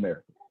restaurant to be in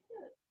America.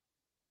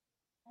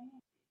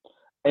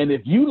 And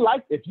if you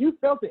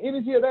felt the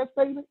energy of that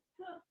statement,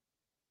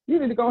 you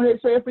need to go ahead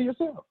and say it for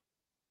yourself.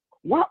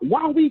 Why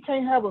we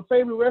can't have a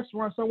favorite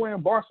restaurant somewhere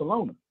in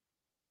Barcelona?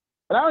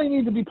 And I don't even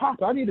need to be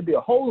popular. I need to be a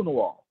hole in the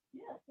wall.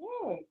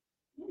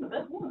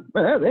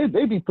 Man,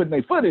 they be putting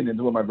their foot in it,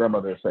 is what my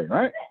grandmother would say,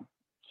 right?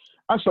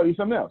 I'll show you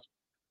something else.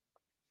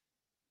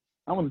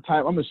 I'm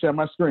gonna share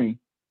my screen.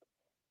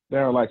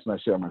 Daryl likes when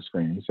I share my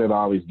screen. He said I'm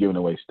always giving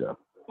away stuff.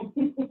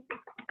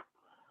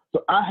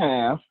 So I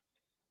have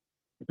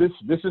this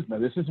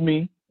is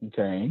me,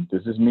 okay?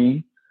 This is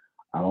me.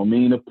 I don't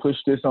mean to push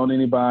this on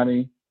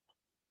anybody.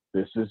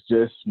 This is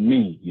just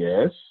me,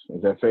 yes?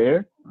 Is that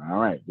fair? All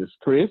right, this is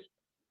Chris.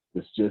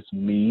 This is just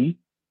me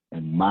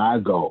and my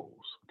goals,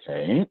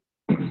 okay?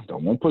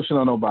 Don't want to push it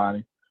on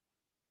nobody.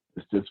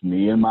 It's just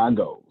me and my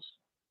goals.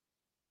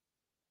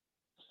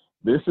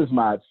 This is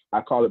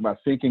I call it my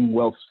thinking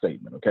wealth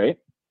statement, okay?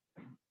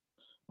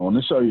 I want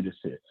to show you this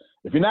here.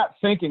 If you're not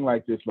thinking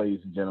like this,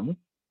 ladies and gentlemen,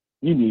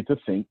 you need to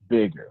think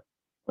bigger.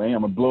 Okay?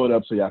 I'm going to blow it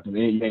up so y'all can,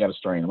 you ain't got to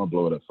strain. I'm going to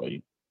blow it up for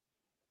you.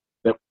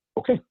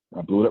 Okay,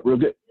 I blew it up real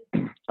good.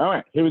 All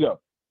right, here we go.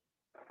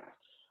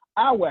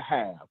 I will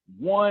have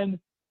 1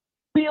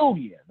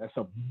 billion. That's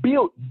a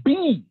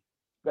B.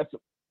 That's a,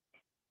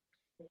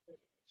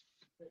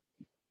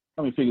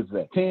 how many figures is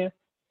that? 10.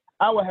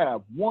 I will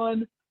have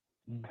 $1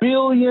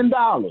 billion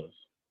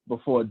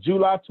before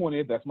July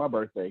 20th. That's my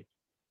birthday,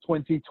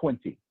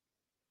 2020.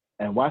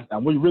 And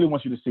we really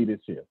want you to see this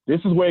here.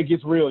 This is where it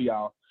gets real,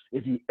 y'all.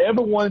 If you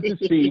ever wanted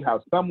to see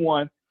how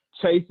someone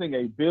chasing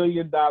 $1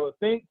 billion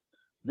thinks,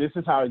 this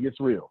is how it gets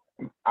real.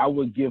 I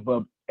would give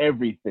up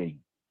everything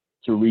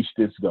to reach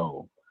this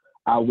goal.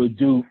 I would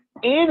do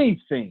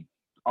anything,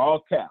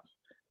 all caps,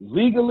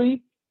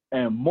 legally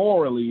and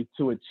morally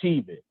to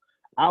achieve it.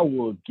 I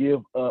will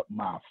give up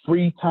my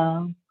free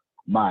time,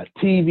 my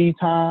TV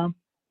time,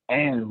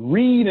 and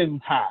reading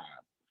time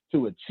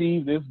to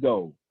achieve this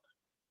goal.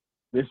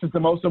 This is the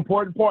most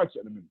important part.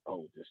 Let me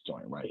hold this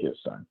joint right here,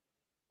 son.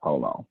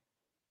 Hold on.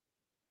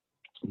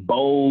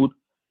 Bold,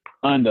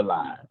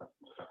 underline.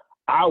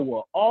 I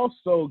will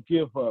also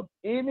give up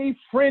any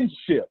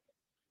friendship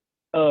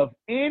of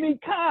any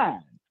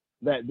kind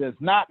that does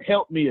not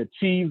help me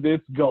achieve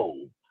this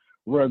goal,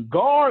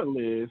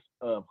 regardless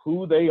of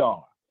who they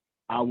are.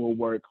 I will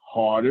work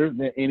harder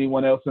than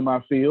anyone else in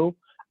my field.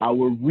 I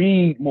will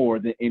read more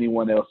than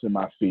anyone else in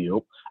my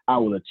field. I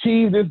will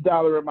achieve this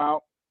dollar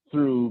amount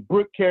through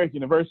Brookcarrick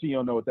University. You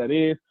don't know what that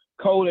is.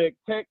 Kodak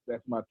Tech,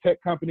 that's my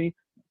tech company.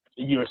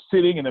 You're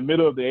sitting in the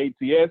middle of the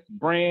ATS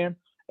brand,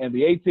 and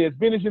the ATS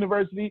Business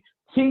University,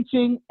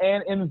 teaching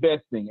and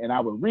investing. And I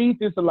will read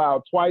this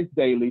aloud twice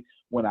daily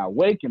when I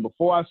wake and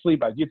before I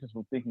sleep. I get this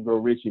from Think and Grow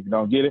Rich if you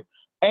don't get it.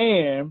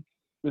 And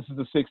this is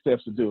the 6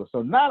 steps to do it.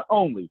 So not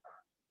only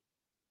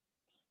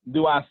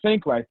do I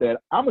think like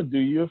that, I'm going to do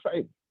you a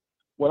favor.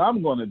 What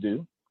I'm going to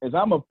do is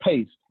I'm going to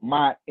paste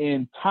my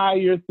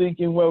entire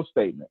Thinking Wealth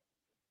statement,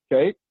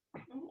 okay,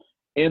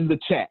 in the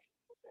chat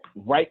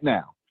right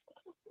now.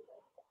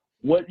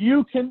 What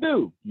you can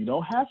do, you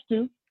don't have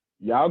to,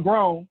 y'all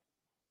grown,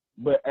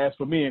 but as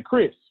for me and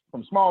Chris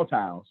from small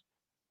towns,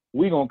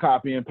 we going to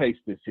copy and paste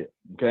this here,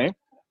 okay?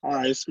 All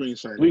right,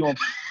 screenshot. We going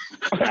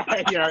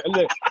to, yeah,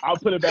 look, I'll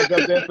put it back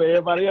up there so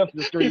everybody else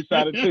can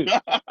screenshot it too.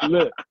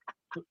 Look,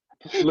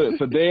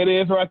 so there it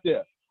is right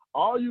there.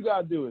 All you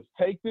got to do is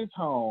take this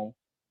home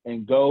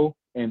and go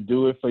and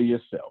do it for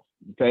yourself,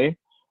 okay?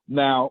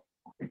 Now,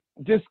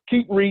 just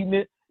keep reading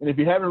it. And if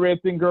you haven't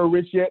read Think and Grow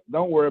Rich yet,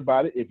 don't worry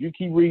about it. If you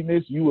keep reading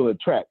this, you will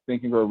attract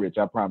Think and Grow Rich.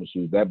 I promise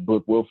you. That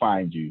book will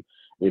find you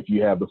if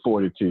you have the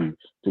fortitude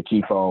to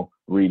keep on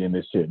reading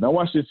this here. Now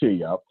watch this here,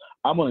 y'all.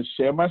 I'm going to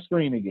share my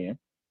screen again.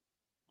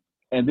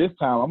 And this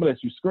time, I'm going to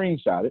let you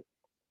screenshot it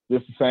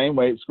just the same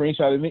way.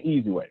 Screenshot it in the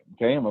easy way,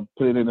 okay? I'm going to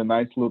put it in a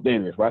nice little,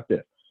 there it is, right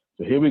there.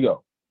 So here we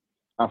go.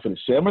 I'm going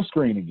to share my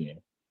screen again.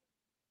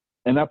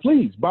 And now,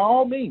 please, by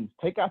all means,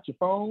 take out your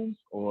phones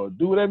or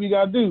do whatever you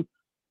got to do.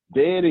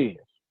 There it is.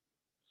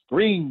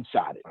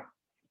 Screenshot it.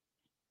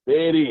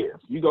 There it is.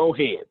 You go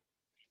ahead.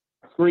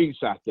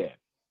 Screenshot that.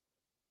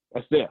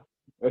 That's there.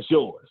 That's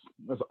yours.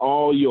 That's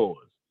all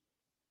yours.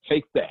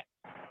 Take that.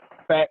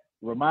 In fact,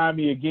 remind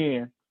me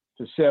again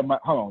to share my,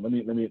 hold on,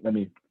 let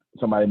me,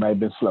 somebody might have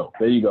been slow.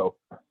 There you go.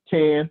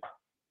 10,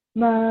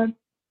 9,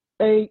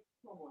 8,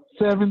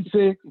 7,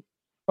 6,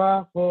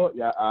 5, 4.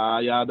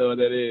 Y'all know what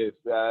that is.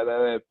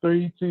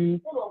 3,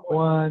 2,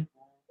 1.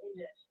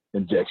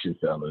 Injection,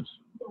 fellas.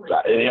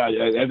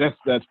 Yeah,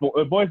 that's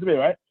Boys to Men,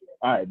 right?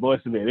 All right,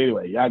 Boys to Men.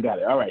 Anyway, y'all got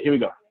it. All right, here we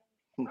go.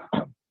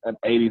 An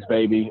 80s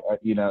baby,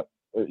 you know,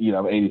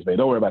 80s baby.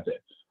 Don't worry about that.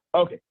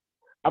 Okay,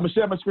 I'm gonna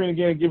share my screen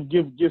again.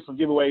 Give some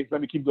giveaways.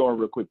 Let me keep going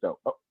real quick though.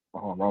 Oh,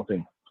 wrong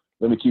thing.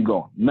 Let me keep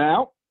going.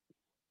 Now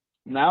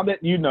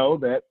that you know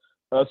that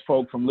us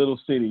folk from little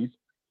cities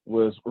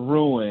was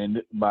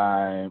ruined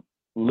by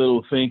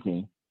little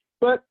thinking,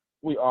 but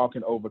we all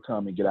can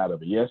overcome and get out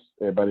of it. Yes,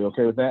 everybody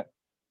okay with that?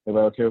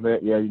 Everybody okay with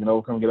that? Yeah, you can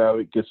overcome and get out of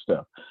it. Good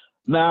stuff.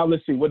 Now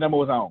let's see. What number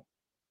was I on?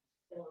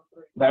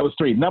 That was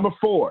 3. Number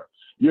 4.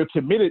 You're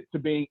committed to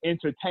being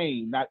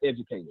entertained, not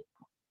educated.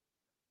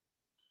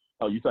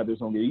 Oh, you thought this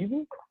was gonna get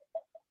easy?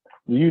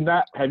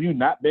 Have you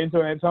not been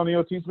to an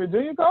Antonio T. Smith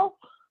Jr. call?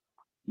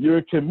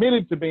 You're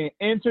committed to being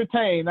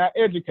entertained, not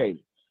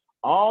educated.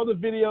 All the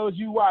videos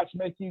you watch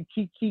make you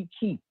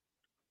keep.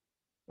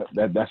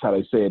 That's how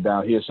they say it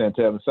down here,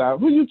 Chantel and South.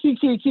 Who you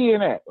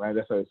keeping at? Right?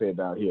 That's how they say it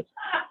down here.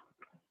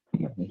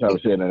 That's how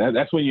they say it.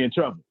 That's when you're in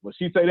trouble. When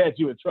she say that,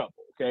 you're in trouble.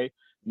 Okay,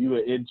 you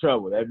are in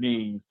trouble. That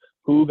means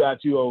who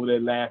got you over there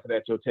laughing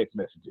at your text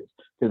messages?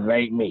 Because it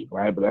ain't me,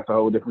 right? But that's a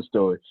whole different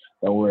story.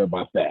 Don't worry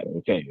about that.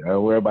 Okay,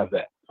 don't worry about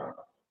that.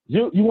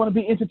 You want to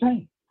be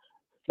entertained.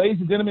 Ladies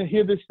and gentlemen,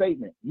 hear this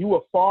statement. You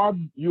are far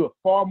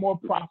more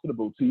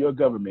profitable to your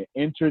government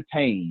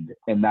entertained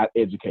and not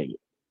educated.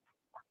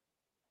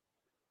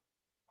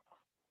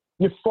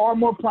 You're far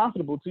more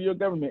profitable to your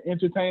government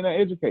entertained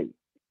and educated.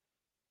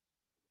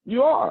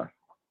 You are.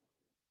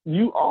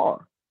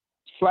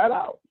 Flat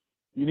out.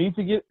 You need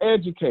to get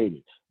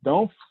educated.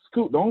 Don't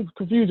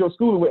confuse your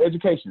schooling with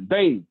education.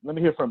 Dave, let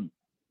me hear from you.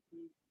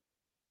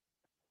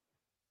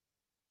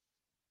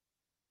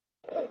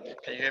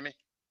 Can you hear me?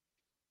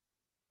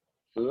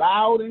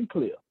 Loud and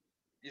clear.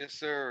 Yes,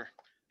 sir.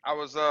 I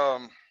was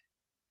I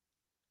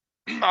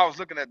was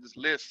looking at this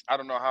list. I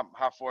don't know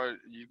how far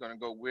you're gonna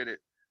go with it.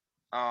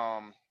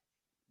 But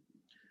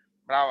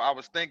I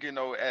was thinking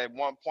though, at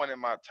one point in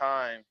my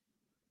time,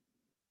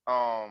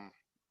 I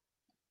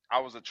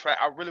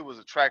really was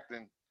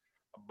attracting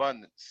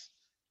abundance.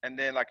 And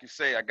then, like you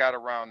say, I got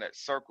around that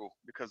circle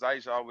because I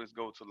used to always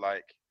go to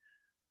like,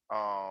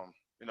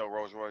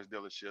 Rolls Royce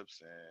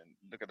dealerships and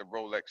look at the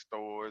Rolex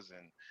stores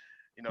and,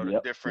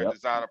 the different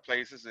designer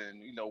places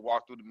and,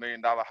 walk through the $1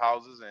 million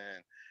houses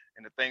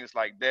and the things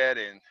like that.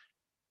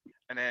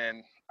 And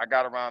then I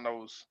got around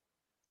those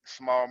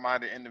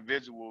small-minded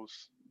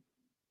individuals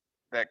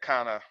that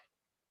kind of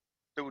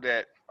threw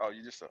that, oh,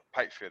 you're just a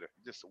pipe fitter,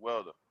 you're just a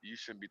welder. You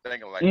shouldn't be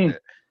thinking like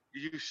that.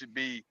 You should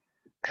be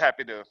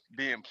happy to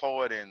be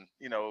employed and,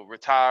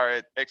 retire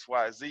at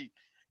XYZ,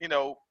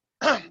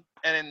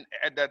 and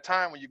at that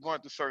time when you're going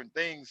through certain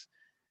things,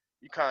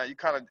 it kind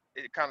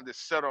of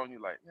just settle on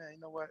you like, man, you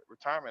know what?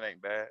 Retirement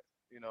ain't bad,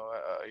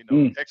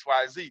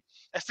 XYZ.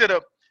 Instead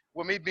of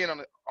with me being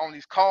on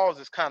these calls,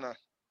 it's kind of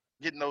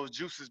getting those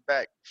juices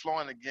back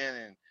flowing again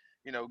and,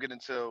 getting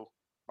to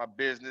my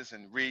business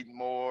and reading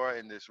more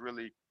and just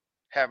really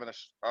having a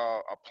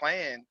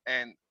plan.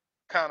 And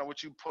kind of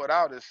what you put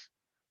out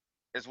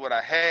is what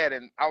I had,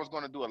 and I was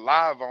going to do a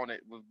live on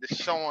it with this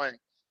showing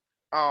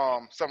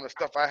some of the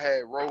stuff I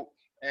had wrote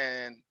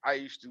and I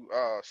used to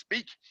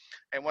speak.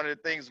 And one of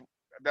the things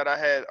that I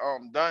had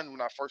done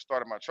when I first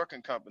started my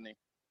trucking company,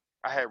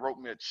 I had wrote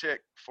me a check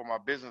for my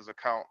business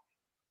account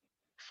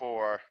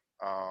for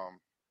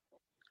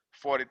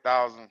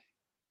 $40,000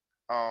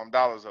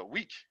 dollars a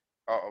week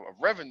of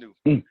revenue.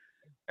 Mm.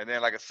 And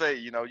then, like I say,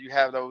 you know, you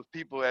have those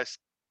people that's,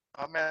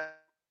 oh man,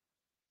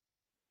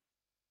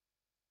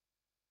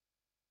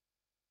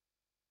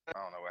 I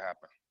don't know what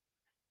happened.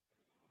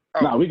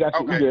 Oh, No, we got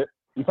you. okay. We good.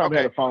 You probably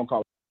Okay. had a phone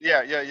call.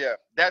 Yeah.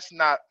 That's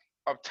not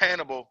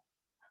obtainable,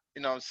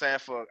 you know what I'm saying,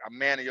 for a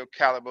man of your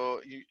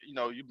caliber. You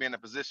know, you be in a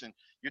position,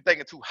 you're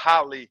thinking too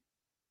highly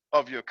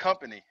of your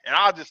company. And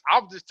I was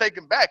just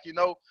taken back, you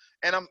know.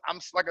 And I'm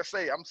like I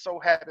say, I'm so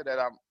happy that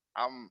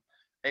I'm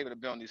able to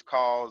be on these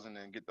calls and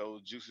then get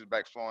those juices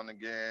back flowing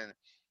again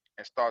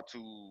and start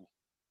to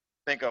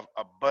think of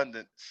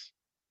abundance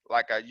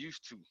like I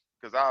used to.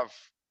 Because I've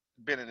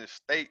been in this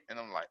state and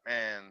I'm like,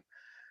 man,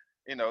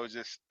 you know,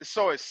 it's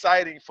so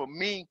exciting for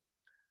me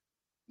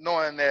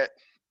knowing that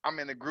I'm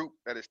in a group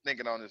that is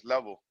thinking on this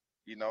level,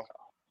 you know.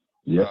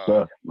 Yes,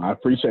 sir. I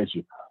appreciate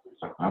you.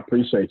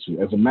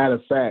 As a matter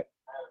of fact,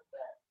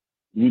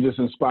 you just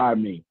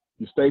inspired me.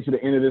 You stay to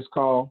the end of this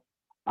call.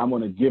 I'm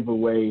going to give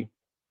away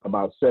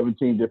about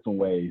 17 different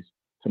ways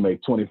to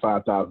make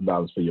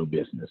 $25,000 for your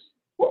business.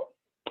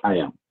 I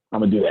am. I'm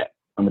going to do that.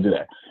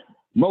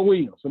 Mo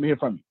Williams, let me hear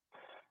from you.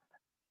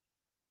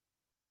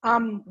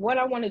 What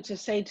I wanted to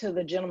say to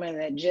the gentleman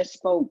that just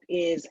spoke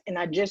is, and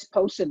I just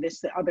posted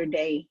this the other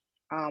day,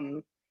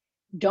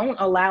 don't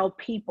allow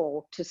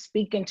people to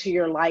speak into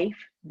your life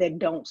that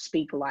don't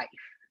speak life.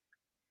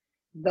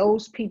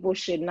 Those people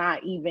should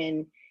not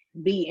even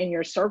be in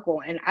your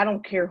circle. And I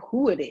don't care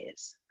who it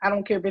is. I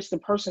don't care if it's the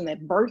person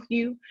that birthed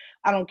you.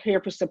 I don't care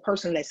if it's the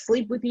person that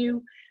sleep with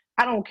you.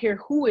 I don't care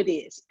who it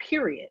is,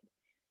 period.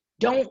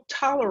 Don't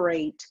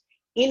tolerate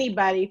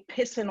anybody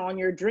pissing on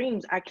your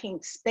dreams. I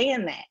can't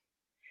stand that.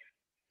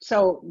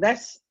 So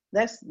that's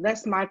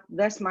my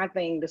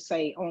thing to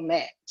say on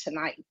that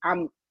tonight.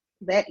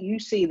 That you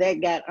see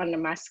that got under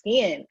my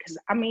skin, because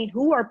I mean,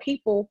 who are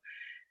people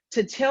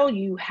to tell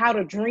you how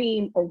to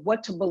dream or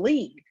what to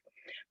believe?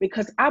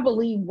 Because I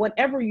believe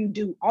whatever you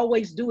do,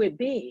 always do it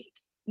big.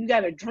 You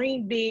got to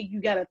dream big. You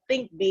got to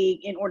think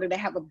big in order to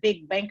have a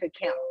big bank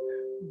account.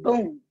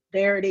 Boom,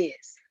 there it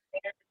is.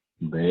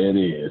 There it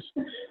is.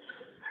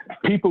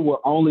 People will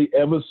only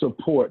ever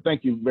support.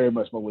 Thank you very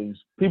much, Mo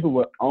Williams. People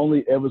will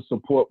only ever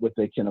support what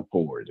they can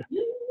afford.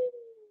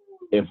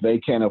 If they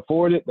can't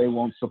afford it, they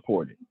won't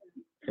support it.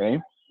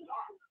 Okay.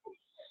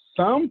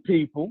 Some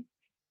people,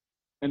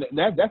 and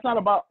that's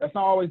not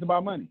always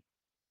about money.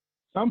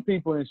 Some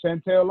people in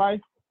Chantel's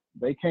life,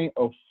 they can't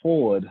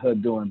afford her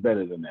doing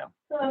better than them,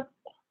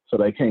 so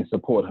they can't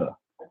support her.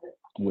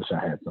 I wish I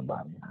had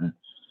somebody.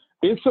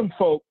 It's some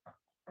folk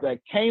that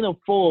can't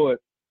afford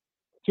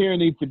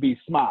Tyranny to be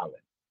smiling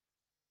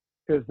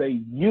because they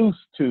used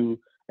to,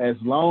 as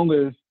long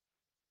as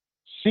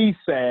she's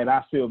sad,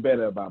 I feel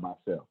better about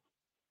myself.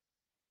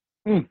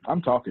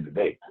 I'm talking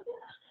today.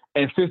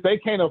 And since they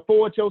can't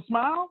afford your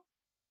smile,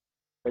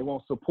 they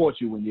won't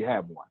support you when you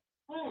have one.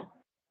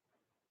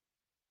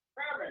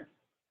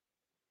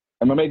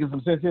 Am I making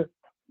some sense here?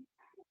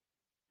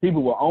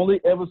 People will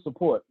only ever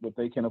support what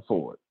they can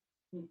afford.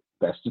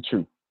 That's the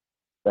truth.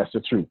 That's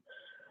the truth.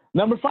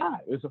 Number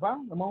 5. Is it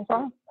 5? I'm on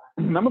 5.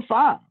 Number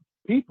 5.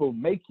 People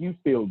make you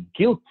feel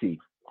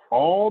guilty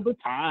all the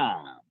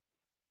time.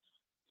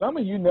 Some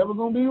of you never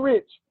gonna be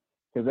rich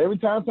because every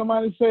time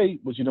somebody say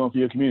what you're doing for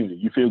your community,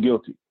 you feel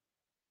guilty.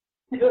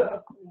 Yeah.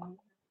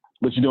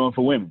 What you're doing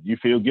for women, you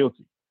feel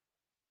guilty.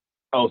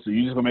 Oh, so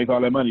you just gonna make all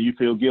that money, you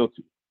feel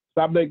guilty.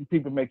 Stop making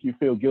people make you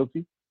feel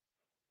guilty.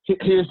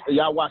 Here's,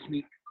 y'all watch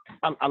me.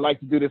 I like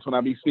to do this when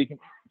I be speaking.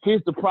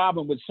 Here's the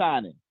problem with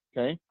shining,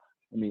 okay?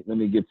 Let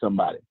me get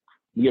somebody.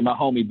 Let me get my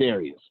homie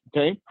Darius,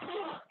 okay?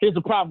 Here's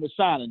the problem with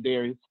shining,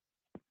 Darius.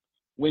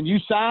 When you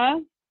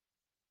shine,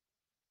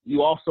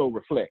 you also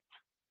reflect,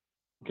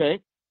 okay?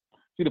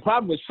 See, the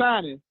problem with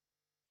shining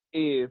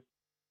is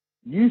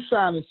you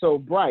shining so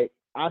bright,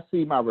 I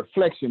see my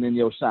reflection in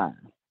your shine.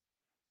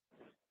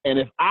 And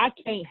if I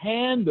can't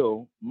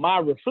handle my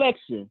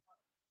reflection,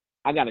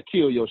 I got to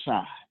kill your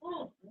shine.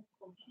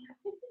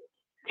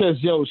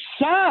 Because your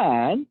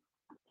shine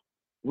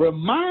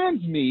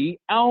reminds me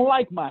I don't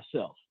like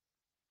myself.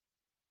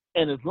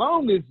 And as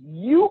long as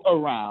you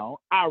around,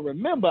 I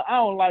remember I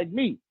don't like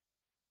me.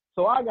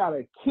 So I got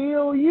to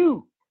kill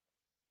you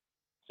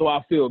so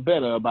I feel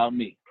better about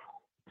me.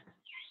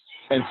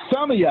 And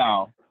some of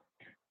y'all,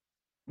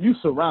 you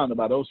surrounded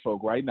by those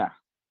folk right now.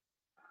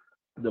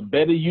 The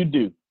better you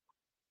do,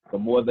 the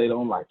more they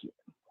don't like it.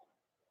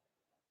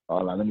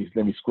 Hold on,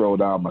 let me scroll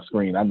down my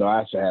screen. I know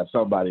I should have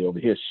somebody over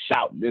here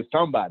shouting. There's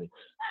somebody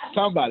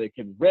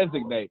can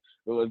resonate.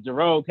 Jerome,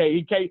 Jerome,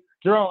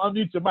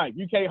 unmute your mic.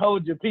 You can't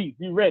hold your peace.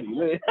 You ready?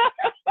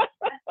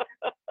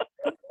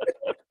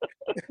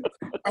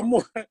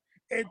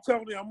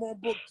 Tony, I'm on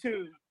book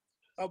 2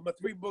 of my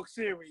 3-book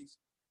series.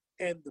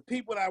 And the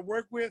people that I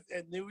work with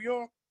in New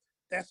York,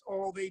 that's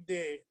all they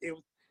did.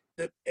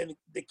 And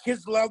the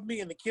kids loved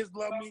me, and the kids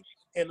loved me,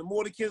 and the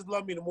more the kids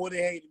loved me, the more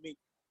they hated me.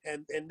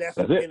 and that's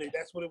what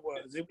it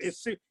was.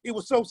 It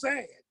was so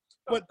sad.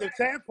 But the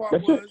sad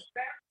part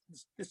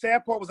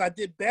was I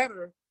did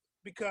better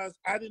because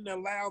I didn't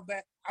allow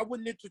that. I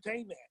wouldn't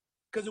entertain that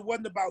because it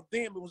wasn't about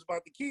them. It was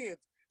about the kids.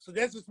 So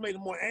that just made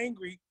them more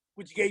angry,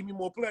 which gave me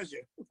more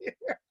pleasure.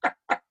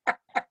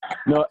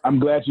 No, I'm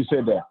glad you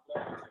said that.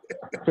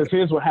 Because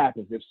here's what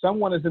happens. If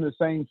someone is in the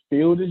same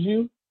field as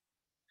you,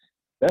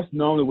 that's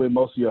normally where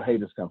most of your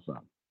haters come from.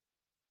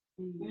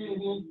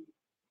 Mm-hmm.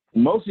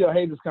 Most of your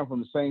haters come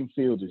from the same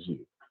field as you.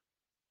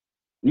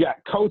 You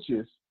got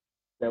coaches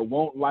that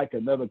won't like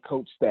another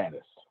coach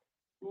status.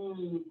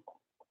 Mm-hmm.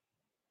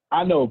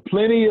 I know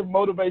plenty of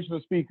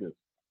motivational speakers.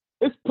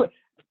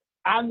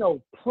 I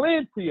know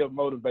plenty of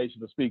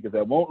motivational speakers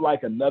that won't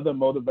like another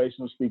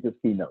motivational speaker's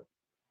keynote.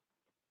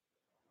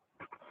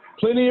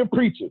 Plenty of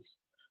preachers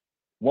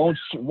won't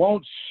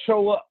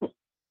show up,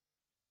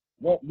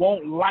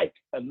 won't like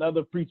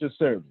another preacher's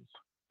service.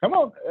 Come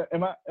on,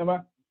 am I?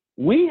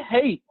 We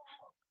hate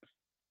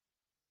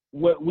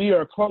what we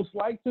are close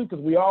like to because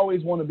we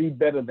always want to be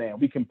better than.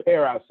 We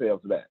compare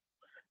ourselves to that.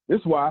 This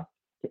is why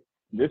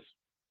it's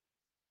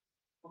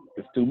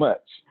too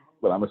much,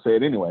 but I'm gonna say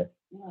it anyway.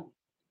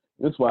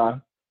 This is why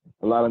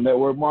a lot of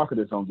network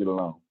marketers don't get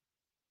along.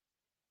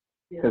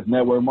 Because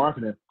network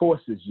marketing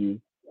forces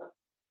you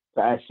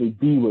to actually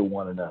be with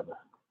one another.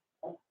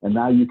 And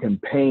now you can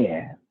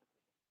pan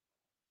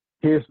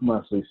his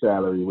monthly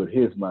salary with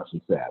his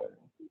monthly salary.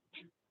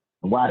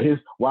 And why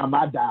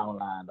my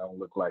downline don't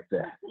look like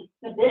that?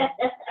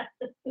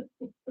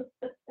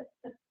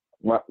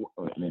 Let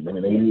me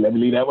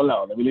leave that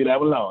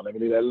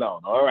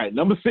alone. All right,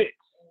 number six.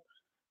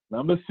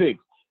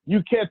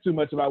 You care too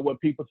much about what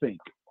people think.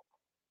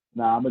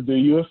 Now I'm gonna do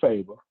you a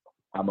favor.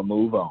 I'm gonna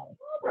move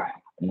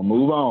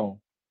on.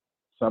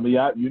 Some of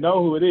y'all, you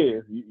know who it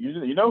is.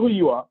 You know who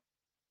you are.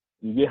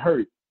 You get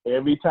hurt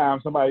every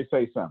time somebody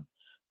says something.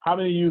 How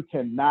many of you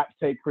cannot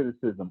take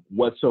criticism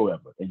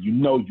whatsoever? And you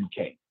know you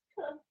can't.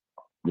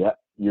 Yep,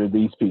 you're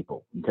these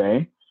people.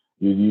 Okay,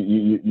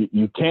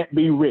 you can't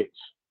be rich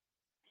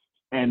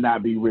and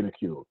not be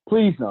ridiculed.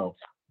 Please no.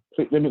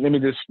 Let me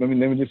just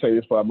say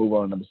this before I move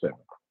on to number 7.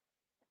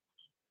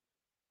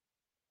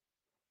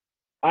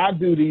 I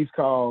do these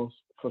calls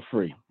for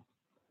free.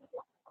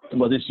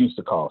 Well, this used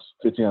to cost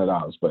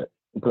 $1,500, but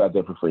we put out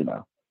there for free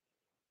now.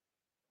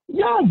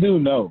 Y'all do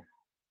know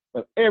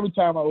that every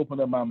time I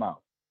open up my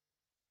mouth,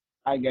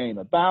 I gain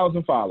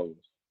 1,000 followers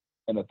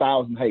and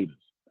 1,000 haters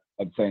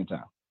at the same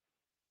time.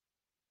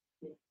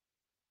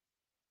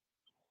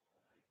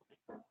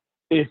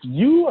 If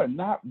you are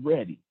not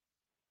ready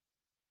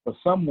for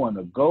someone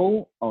to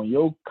go on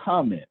your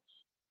comments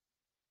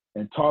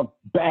and talk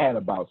bad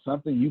about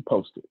something you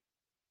posted,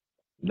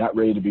 you're not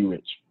ready to be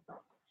rich.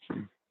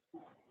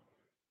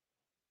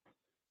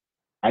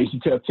 I used to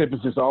tell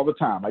Tempest this all the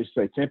time. I used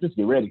to say, Tempest,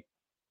 get ready.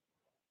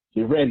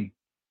 Get ready.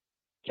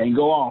 Can't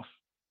go off.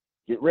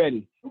 Get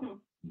ready.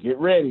 Get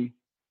ready.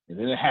 And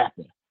then it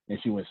happened. And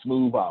she went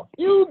smooth off.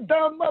 You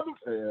dumb mother.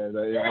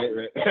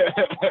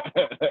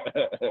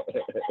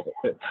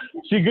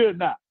 She good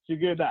now,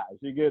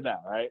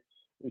 right?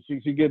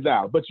 She good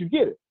now. But you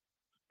get it.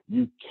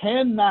 You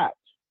can't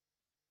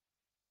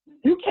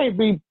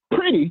be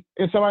pretty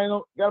and somebody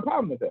don't got a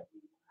problem with that.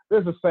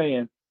 There's a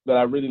saying that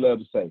I really love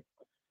to say.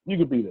 You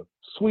could be the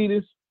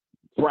sweetest,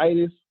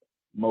 brightest,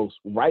 most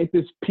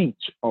ripest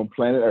peach on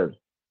planet Earth.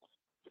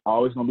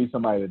 Always gonna be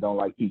somebody that don't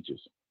like peaches.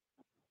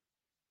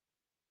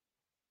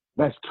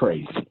 That's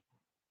crazy.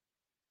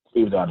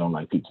 Even though I don't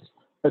like peaches.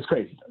 That's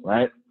crazy,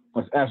 right?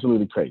 That's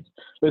absolutely crazy.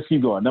 Let's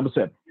keep going. Number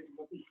 7.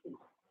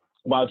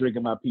 While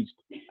drinking my peach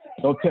tea.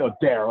 Don't tell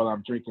Daryl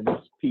I'm drinking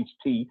this peach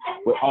tea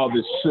with all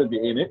this sugar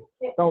in it.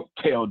 Don't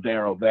tell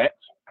Daryl that.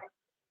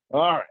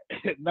 All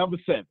right. Number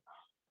 7.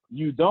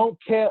 You don't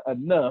care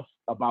enough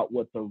about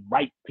what the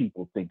right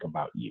people think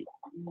about you.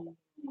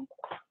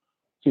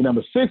 See,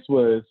 number 6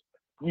 was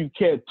you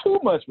care too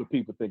much what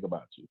people think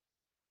about you.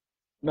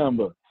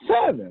 Number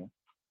 7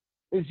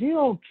 is you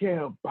don't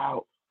care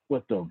about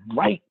what the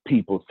right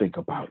people think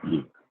about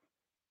you.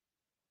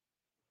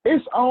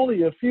 It's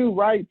only a few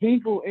right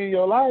people in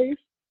your life.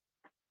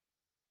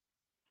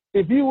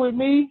 If you with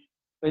me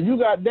and you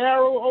got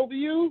Daryl over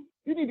you,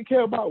 you need to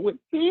care about what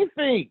he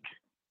thinks,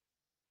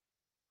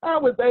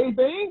 not what they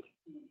think.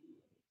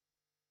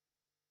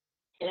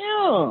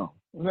 Yeah.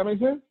 Does that make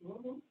sense?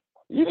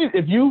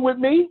 If you with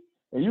me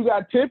and you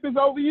got Tempest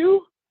over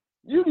you,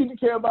 you need to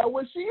care about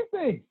what she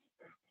thinks.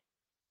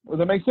 Does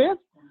that make sense?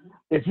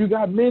 If you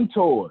got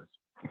mentors,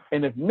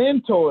 and if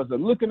mentors are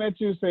looking at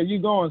you and say,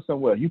 you're going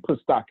somewhere, you put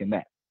stock in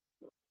that.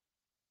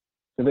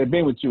 Because they've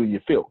been with you in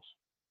your filth.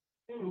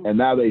 And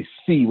now they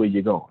see where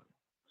you're going.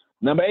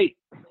 Number 8.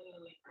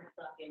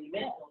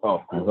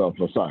 Oh,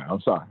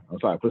 I'm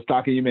sorry. Put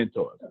stock in your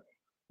mentors.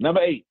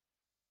 Number 8.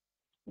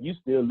 You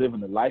still living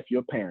the life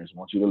your parents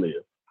want you to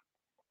live.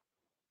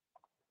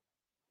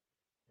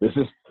 This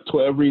is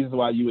 12 reasons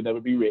why you would never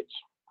be rich.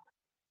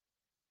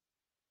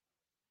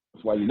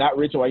 That's why you're not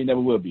rich or why you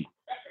never will be.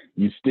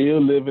 You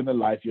still living the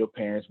life your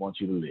parents want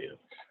you to live.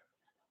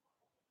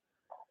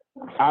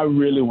 I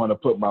really want to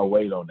put my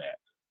weight on that,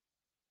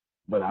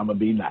 but I'm going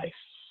to be nice.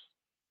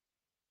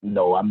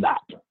 No, I'm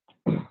not.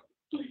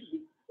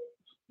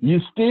 You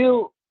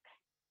still,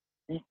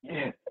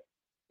 I'm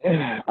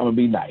going to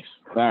be nice.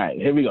 All right,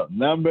 here we go.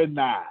 Number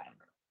 9.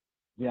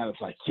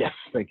 Deanna's like, yes,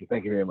 thank you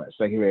very much.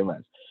 Thank you very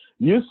much.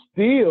 You're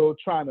still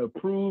trying to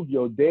prove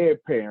your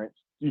dead parents.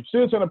 You're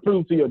still trying to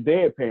prove to your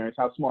dead parents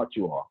how smart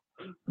you are.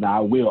 Now, I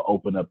will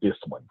open up this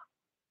one.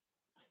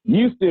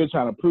 You still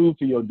trying to prove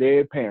to your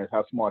dead parents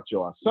how smart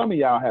you are. Some of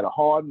y'all had a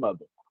hard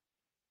mother,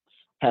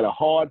 had a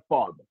hard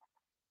father.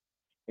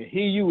 And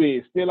here you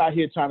is, still out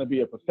here trying to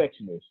be a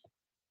perfectionist.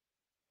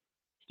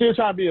 Still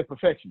trying to be a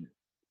perfectionist.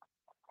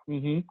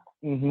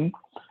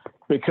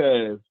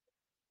 Because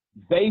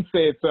they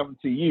said something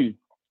to you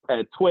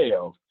at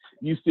 12,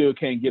 you still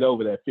can't get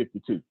over that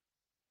 52.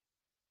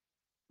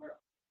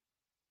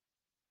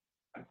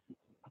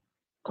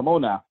 Come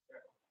on now.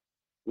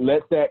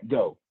 Let that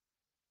go.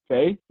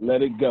 Okay?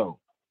 Let it go.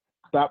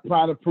 Stop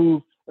trying to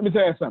prove. Let me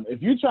tell you something.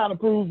 If you're trying to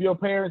prove your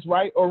parents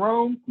right or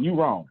wrong, you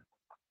wrong.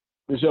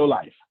 It's your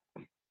life.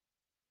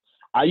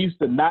 I used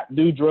to not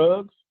do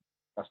drugs.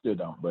 I still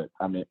don't, but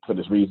I mean, for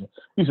this reason.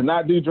 I used to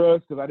not do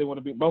drugs because I didn't want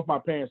to be. Both my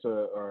parents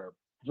are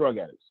drug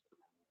addicts.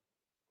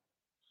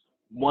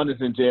 One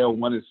is in jail.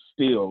 One is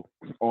still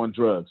on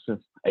drugs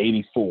since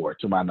 84,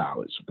 to my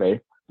knowledge,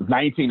 okay?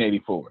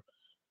 1984.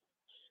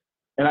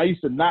 And I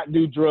used to not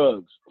do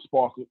drugs,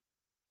 Sparkle,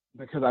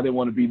 because I didn't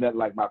want to be nothing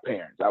like my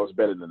parents. I was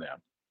better than them.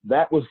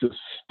 That was the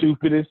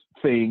stupidest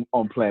thing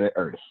on planet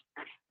Earth.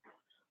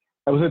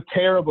 It was a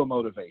terrible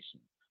motivation.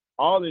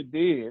 All it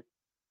did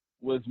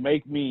was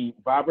make me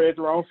vibrate at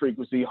the wrong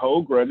frequency,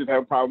 hold grudges,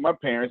 have a problem with my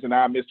parents, and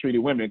now I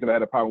mistreated women because I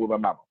had a problem with my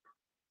mama.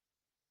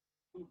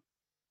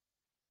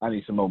 I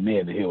need some more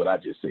men to hear what I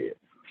just said.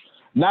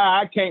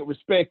 Now I can't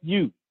respect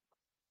you,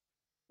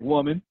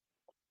 woman,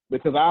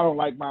 because I don't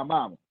like my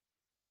mama.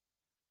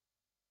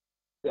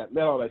 Yeah,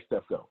 let all that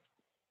stuff go.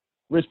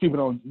 Rich people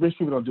don't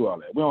do all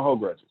that. We don't hold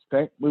grudges,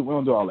 okay? We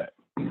don't do all that.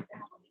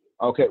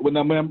 Okay, what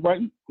number am I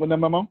writing? What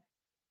number am I on?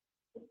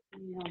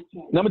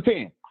 Number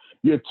 10,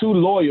 you're too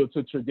loyal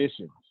to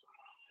traditions.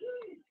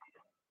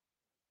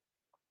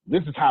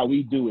 This is how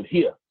we do it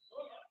here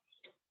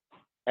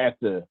at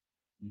the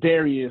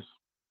Darius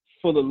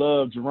Full of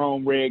Love,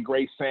 Jerome Red,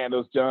 Grace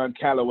Sandals, John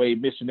Calloway,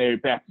 Missionary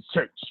Baptist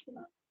Church.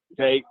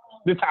 Okay?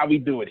 This is how we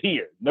do it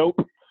here. Nope.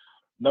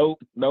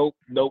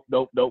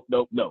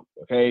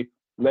 Okay?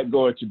 Let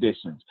go of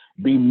traditions.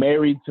 Be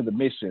married to the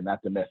mission,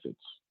 not the methods.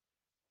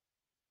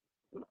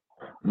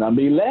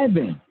 Number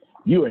 11,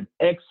 you're an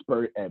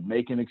expert at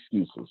making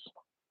excuses.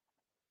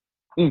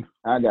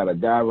 I got a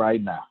guy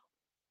right now.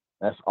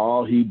 That's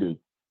all he do.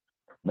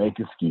 Make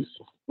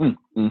excuses.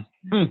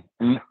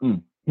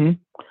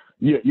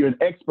 You're an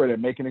expert at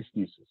making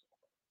excuses.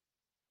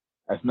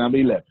 That's number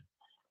 11.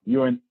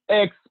 You're an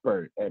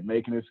expert at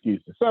making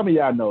excuses. Some of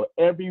y'all know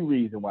every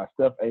reason why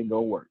stuff ain't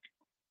gonna work.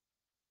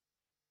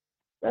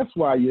 That's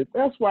why it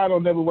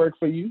don't never work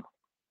for you.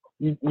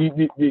 You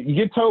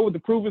get told what the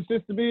proven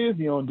system is,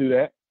 you don't do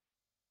that.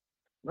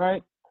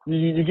 Right?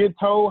 You get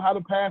told how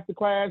to pass the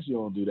class, you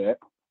don't do that.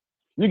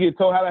 You get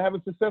told how to have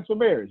a successful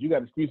marriage. You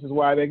got excuses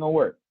why it ain't gonna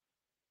work.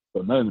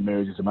 So none of the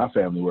marriages in my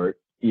family work.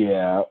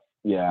 Yeah,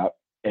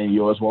 and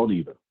yours won't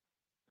either.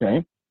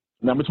 Okay?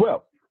 Number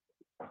 12.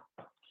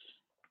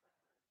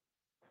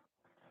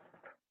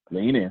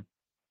 Lean in.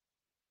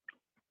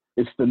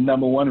 It's the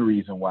number one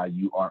reason why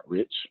you aren't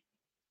rich.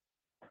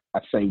 I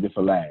saved it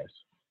for last.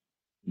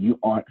 You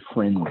aren't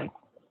friendly.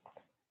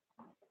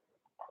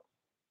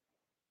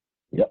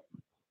 Yep.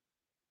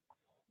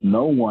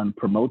 No one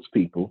promotes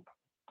people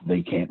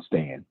they can't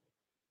stand.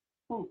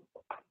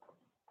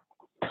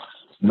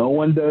 No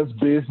one does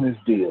business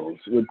deals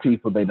with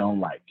people they don't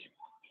like.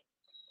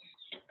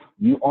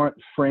 You aren't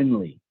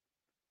friendly.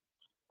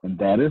 And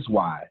that is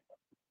why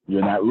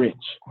you're not rich.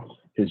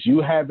 Because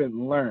you haven't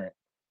learned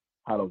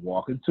how to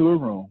walk into a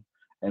room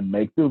and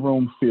make the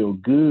room feel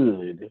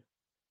good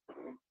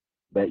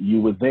that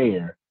you were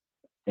there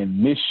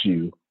and miss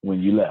you when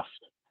you left.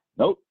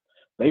 Nope.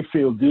 They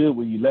feel good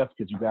when you left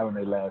because you got on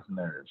their last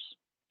nerves.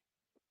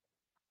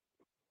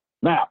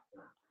 Now,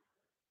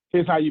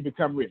 here's how you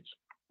become rich.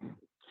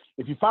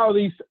 If you follow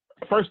these,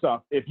 first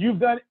off, if you've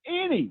done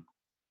any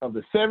of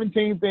the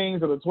 17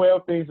 things or the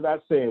 12 things that I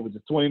said, which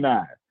is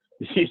 29,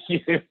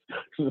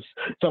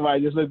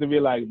 somebody just looked at me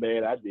like,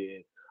 man, I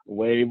did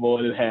way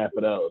more than half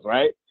of those,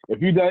 right?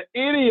 If you've done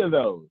any of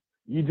those,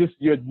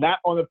 you're not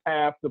on the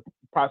path to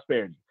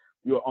prosperity.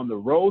 You're on the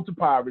road to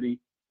poverty.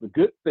 The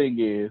good thing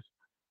is,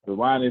 the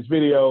line in this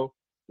video,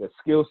 the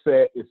skill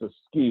set is a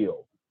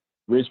skill.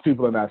 Rich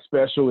people are not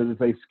special. It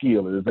is a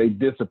skill. It is a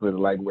discipline.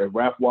 Like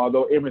Ralph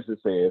Waldo Emerson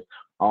says,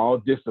 all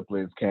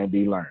disciplines can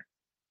be learned.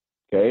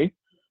 Okay?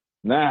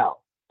 Now,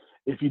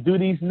 if you do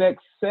these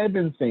next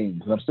 7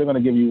 things, and I'm still going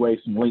to give you away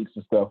some links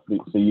and stuff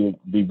so you'll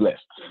be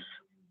blessed.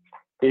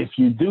 If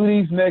you do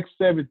these next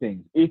 7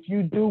 things, if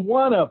you do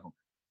one of them,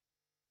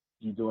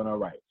 you're doing all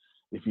right.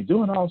 If you're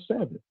doing all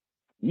 7,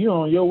 you're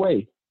on your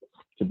way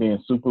to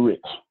being super rich.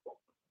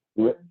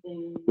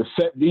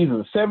 These are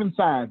the 7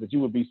 signs that you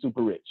would be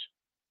super rich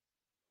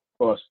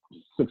or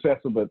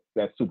successful, but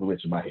that's super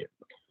rich in my head.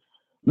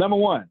 Number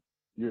 1,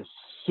 you're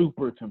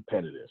super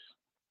competitive.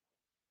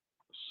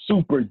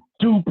 Super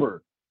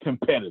duper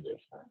competitive.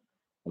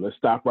 Well, let's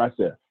stop right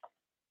there.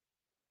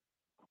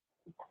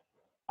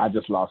 I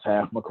just lost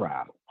half my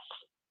crowd.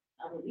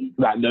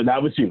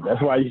 Not with you.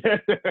 That's why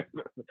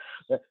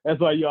that's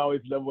why you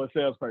always number 1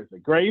 salesperson.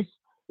 Grace,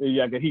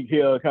 I can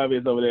hear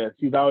comments over there.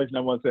 She's always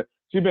number 1 sales.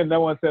 She's been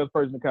number 1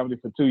 salesperson in the company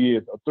for 2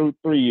 years or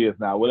 3 years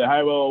now.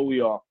 However old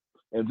we are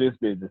in this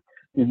business,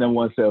 she's number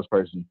 1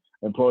 salesperson,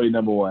 employee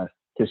number 1,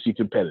 because she's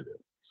competitive,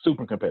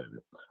 super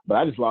competitive. But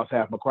I just lost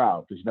half my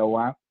crowd because you know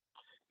why?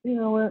 You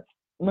know what?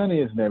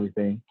 Money isn't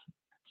everything.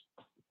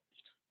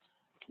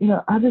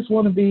 I just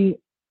want to be,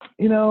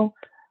 no.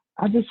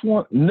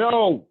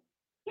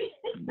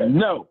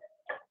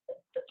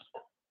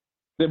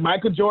 Did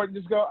Michael Jordan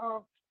just go,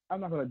 oh,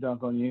 I'm not going to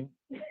dunk on you.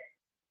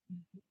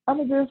 I'm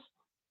gonna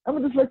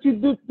just let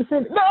you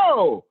defend it.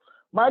 No!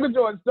 Michael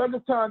Jordan stuck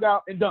his tongue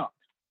out and dunked.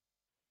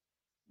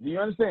 Do you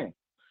understand?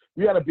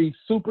 You got to be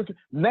super.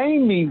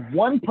 Name me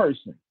one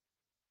person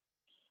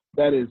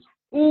that is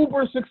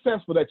uber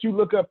successful that you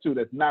look up to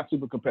that's not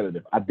super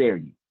competitive. I dare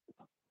you.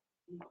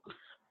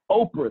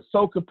 Oprah,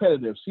 so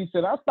competitive. She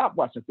said, I'll stop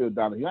watching Phil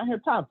Donahue. I ain't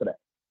have time for that.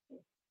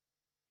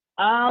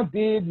 I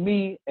did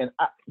me, and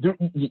do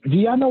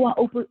y'all know why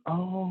Oprah?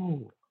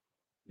 Oh,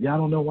 y'all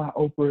don't know why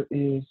Oprah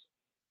is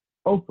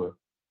Oprah.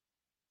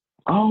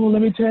 Oh,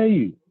 let me tell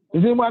you.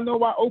 Does anyone know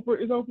why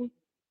Oprah is Oprah?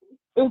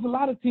 There was a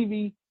lot of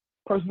TV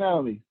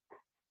personalities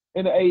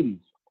in the 80s.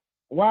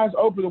 Why is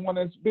Oprah the one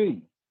that's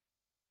big?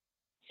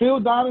 Phil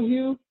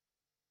Donahue,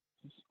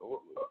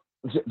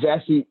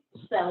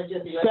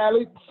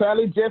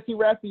 Sally Jesse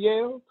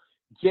Raphael,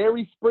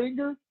 Jerry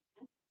Springer.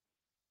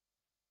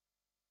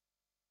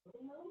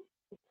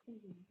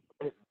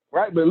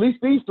 Right, but at least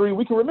these 3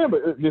 we can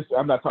remember.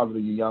 I'm not talking to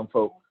you young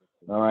folk.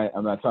 All right,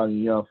 I'm not talking to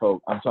you young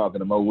folk. I'm talking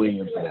to Mo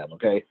Williams and them,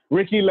 okay?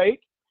 Ricky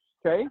Lake,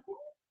 okay?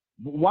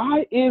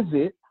 Why is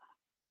it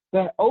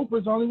that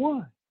Oprah's only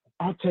one?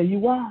 I'll tell you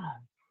why.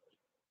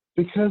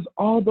 Because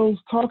all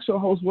those talk show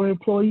hosts were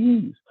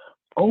employees.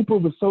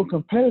 Oprah was so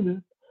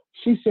competitive,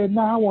 she said,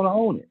 I want to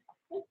own it.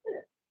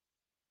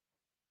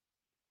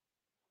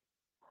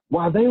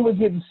 While they were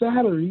getting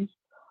salaries,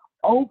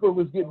 Oprah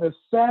was getting a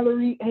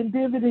salary and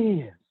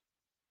dividends.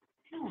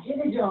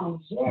 Jenny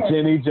Jones. Yes.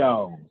 Jenny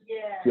Jones.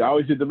 Yeah. She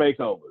always did the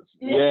makeovers.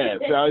 Yeah,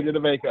 she always did the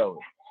makeovers.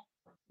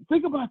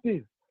 Think about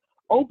this.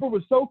 Oprah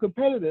was so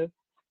competitive,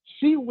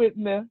 she went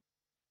in there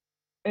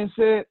and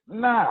said,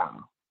 I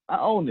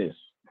own this.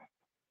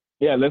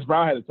 Yeah, Les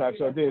Brown had a talk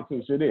show there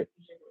too. She did.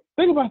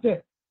 Think about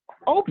that.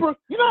 Oprah,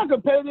 you know how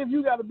competitive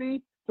you got to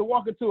be to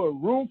walk into a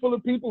room full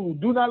of people who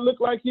do not look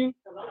like you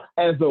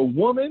as a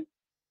woman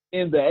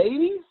in the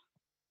 80s?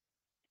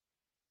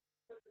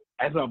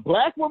 As a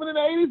black woman in the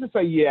 80s, and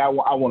say, I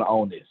want to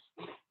own this.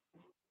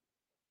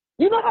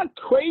 You know how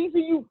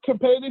crazy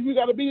competitive you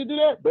got to be to do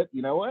that? But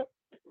you know what?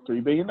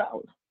 $3 billion.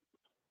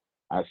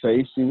 I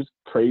say she was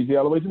crazy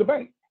all the way to the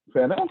bank.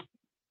 Fair enough.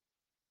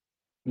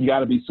 You got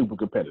to be super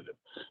competitive.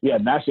 Yeah,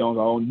 now she owns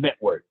her own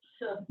network.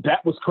 Sure.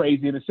 That was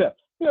crazy in itself.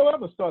 You know what?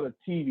 I'm going to start a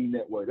TV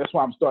network. That's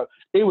why I'm starting.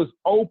 It was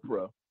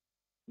Oprah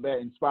that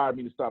inspired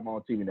me to start my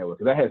own TV network,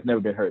 because that has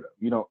never been heard of.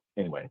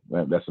 Anyway,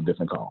 that's a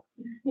different call.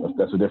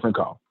 That's a different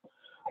call.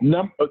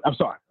 I'm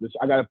sorry.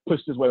 I got to push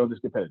this way on this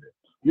competitive.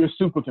 You're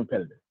super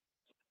competitive.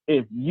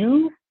 If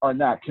you are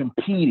not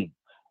competing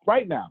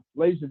right now,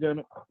 ladies and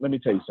gentlemen, let me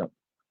tell you something.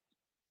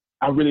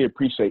 I really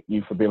appreciate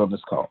you for being on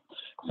this call.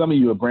 Some of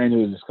you are brand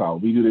new to this call.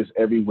 We do this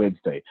every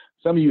Wednesday.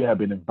 Some of you have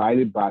been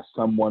invited by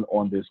someone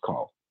on this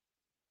call.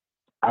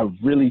 I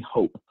really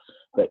hope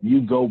that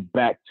you go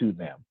back to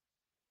them.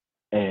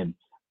 And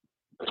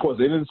towards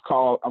the end of this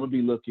call, I'm going to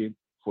be looking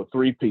for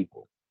 3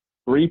 people.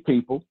 3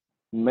 people.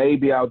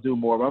 Maybe I'll do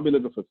more. I'm going to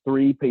be looking for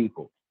 3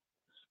 people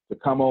to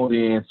come on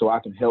in so I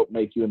can help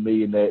make you a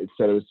millionaire, et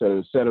cetera, et cetera,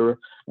 et cetera.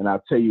 And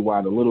I'll tell you why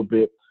in a little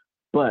bit.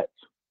 But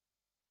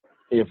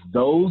if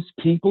those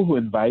people who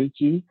invited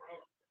you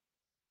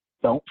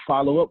don't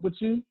follow up with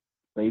you,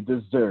 they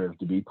deserve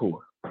to be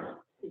poor.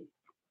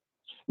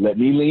 Let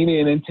me lean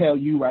in and tell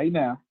you right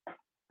now,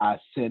 I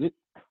said it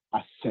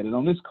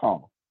on this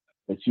call,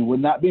 that you will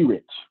not be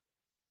rich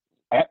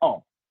at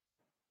all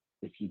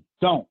if you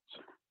don't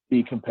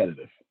be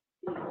competitive.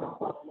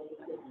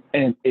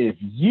 And if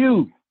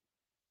you're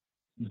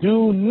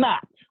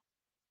not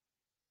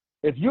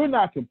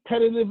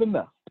competitive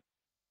enough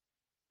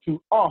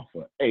to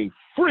offer a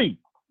free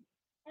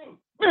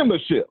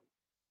membership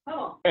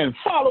and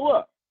follow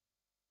up,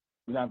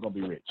 you're not going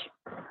to be rich.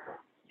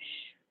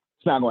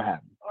 It's not going to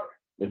happen.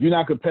 If you're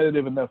not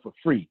competitive enough for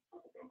free,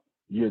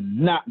 you're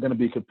not going to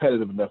be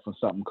competitive enough when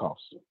something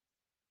costs.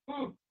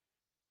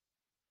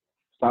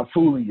 Stop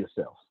fooling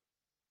yourself.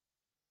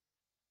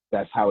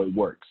 That's how it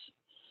works.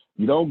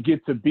 You don't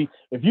get to be,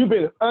 if you've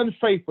been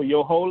unfaithful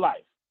your whole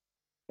life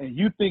and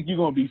you think you're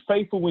going to be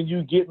faithful when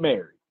you get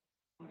married,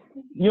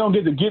 you don't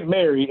get to get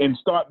married and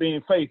start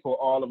being faithful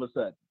all of a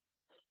sudden.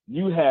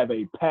 You have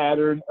a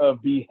pattern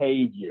of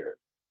behavior.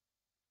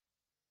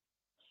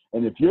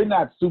 And if you're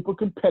not super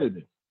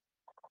competitive,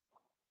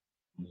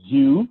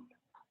 you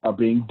are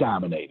being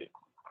dominated.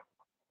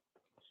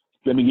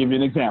 Let me give you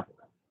an example.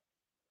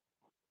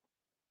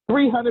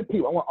 300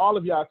 people. I want all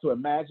of y'all to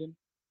imagine.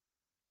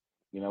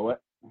 You know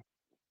what?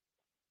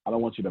 I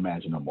don't want you to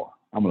imagine no more.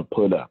 I'm going to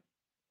put it up.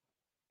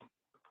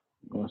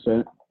 You know what I'm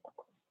saying?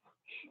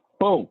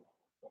 Boom.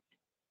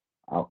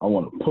 I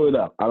want to put it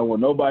up. I don't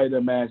want nobody to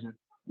imagine.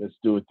 Let's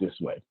do it this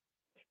way.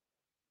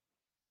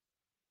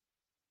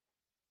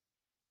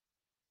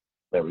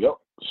 There we go.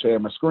 Share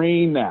my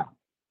screen now.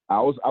 I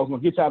was going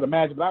to get y'all to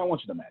imagine, but I don't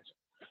want you to imagine.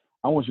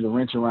 I want you to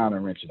wrench around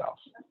and wrench it off.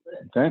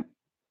 Okay?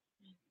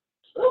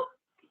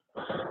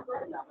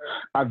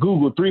 I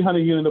Googled 300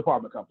 unit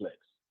apartment complex.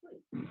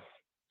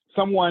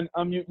 Someone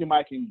unmute your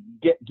mic and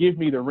give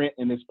me the rent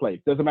in this place.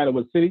 Doesn't matter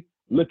what city.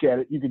 Look at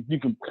it. You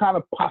can kind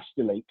of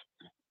postulate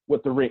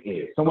what the rent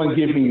is. Someone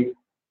give me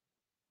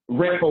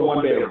rent for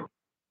one bedroom.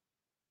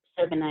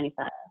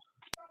 $7.95.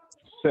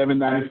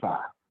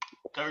 $7.95.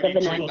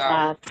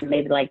 $7.95 to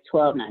maybe like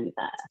 $12.95.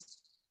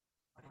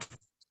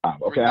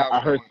 Okay, I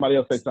heard somebody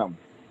else say something.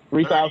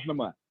 $3,000 a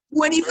month.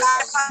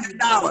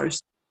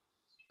 $2,500.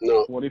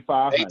 No.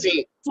 2,500.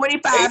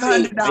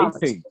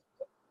 $2,500.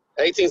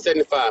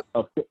 1875.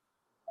 Okay.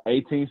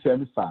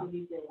 1875.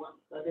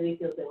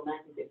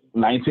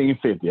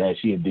 1950. Yeah,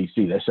 she in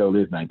DC. That show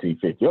is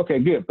 1950. Okay,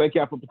 good. Thank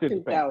y'all for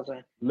participating.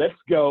 2000. Let's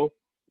go.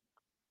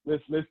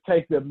 Let's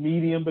take the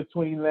medium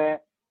between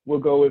that. We'll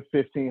go with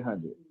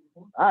 1,500.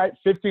 All right,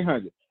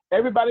 1,500.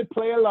 Everybody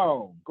play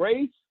along.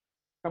 Grace,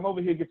 come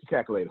over here. Get your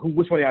calculator.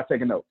 Which one of y'all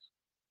taking notes?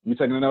 You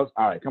taking the notes?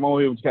 All right, come on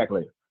over here with your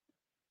calculator.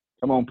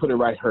 Come on, put it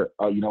right here.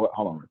 Oh, you know what?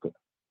 Hold on real quick.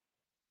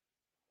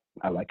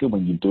 I like it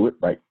when you do it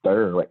right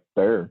there, right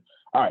there.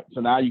 All right,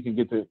 so now you can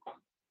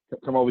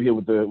come over here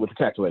with the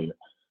calculator.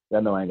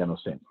 That no, I ain't got no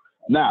sense.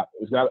 Now,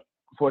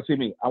 before see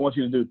me, I want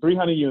you to do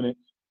 300 units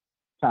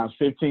times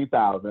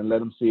 15,000. Let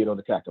them see it on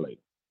the calculator.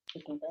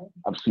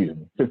 Excuse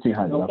me,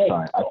 1,500. Okay. I'm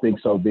sorry. I think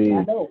so big.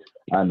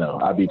 I know.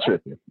 I'd be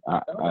tripping.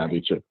 I'd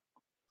be tripping.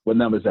 What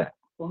number is that?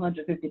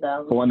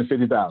 450,000.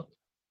 450,000.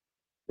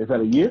 Is that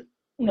a year?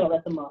 No,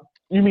 that's a month.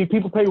 You mean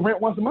people pay rent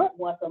once a month?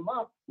 Once a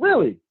month.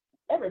 Really?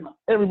 Every month.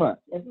 Every month.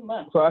 Every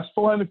month. So that's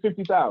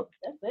 450,000.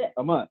 That's it.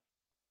 A month.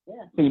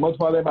 Yeah. Can you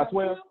multiply that by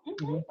 12?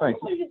 Mm-hmm. Thank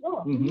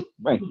you.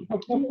 Thank you.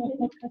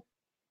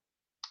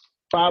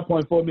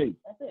 5.4 million.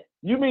 That's it.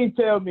 You mean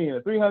tell me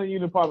a 300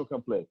 unit apartment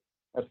complex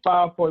that's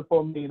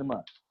 5.4 million a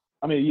month?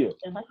 I mean a year.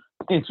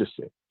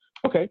 Interesting.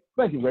 Okay.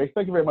 Thank you, Grace.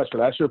 Thank you very much for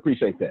that. I sure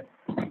appreciate that.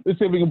 Let's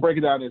see if we can break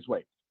it down this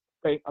way.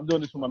 Okay, I'm doing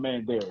this for my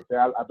man Darius. Okay?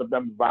 I've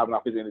been vibing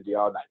off his energy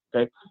all night.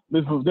 Okay,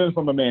 this is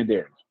for my man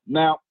Darius.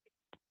 Now,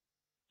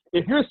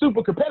 if you're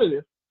super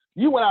competitive,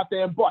 you went out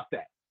there and bought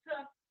that.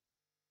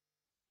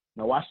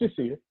 Now watch this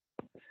here.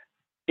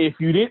 If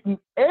you didn't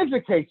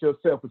educate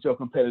yourself with your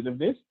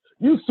competitiveness,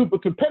 you super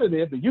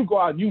competitive and you go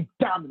out and you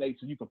dominate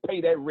so you can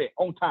pay that rent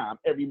on time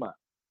every month.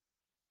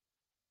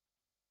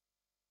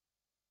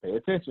 Pay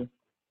attention.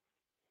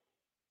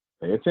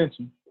 Pay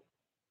attention.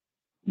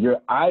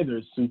 You're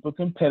either super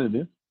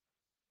competitive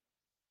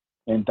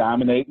and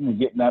dominating and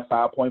getting that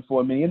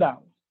 $5.4 million,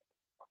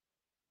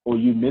 or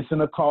you missing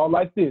a call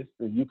like this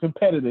and you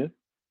competitive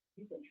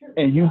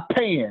and you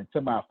paying to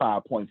my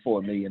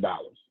 $5.4 million.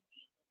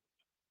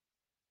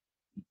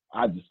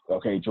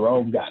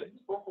 Jerome got it.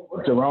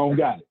 Jerome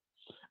got it.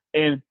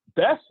 And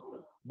that's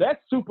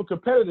super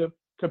competitive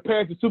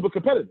compared to super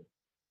competitive.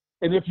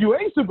 And if you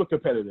ain't super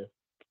competitive,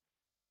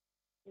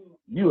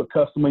 you a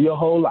customer your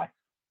whole life.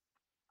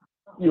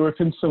 You're a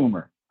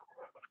consumer.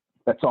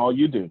 That's all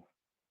you do.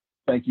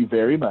 Thank you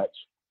very much.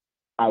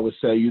 I will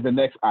sell you the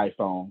next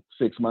iPhone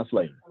 6 months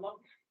later.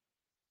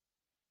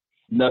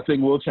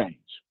 Nothing will change.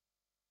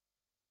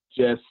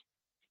 Just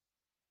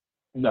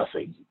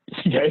nothing.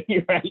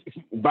 Okay, right?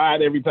 Buy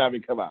it every time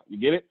it come out. You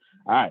get it?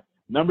 All right.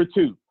 Number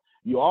 2,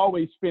 you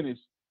always finish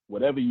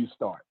whatever you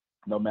start,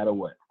 no matter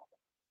what.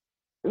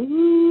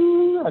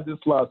 Ooh, I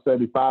just lost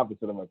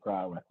 75% of my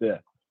crowd right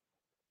there.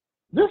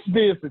 This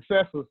being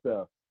successful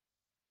stuff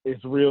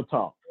is real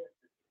talk.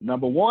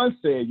 Number 1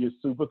 said you're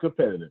super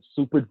competitive,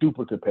 super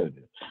duper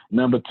competitive.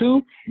 Number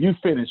 2, you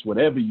finish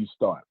whatever you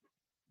start,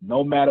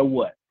 no matter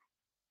what.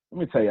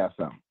 Let me tell y'all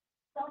something.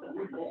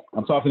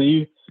 I'm talking to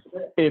you.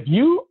 If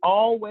you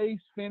always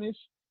finish,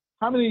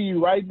 how many of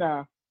you right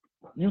now,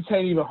 you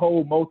can't even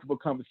hold multiple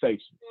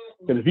conversations?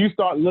 Because if you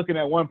start looking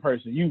at one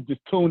person, you just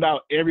tuned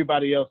out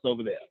everybody else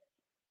over there.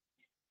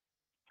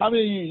 How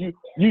many of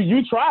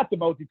you tried to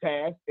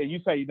multitask and you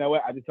say, you know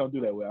what, I just don't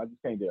do that well. I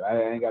just can't do it.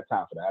 I ain't got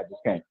time for that. I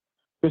just can't.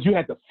 Because you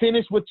had to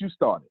finish what you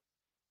started.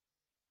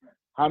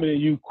 How many of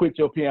you quit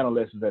your piano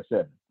lessons at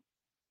 7?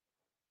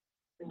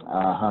 It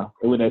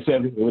was at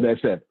 7. It was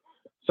at 7.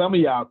 Some of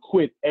y'all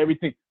quit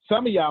everything.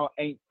 Some of y'all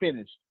ain't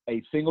finished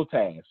a single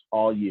task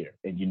all year,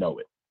 and you know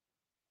it.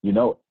 You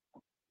know it.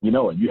 You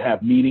know it. You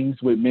have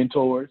meetings with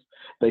mentors.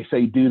 They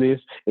say do this,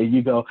 and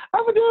you go,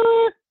 I'm gonna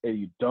do it, and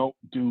you don't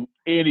do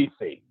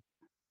anything.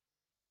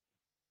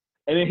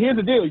 And then here's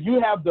the deal. You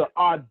have the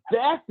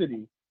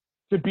audacity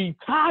to be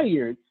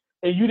tired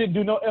and you didn't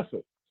do no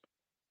effort.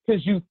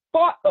 Because you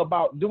thought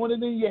about doing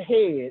it in your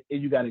head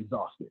and you got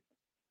exhausted.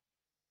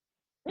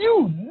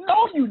 You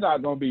know you're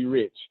not going to be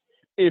rich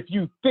if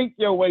you think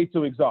your way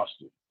to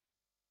exhaustion.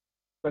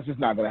 That's just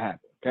not going to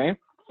happen, okay?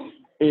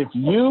 If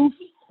you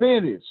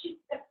finish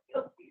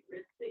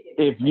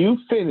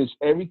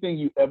everything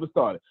you ever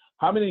started,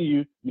 how many of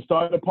you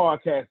started a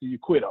podcast and you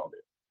quit on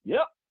it?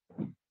 Yep.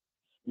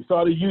 You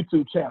started a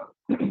YouTube channel,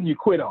 you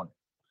quit on it.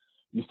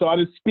 You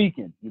started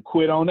speaking, you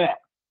quit on that.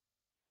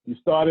 You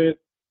started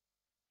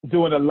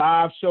doing a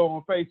live show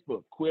on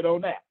Facebook, quit on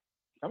that.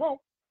 Come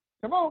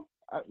on,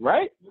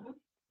 right?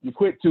 You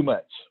quit too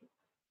much.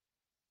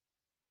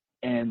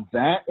 And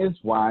that is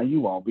why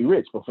you won't be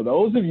rich. But for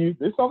those of you,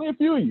 there's only a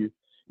few of you,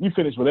 you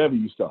finish whatever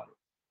you started.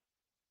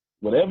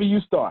 Whatever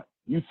you start,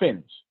 you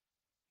finish.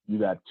 You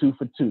got 2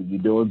 for 2.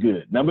 You're doing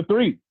good. Number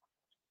 3,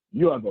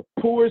 you are the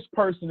poorest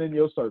person in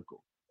your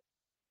circle.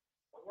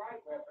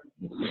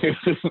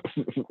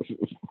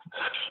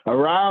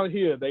 Around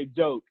here, they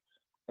joke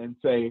and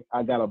say,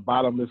 I got a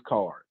bottomless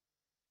card.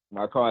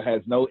 My card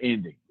has no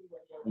ending.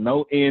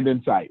 No end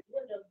in sight.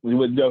 We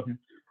wasn't joking.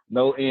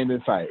 No end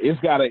in sight. It's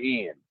got an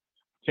end.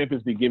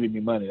 Tempest be giving me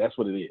money. That's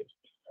what it is.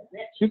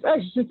 She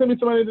sent me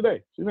some money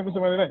today. She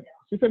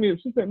sent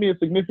me a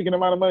significant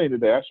amount of money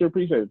today. I sure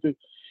appreciate it too.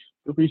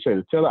 Appreciate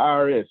it. Tell the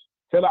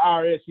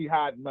IRS she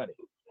hiding money.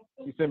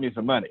 She sent me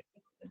some money.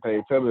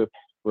 Okay, tell her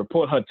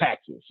report her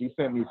taxes. She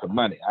sent me some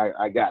money.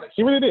 I got it.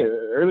 She really did.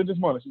 Early this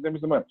morning, she sent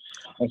me some money.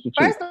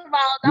 First of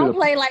all, don't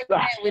play like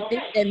that with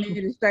this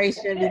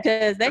administration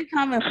because they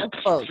coming for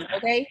folks,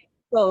 okay?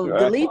 So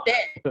delete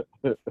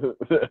that.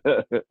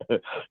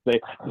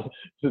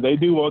 They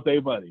do want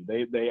their money.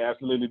 They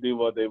absolutely do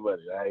want their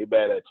money. I ain't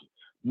mad at you.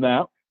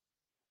 Now,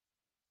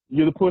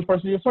 you're the poorest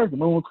person in your circle.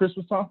 Remember when Chris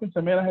was talking?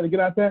 Said, man, I had to get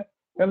out that.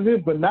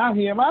 But now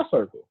he in my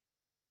circle.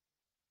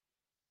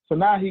 So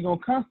now he gonna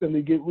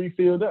constantly get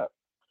refilled up.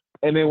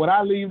 And then when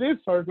I leave this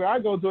circle, I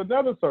go to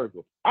another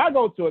circle.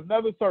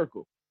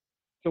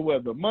 To where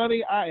the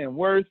money I am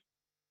worth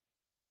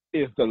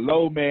is the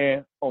low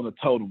man on the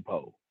totem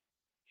pole.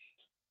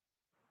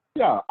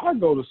 Yeah, I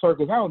go to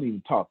circles. I don't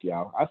even talk,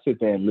 y'all. I sit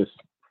there and listen.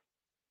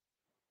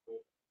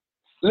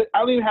 I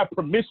don't even have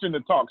permission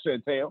to talk,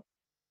 Chantel.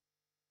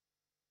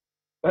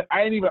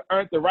 I ain't even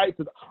earned the right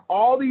to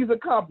all these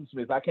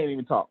accomplishments. I can't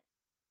even talk.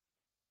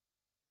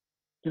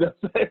 You know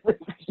what I'm saying?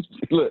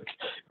 Look,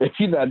 if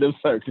you're not in them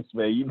circles,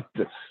 man, you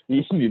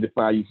need to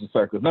find you some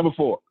circles. Number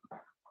 4,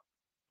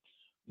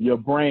 your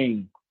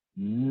brain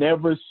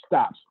never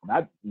stops.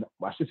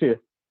 Watch this here.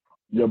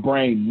 Your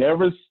brain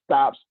never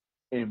stops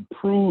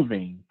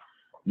improving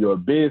your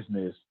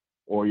business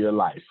or your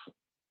life.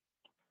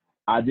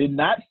 I did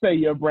not say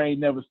your brain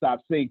never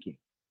stops thinking,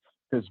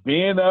 because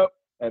being up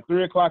at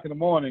 3 o'clock in the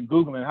morning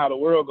Googling how the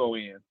world go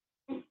in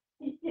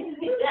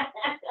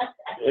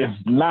is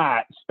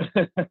not,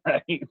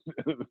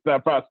 it's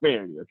not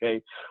prosperity,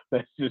 okay?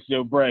 That's just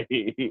your brain.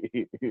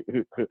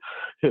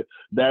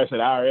 There's an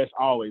IRS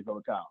always on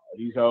the call.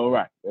 He's all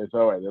right. That's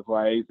all right. That's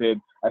why I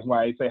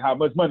ain't say how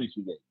much money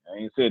she gave. I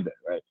ain't said that,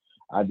 right?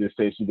 I just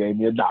said she gave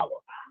me $1.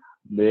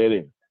 There it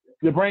is.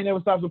 Your brain never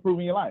stops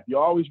improving your life.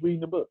 You're always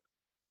reading the book.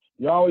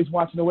 You're always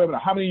watching the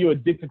webinar. How many of you are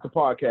addicted to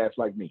podcasts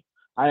like me?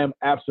 I am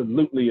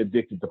absolutely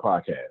addicted to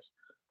podcasts.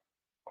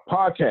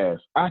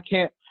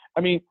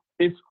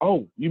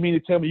 You mean to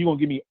tell me you're going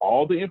to give me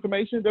all the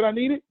information that I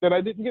needed, that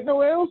I didn't get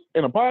nowhere else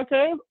in a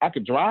podcast? I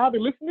could drive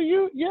and listen to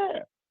you?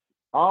 Yeah.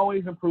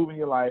 Always improving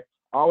your life,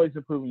 always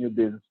improving your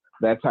business.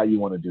 That's how you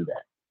want to do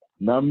that.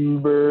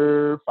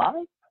 Number 5?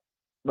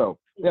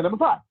 Number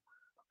 5.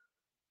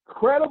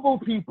 Credible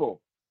people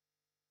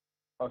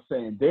are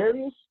saying,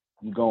 Darius,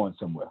 you're going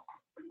somewhere.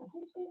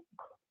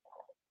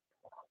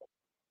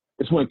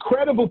 It's when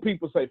credible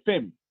people say,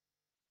 Femi,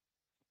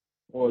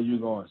 or you're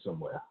going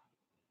somewhere.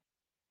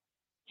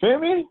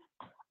 Femi,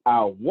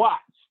 I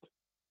watched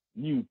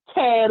you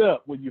tad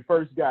up when you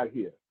first got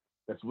here.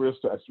 That's real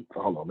stuff.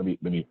 Hold on, let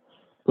me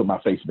put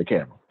my face in the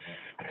camera.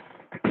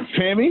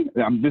 Femi,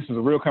 this is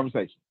a real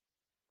conversation.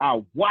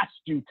 I watched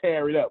you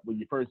tear it up when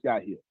you first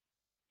got here.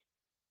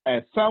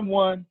 As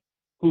someone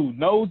who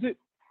knows it,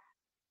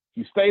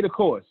 you stay the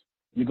course,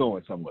 you're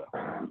going somewhere.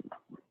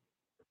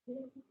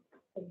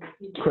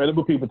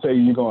 Credible people tell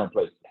you you're going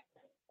places.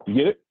 You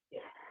get it?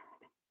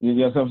 You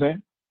know what I'm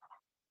saying?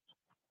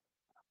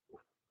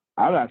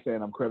 I'm not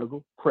saying I'm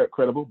credible,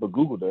 but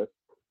Google does.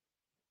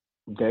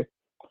 Okay.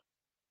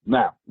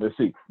 Now, let's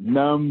see.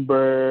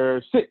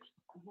 Number 6.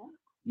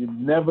 You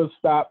never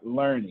stop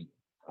learning.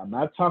 I'm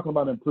not talking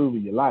about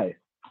improving your life.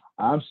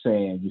 I'm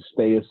saying you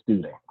stay a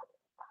student.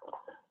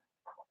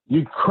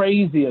 You're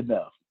crazy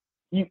enough.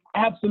 You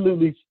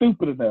absolutely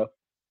stupid enough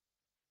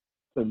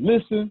to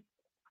listen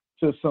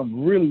to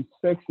some really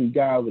sexy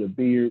guy with a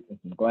beard and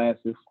some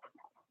glasses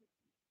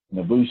and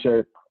a blue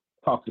shirt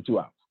talk for 2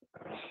 hours.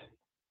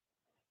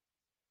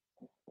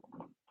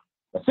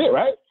 That's it,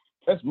 right?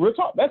 That's real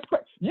talk. That's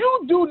crazy.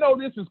 You do know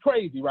this is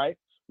crazy, right?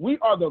 We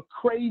are the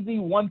crazy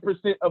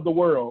 1% of the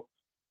world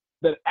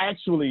that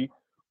actually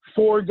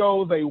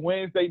forgoes a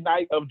Wednesday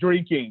night of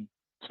drinking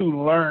to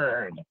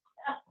learn.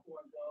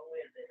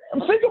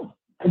 I'm sick of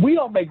it. We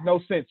don't make no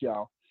sense,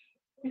 y'all.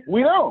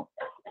 We don't.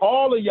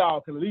 All of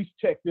y'all can at least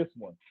check this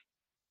one.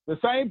 The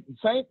same.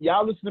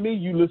 Y'all listen to me.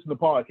 You listen to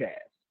podcasts.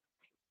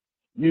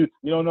 You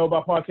don't know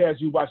about podcasts.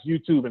 You watch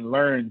YouTube and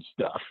learn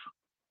stuff.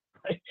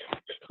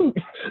 Who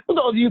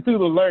goes to YouTube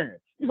to learn?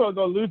 You gonna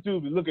go to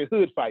YouTube and look at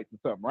hood fights or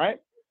something, right?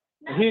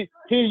 Here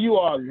you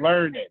are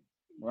learning,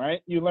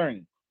 right? You're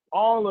learning.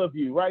 All of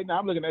you right now.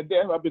 I'm looking at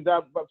Derek. I've been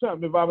down.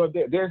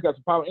 Derek's got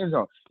some power engine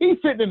on. He's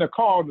sitting in the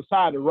car on the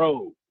side of the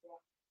road.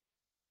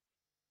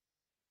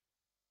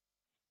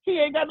 He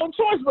ain't got no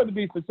choice but to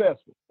be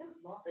successful.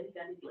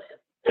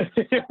 I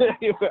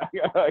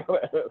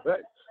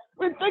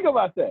mean, think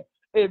about that.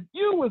 If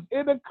you was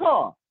in a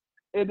car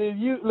and then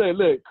you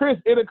look, Chris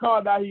in a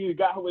car now, he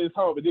got his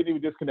home and didn't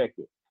even disconnect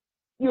it.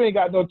 You ain't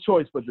got no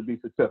choice but to be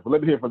successful.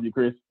 Let me hear from you,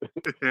 Chris.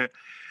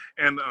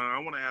 And I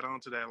want to add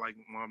on to that, like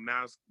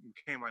now it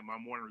became like my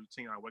morning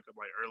routine. I wake up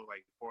like early,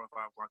 like 4 or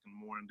 5 o'clock in the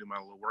morning, do my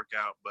little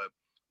workout. But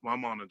while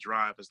I'm on the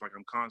drive, it's like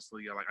I'm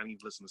constantly like I need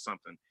to listen to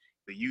something,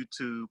 the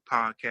YouTube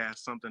podcast,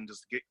 something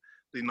just to get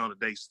the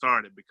day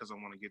started, because I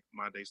want to get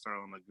my day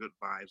started on the good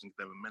vibes and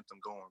the momentum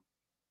going.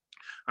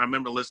 I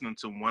remember listening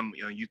to one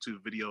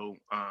YouTube video.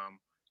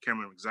 Can't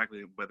remember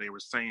exactly, but they were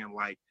saying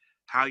like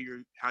how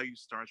you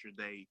start your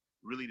day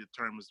really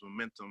determines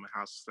momentum and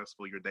how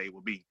successful your day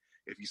will be.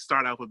 If you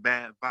start out with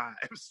bad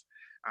vibes,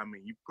 I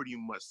mean, you pretty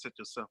much set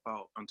yourself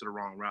out onto the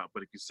wrong route.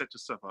 But if you set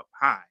yourself up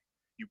high,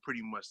 you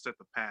pretty much set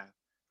the path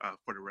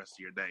for the rest of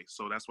your day.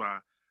 So that's why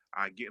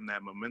I get in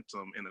that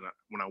momentum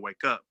when I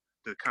wake up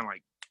to kind of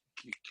like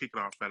kick it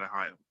off at a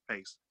high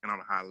pace and on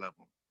a high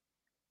level.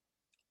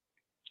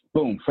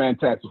 Boom,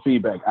 fantastic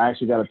feedback. I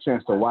actually got a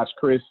chance to watch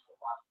Chris.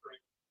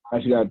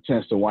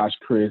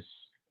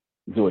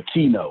 Do a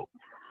keynote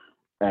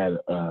at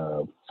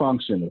a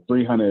function of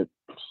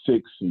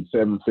 306 and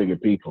 7-figure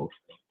people.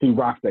 He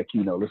rocked that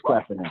keynote. Let's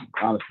clap for him,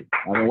 honestly.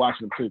 I've been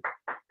watching him too.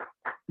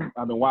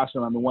 I'm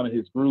in one of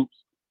his groups.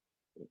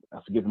 I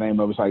forget the name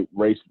of it. It's like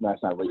Race to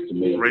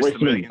Million. Race to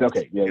Million.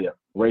 Okay, yeah.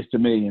 Race to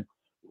Million.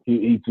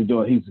 He's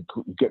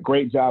a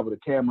great job with the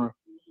camera.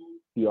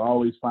 He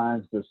always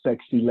finds the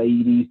sexy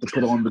ladies to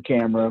put on the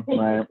camera,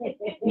 right?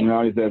 He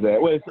always does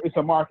that. Well, it's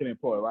a marketing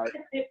ploy, right?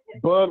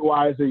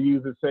 Budweiser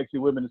uses sexy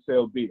women to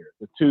sell beer.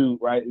 The two,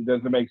 right? It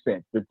doesn't make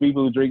sense. The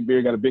people who drink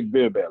beer got a big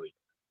beer belly,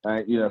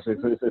 right? So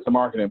it's a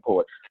marketing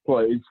ploy.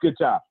 It's a good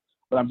job.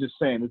 But I'm just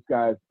saying, this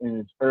guy's in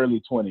his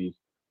early 20s,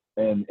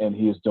 and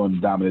he is doing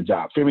a dominant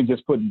job. Femi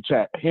just put in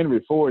chat,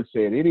 Henry Ford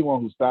said, anyone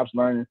who stops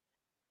learning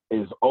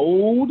is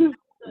old,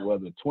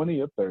 whether 20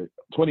 or 30,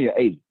 20 or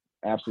 80.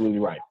 Absolutely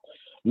right.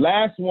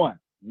 Last one,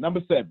 number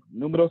 7,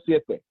 número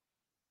 7.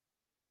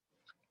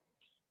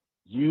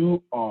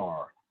 You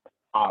are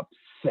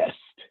obsessed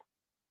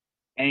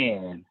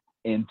and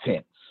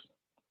intense.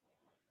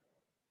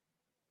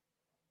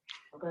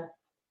 Okay.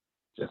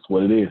 That's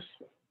what it is.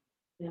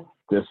 Yeah.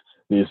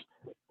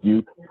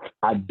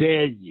 I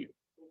dare you.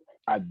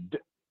 I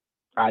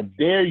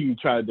dare you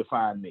try to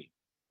define me.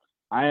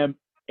 I am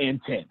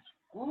intense.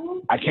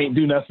 I can't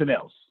do nothing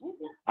else.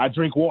 I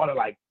drink water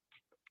like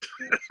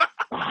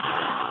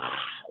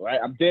right?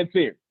 I'm dead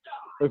serious.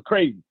 It's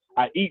crazy.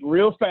 I eat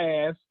real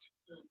fast.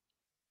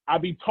 I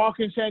be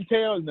talking,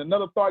 Chantel, and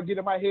another thought get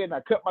in my head, and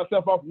I cut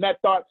myself off from that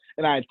thought,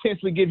 and I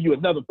intentionally give you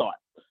another thought.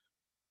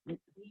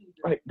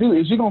 Like, dude,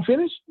 is you gonna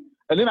finish?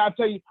 And then I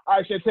tell you, all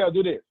right, Chantel,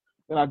 do this.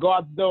 Then I go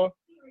out the door,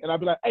 and I'll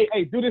be like,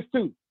 hey, do this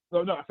too.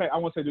 No, I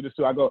won't say do this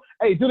too. I go,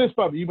 hey, do this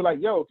for me. You be like,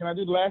 yo, can I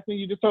do the last thing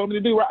you just told me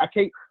to do? Right? I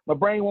can't. My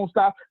brain won't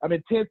stop. I'm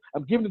intense.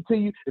 I'm giving it to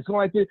you. It's going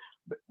like this.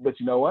 But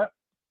you know what?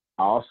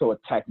 I also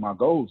attack my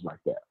goals like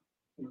that.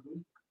 Mm-hmm.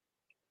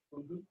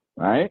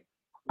 Mm-hmm. Right?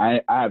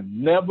 I've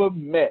never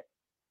met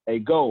a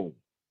goal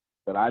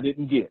that I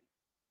didn't get.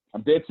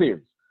 I'm dead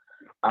serious.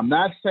 I'm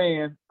not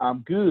saying I'm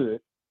good.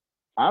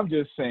 I'm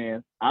just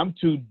saying I'm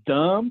too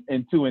dumb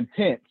and too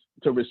intense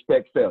to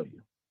respect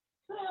failure.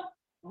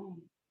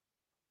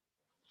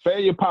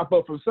 Failure pop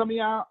up from some of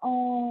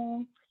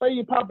y'all.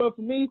 Failure pop up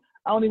for me.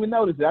 I don't even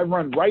notice it. I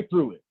run right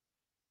through it.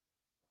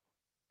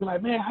 You're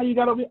like, man, how you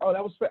got over here? Oh,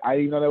 that was failure. I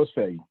didn't even know that was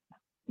failure.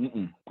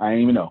 I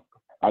didn't even know.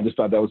 I just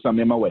thought that was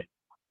something in my way.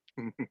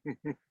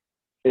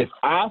 If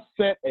I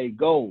set a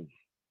goal,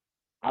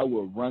 I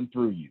will run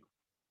through you.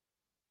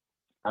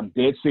 I'm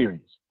dead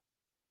serious.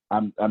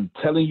 I'm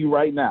telling you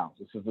right now.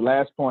 This is the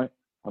last point.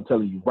 I'm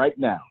telling you right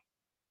now.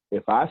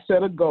 If I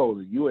set a goal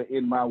and you are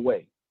in my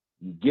way,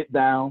 you get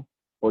down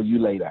or you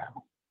lay down.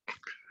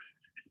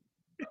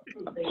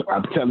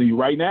 I'm telling you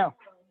right now.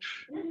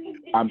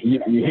 You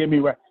hear me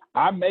right?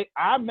 I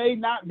may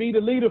not be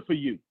the leader for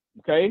you.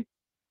 Okay.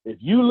 If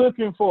you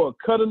looking for a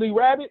cuddly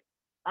rabbit,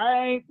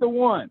 I ain't the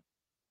one.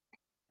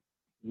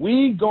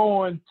 We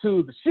going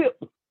to the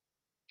ship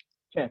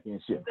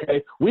championship.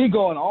 Okay, we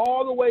going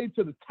all the way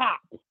to the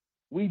top.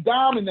 We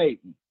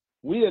dominating.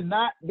 We are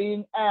not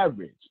being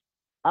average.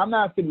 I'm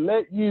not gonna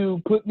let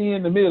you put me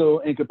in the middle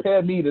and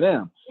compare me to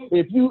them.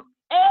 If you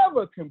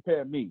ever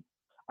compare me,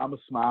 I'm going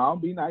to smile,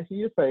 be nice in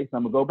your face.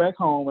 I'm going to go back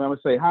home and I'm going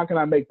to say, how can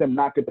I make them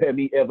not compare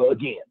me ever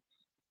again?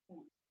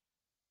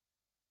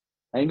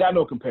 I ain't got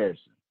no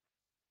comparison.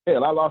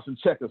 Hell, I lost in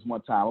checkers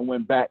one time. I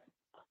went back,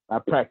 I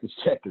practiced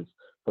checkers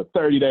for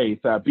 30 days.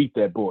 So I beat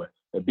that boy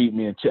that beat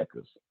me in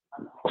checkers.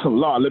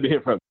 Lord, let me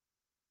hear from you.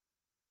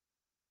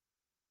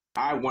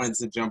 I wanted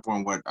to jump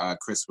on what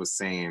Chris was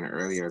saying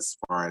earlier as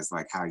far as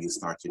like how you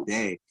start your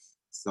day.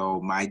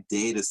 So my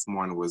day this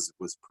morning was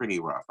pretty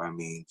rough. I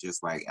mean,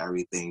 just like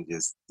everything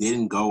just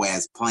didn't go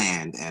as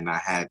planned. And I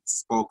had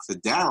spoke to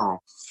Daryl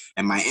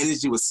and my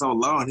energy was so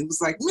low. And he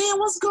was like, man,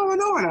 what's going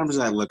on? I'm just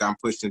like, look, I'm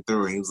pushing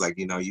through. And he was like,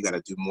 you know, you got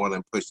to do more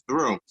than push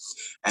through.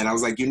 And I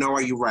was like, you know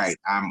what, you're right.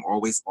 I'm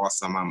always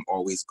awesome. I'm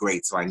always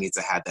great. So I need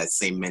to have that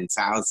same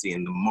mentality.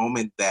 And the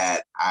moment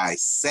that I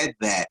said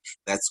that,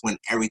 that's when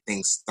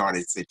everything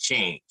started to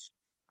change.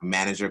 A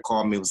manager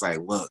called me, was like,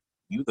 look,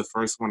 you the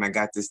first one that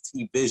got this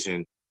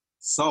T-Vision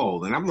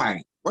sold. And I'm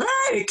like, what?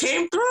 It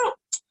came through?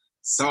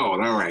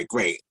 Sold. All right,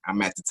 great.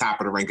 I'm at the top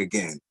of the rank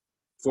again.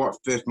 4th,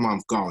 5th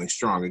month going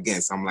strong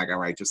again. So I'm like, all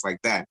right, just like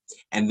that.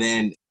 And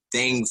then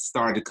things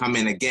started to come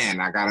in again.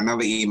 I got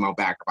another email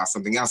back about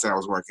something else that I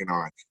was working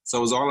on.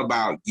 So it's all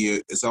about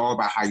you. It's all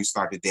about how you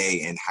start the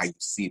day and how you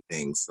see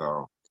things.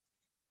 So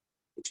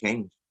it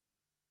changed.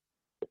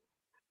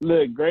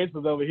 Look, Grace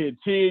was over here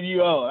cheering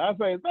you on. I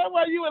say, is that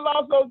why you and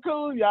Law so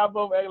cool? Y'all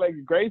both act like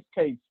Grace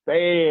can't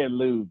stand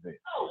losing.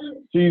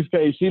 She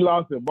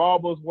lost at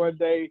marbles one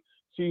day.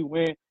 She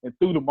went and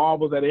threw the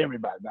marbles at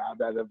everybody. Nah,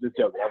 I'm just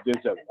joking. All right,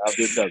 ladies and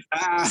gentlemen.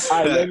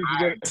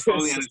 I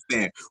totally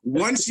understand.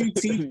 Once you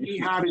teach me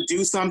how to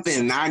do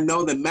something and I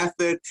know the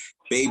method,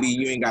 baby,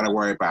 you ain't got to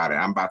worry about it.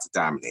 I'm about to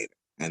dominate it.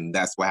 And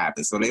that's what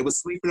happened. So they were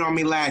sleeping on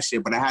me last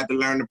year, but I had to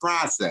learn the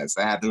process.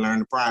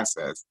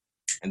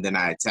 And then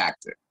I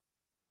attacked it.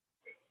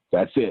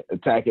 That's it.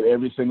 Attack it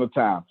every single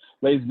time.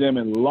 Ladies and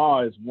gentlemen,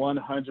 Law is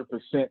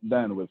 100%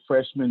 done with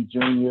freshman,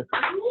 junior,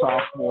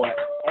 sophomore,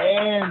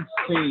 and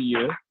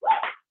senior.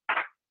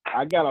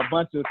 I got a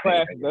bunch of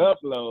classes to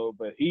upload,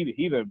 but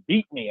he done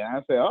beat me. And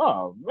I said,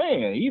 oh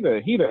man, he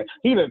done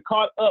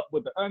caught up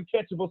with the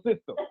uncatchable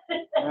system.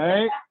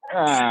 Right?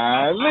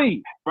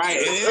 Lee. Right.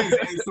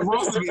 It's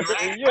supposed to be,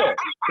 right? Yeah.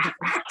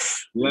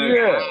 Look,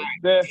 yeah,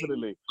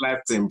 definitely.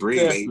 Left and breathe.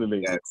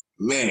 Definitely.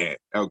 Man,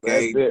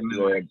 okay. That's it,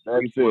 man.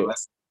 That's it.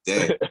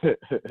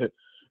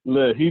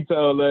 Look, he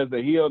told us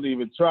that he don't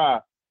even try.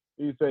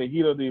 He said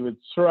he don't even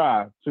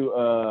try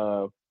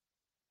to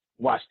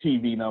watch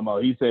TV no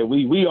more. He said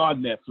we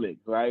on Netflix,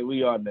 right?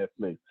 We on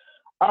Netflix.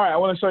 All right, I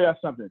want to show y'all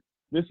something.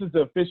 This is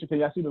the official. Can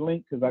y'all see the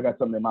link? Because I got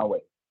something in my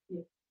way.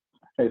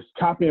 It's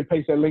copy and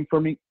paste that link for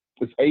me.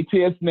 It's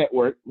ATS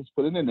Network. Let's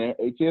put it in there.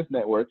 ATS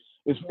Network.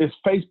 It's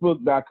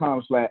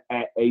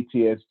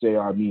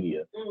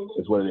facebook.com/@ATSJRmedia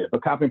is what it is.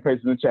 But copy and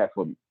paste it in the chat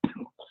for me.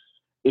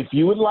 If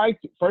you would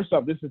like to, first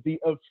off, this is the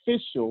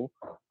official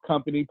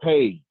company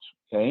page,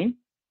 okay?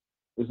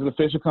 This is the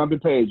official company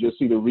page. You'll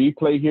see the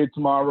replay here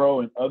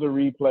tomorrow and other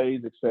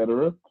replays,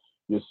 etc.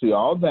 You'll see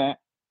all that.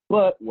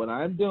 But what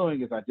I'm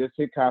doing is I just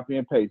hit copy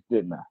and paste,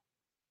 didn't I?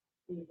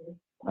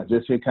 I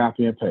just hit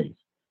copy and paste.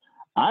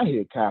 I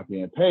hit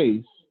copy and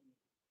paste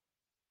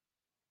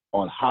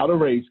on how to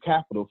raise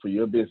capital for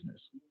your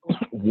business.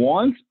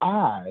 Once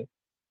I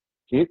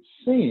hit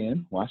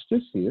send, watch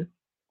this here.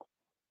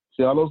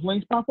 See all those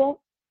links pop up?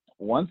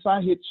 Once I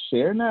hit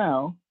share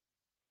now,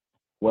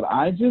 what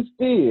I just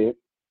did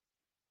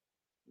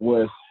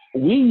was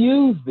we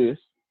use this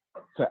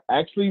to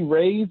actually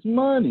raise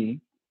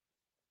money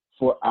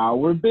for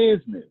our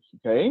business,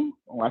 okay?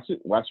 Watch it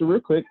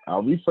real quick.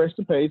 I'll refresh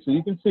the page so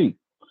you can see.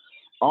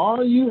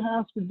 All you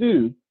have to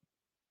do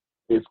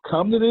is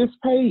come to this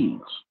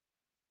page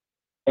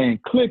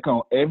and click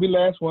on every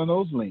last one of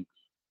those links,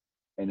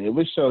 and it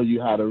will show you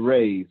how to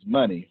raise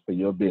money for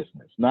your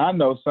business. Now, I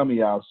know some of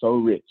y'all are so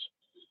rich,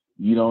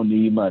 you don't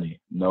need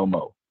money no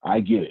more. I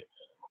get it.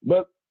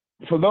 But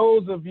for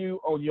those of you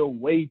on your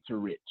way to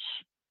rich,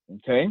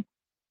 okay?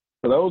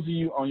 For those of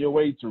you on your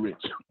way to rich,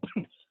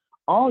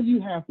 all you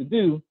have to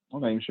do,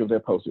 I'm not even sure if they're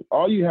posted,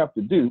 all you have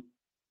to do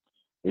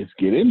is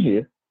get in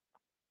here,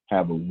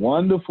 have a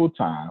wonderful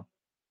time,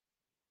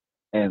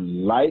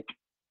 and like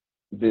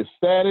this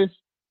status,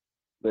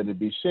 let it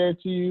be shared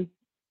to you.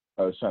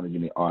 I was trying to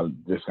give me all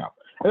discount.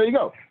 And there you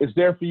go. It's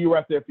there for you,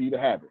 right there for you to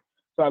have it.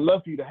 So I'd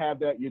love for you to have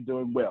that. You're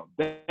doing well.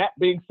 That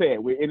being said,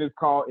 we're in this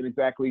call in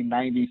exactly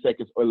 90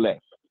 seconds or less.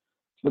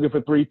 Looking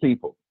for 3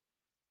 people.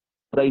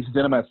 Ladies and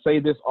gentlemen, I say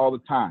this all the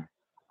time.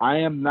 I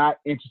am not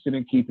interested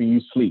in keeping you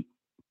asleep.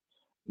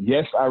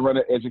 Yes, I run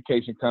an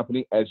education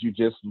company, as you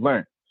just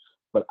learned,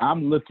 but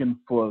I'm looking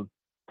for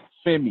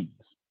Femis.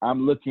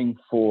 I'm looking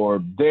for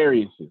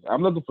Dariuses.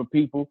 I'm looking for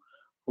people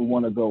who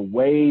want to go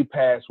way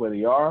past where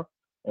they are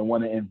and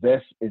want to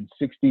invest in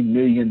 $60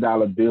 million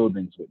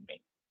buildings with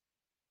me.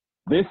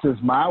 This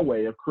is my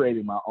way of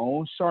creating my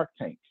own Shark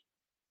Tank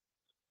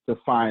to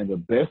find the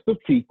best of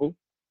people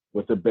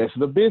with the best of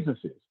the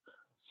businesses.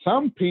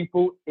 Some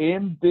people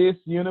in this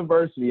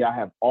university I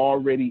have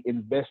already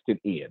invested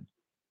in.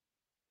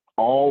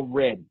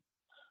 Already.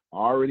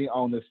 already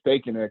own a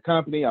stake in their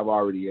company. I've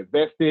already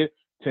invested.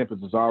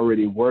 Tempest is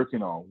already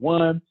working on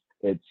one,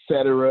 et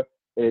cetera,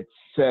 et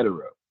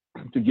cetera.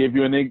 To give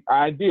you an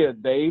idea,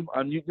 Dave,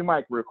 unmute your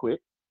mic real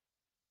quick.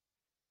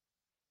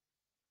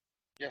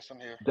 Yes, I'm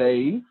here.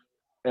 Dave,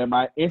 am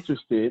I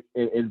interested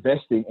in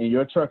investing in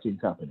your trucking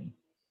company?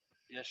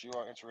 Yes, you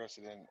are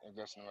interested in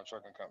investing in my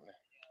trucking company.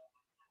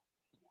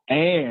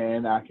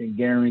 And I can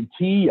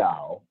guarantee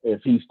y'all,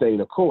 if he stayed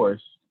the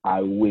course,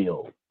 I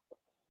will.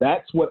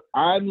 That's what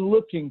I'm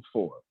looking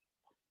for.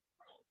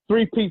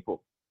 3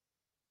 people.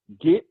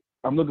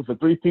 I'm looking for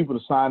 3 people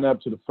to sign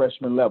up to the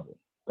freshman level.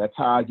 That's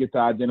how I get to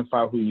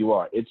identify who you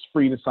are. It's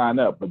free to sign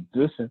up, but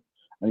listen,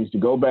 I need to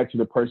go back to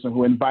the person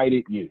who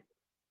invited you.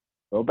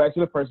 Go back to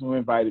the person who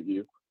invited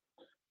you.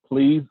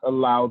 Please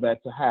allow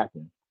that to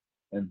happen.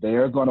 And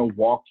they're going to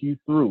walk you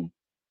through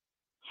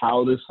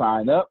how to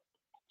sign up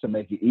to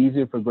make it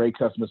easier for great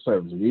customer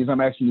service. The reason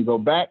I'm asking you to go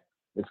back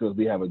is because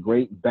we have a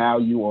great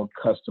value on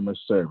customer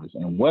service.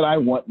 And what I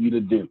want you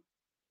to do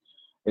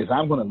is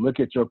I'm going to look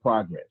at your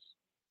progress.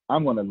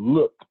 I'm going to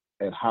look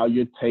at how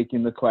you're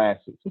taking the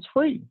classes. It's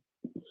free.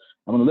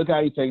 I'm going to look at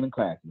how you're taking the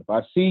classes. If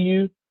I see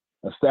you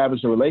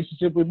establish a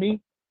relationship with me,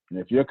 and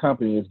if your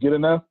company is good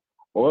enough,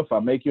 or if I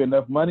make you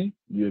enough money,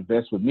 you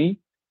invest with me,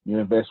 you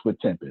invest with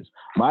Tempest.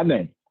 My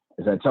name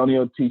is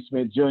Antonio T.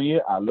 Smith Jr.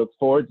 I look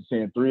forward to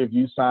seeing 3 of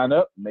you sign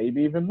up,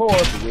 maybe even more,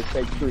 but we'll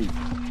take 3.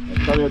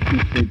 Antonio T.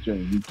 Smith Jr.,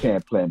 you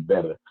can plan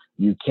better.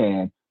 You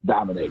can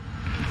dominate.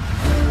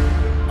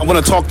 I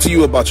want to talk to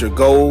you about your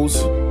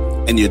goals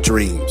and your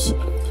dreams.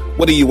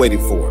 What are you waiting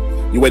for?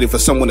 You waiting for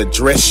someone to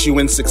dress you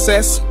in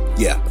success?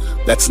 Yeah,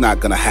 that's not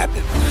gonna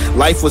happen.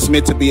 Life was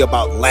meant to be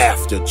about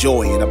laughter,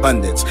 joy, and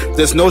abundance.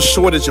 There's no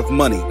shortage of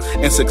money,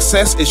 and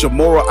success is your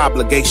moral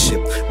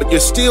obligation, but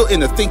you're still in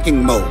the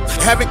thinking mode.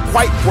 Haven't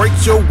quite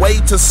worked your way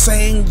to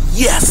saying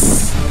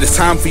yes. It's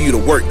time for you to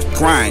work,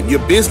 grind.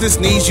 Your business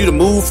needs you to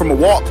move from a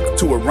walk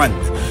to a run.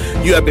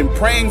 You have been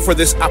praying for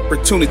this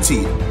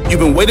opportunity. You've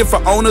been waiting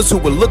for owners who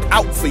will look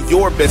out for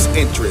your best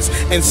interests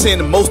and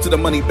send most of the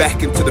money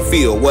back into the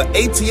field. Well,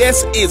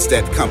 ATS is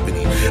that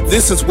company.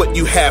 This is what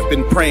you have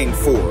been praying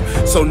for.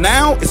 So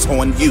now it's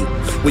on you.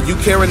 Will you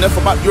care enough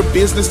about your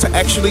business to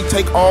actually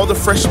take all the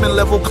freshman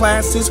level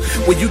classes?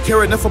 Will you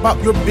care enough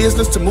about your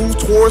business to move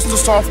towards the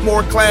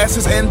sophomore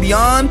classes and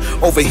beyond?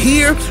 Over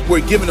here,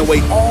 we're giving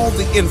away all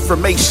the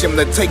information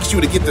that takes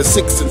you to get the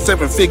 6 and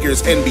 7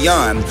 figures and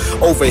beyond.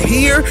 Over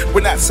here,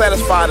 we're not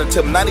satisfied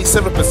until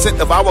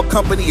 97% of our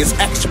company is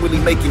actually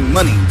making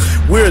money.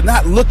 We're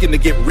not looking to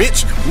get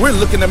rich. We're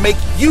looking to make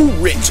you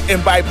rich.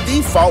 And by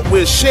default,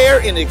 we'll share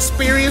an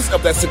experience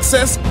of that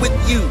success with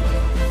you.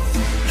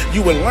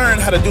 You will learn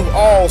how to do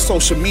all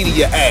social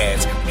media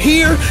ads.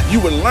 Here, you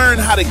will learn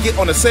how to get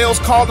on a sales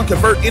call and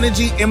convert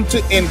energy into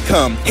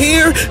income.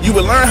 Here, you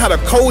will learn how to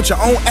code your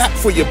own app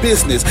for your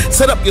business,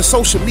 set up your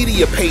social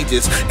media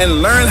pages,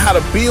 and learn how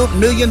to build $1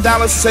 million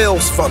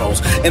sales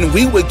funnels. And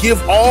we will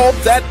give all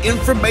that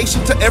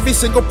information to every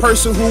single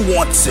person who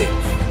wants it.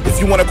 If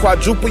you want to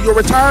quadruple your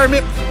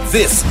retirement,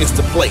 this is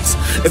the place.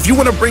 If you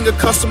want to bring a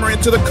customer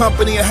into the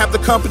company and have the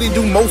company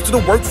do most of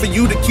the work for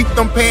you to keep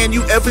them paying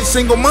you every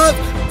single month,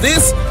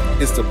 this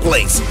is the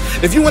place.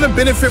 If you want to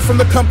benefit from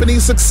the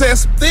company's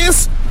success,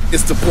 this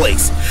is the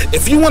place.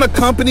 If you want a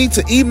company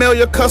to email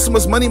your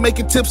customers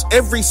money-making tips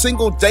every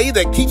single day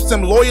that keeps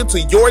them loyal to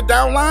your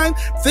downline,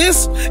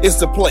 this is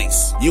the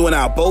place. You and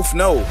I both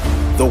know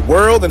the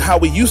world and how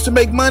we used to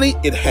make money,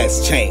 it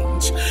has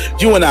changed.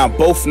 You and I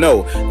both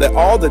know that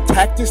all the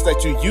tactics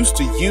that you used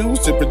to use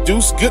to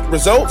produce good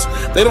results,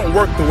 they don't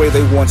work the way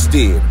they once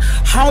did.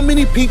 How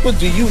many people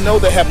do you know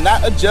that have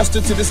not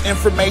adjusted to this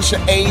information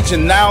age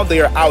and now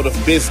they are out of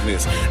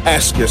business?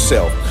 Ask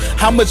yourself,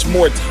 how much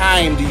more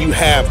time do you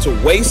have to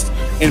waste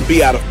and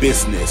be out of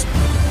business?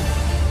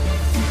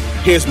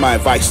 Here's my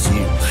advice to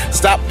you.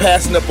 Stop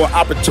passing up on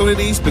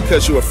opportunities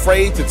because you're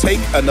afraid to take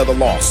another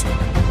loss.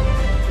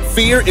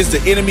 Fear is the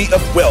enemy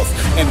of wealth,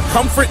 and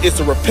comfort is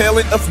the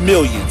repellent of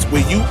millions.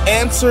 Will you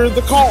answer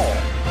the call?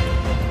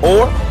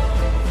 Or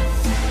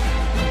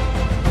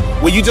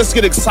will you just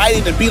get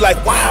excited and be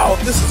like, wow,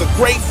 this is a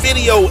great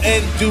video,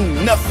 and do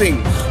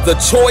nothing? The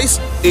choice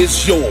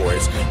is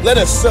yours. Let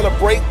us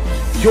celebrate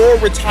your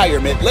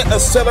retirement. Let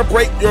us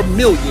celebrate your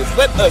millions.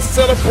 Let us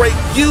celebrate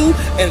you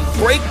and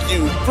break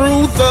you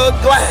through the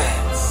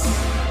glass.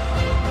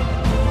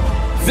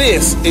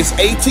 This is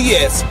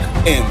ATS,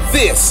 and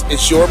this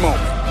is your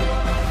moment.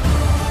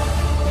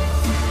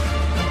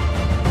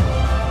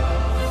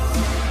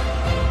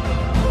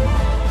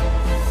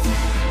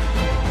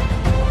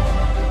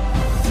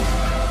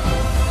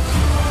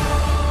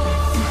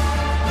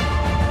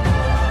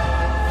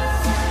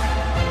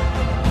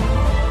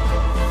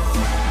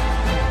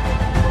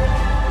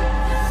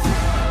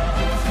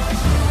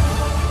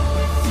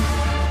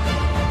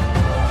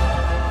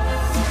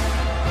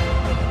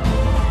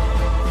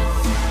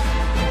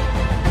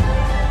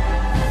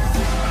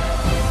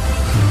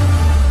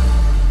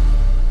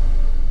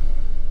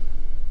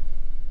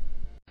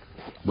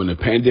 When the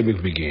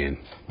pandemic began,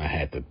 I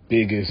had the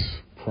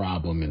biggest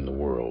problem in the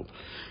world.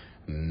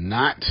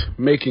 not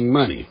making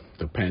money.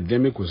 The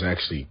pandemic was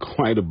actually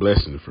quite a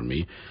blessing for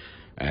me,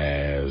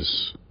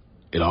 as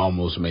it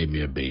almost made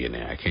me a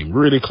billionaire. I came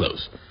really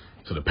close.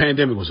 So the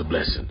pandemic was a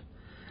blessing.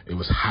 It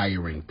was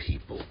hiring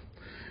people.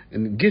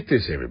 And get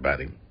this,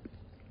 everybody.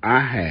 I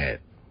had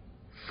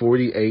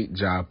 48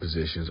 job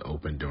positions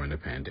open during the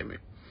pandemic.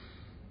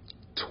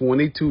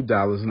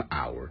 $22 an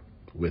hour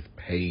with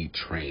paid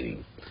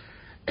training.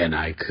 And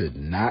I could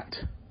not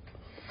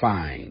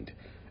find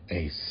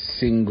a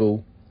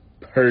single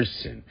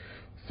person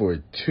for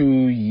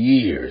 2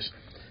 years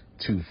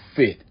to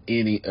fit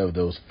any of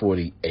those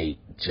 48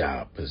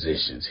 job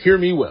positions. Hear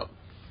me well.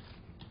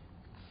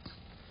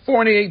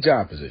 48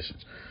 job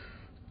positions,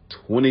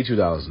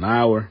 $22 an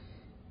hour,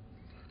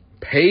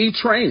 paid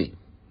training,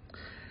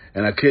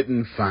 and I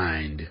couldn't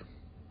find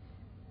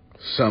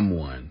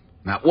someone,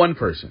 not one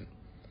person,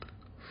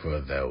 for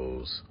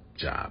those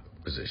job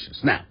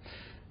positions. Now,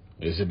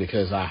 is it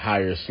because I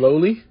hire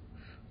slowly?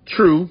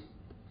 True,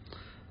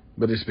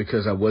 but it's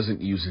because I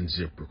wasn't using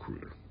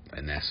ZipRecruiter,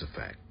 and that's a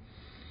fact.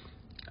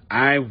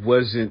 I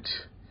wasn't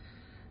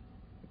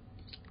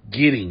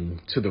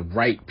getting to the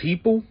right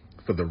people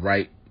for the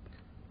right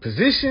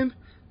position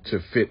to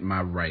fit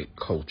my right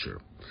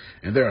culture.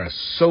 And there are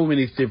so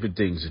many different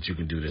things that you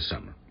can do this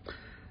summer.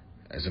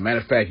 As a matter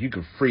of fact, you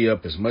can free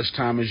up as much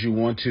time as you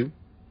want to.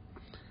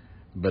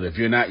 But if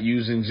you're not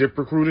using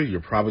ZipRecruiter,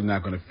 you're probably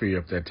not going to free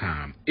up that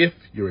time if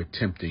you're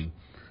attempting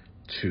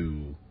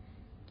to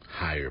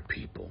hire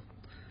people.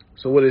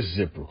 So what is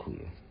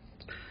ZipRecruiter?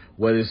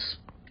 What is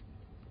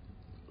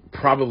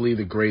probably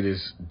the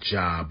greatest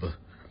job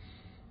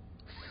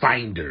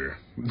finder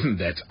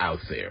that's out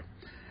there.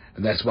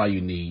 And that's why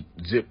you need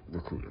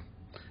ZipRecruiter.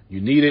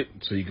 You need it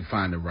so you can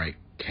find the right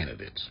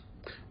candidates.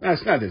 Now,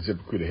 it's not that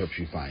ZipRecruiter helps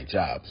you find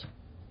jobs.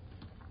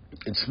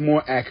 It's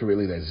more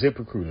accurately that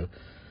ZipRecruiter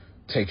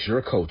takes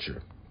your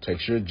culture,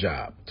 takes your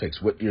job,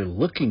 takes what you're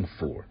looking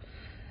for,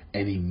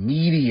 and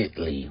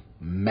immediately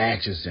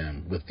matches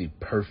them with the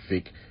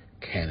perfect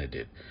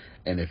candidate.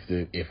 And if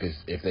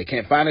they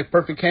can't find a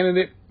perfect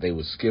candidate, they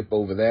will skip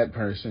over that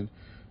person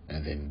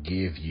and then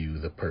give you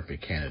the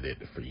perfect candidate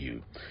for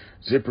you.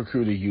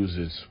 ZipRecruiter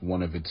uses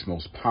one of its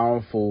most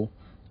powerful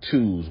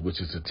tools,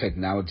 which is the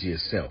technology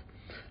itself,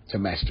 to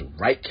match the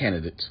right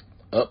candidates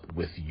up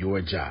with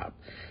your job.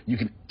 You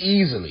can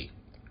easily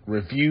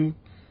review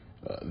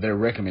their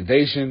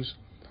recommendations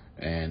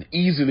and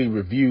easily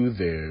review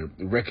their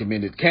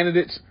recommended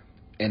candidates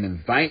and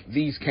invite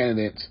these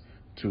candidates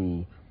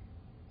to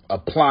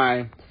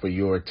apply for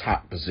your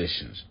top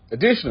positions.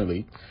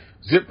 Additionally,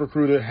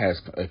 ZipRecruiter has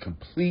a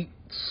complete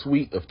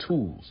suite of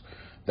tools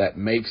that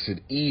makes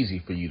it easy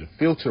for you to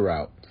filter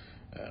out,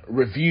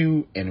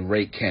 review, and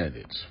rate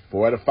candidates.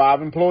 4 out of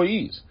 5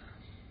 employees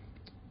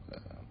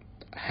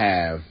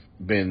have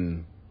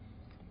been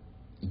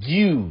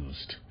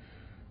used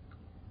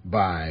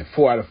by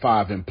 4 out of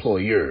 5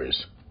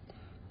 employers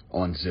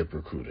on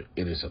ZipRecruiter.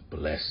 It is a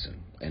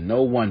blessing. And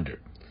no wonder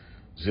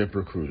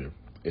ZipRecruiter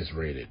is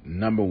rated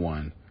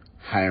 #1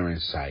 hiring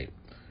site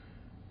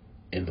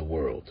in the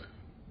world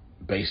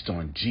based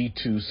on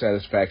G2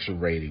 satisfaction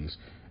ratings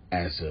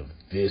as of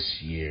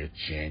this year,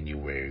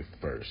 January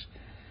 1st.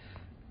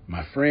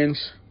 My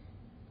friends,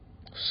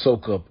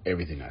 soak up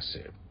everything I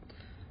said.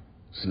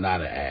 It's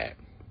not an ad.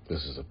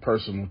 This is a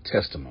personal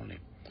testimony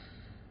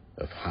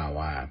of how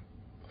I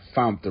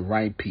found the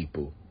right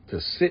people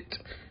to sit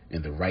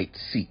in the right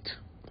seat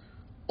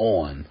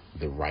on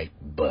the right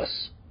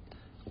bus.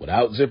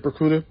 Without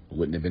ZipRecruiter, it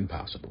wouldn't have been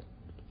possible.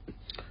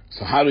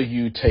 So how do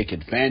you take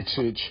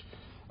advantage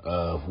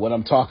of what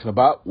I'm talking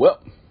about? Well,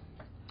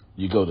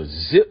 you go to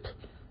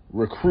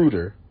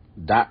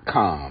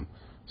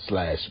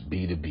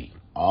ZipRecruiter.com/B2B.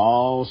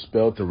 All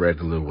spelled the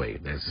regular way.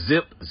 That's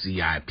Zip,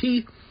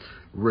 Z-I-P,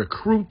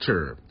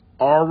 Recruiter,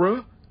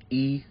 Aura,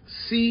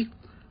 E-C,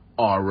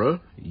 Aura,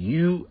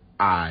 U-I-T-E-R,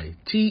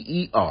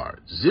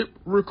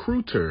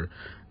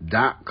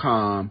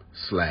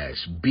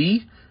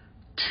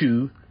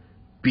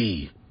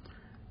 ZipRecruiter.com/B2B.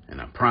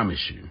 And I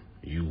promise you,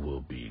 you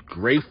will be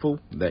grateful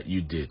that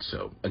you did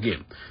so.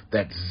 Again,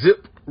 that's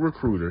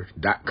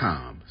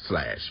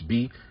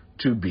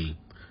ZipRecruiter.com/B2B.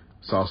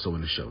 It's also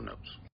in the show notes.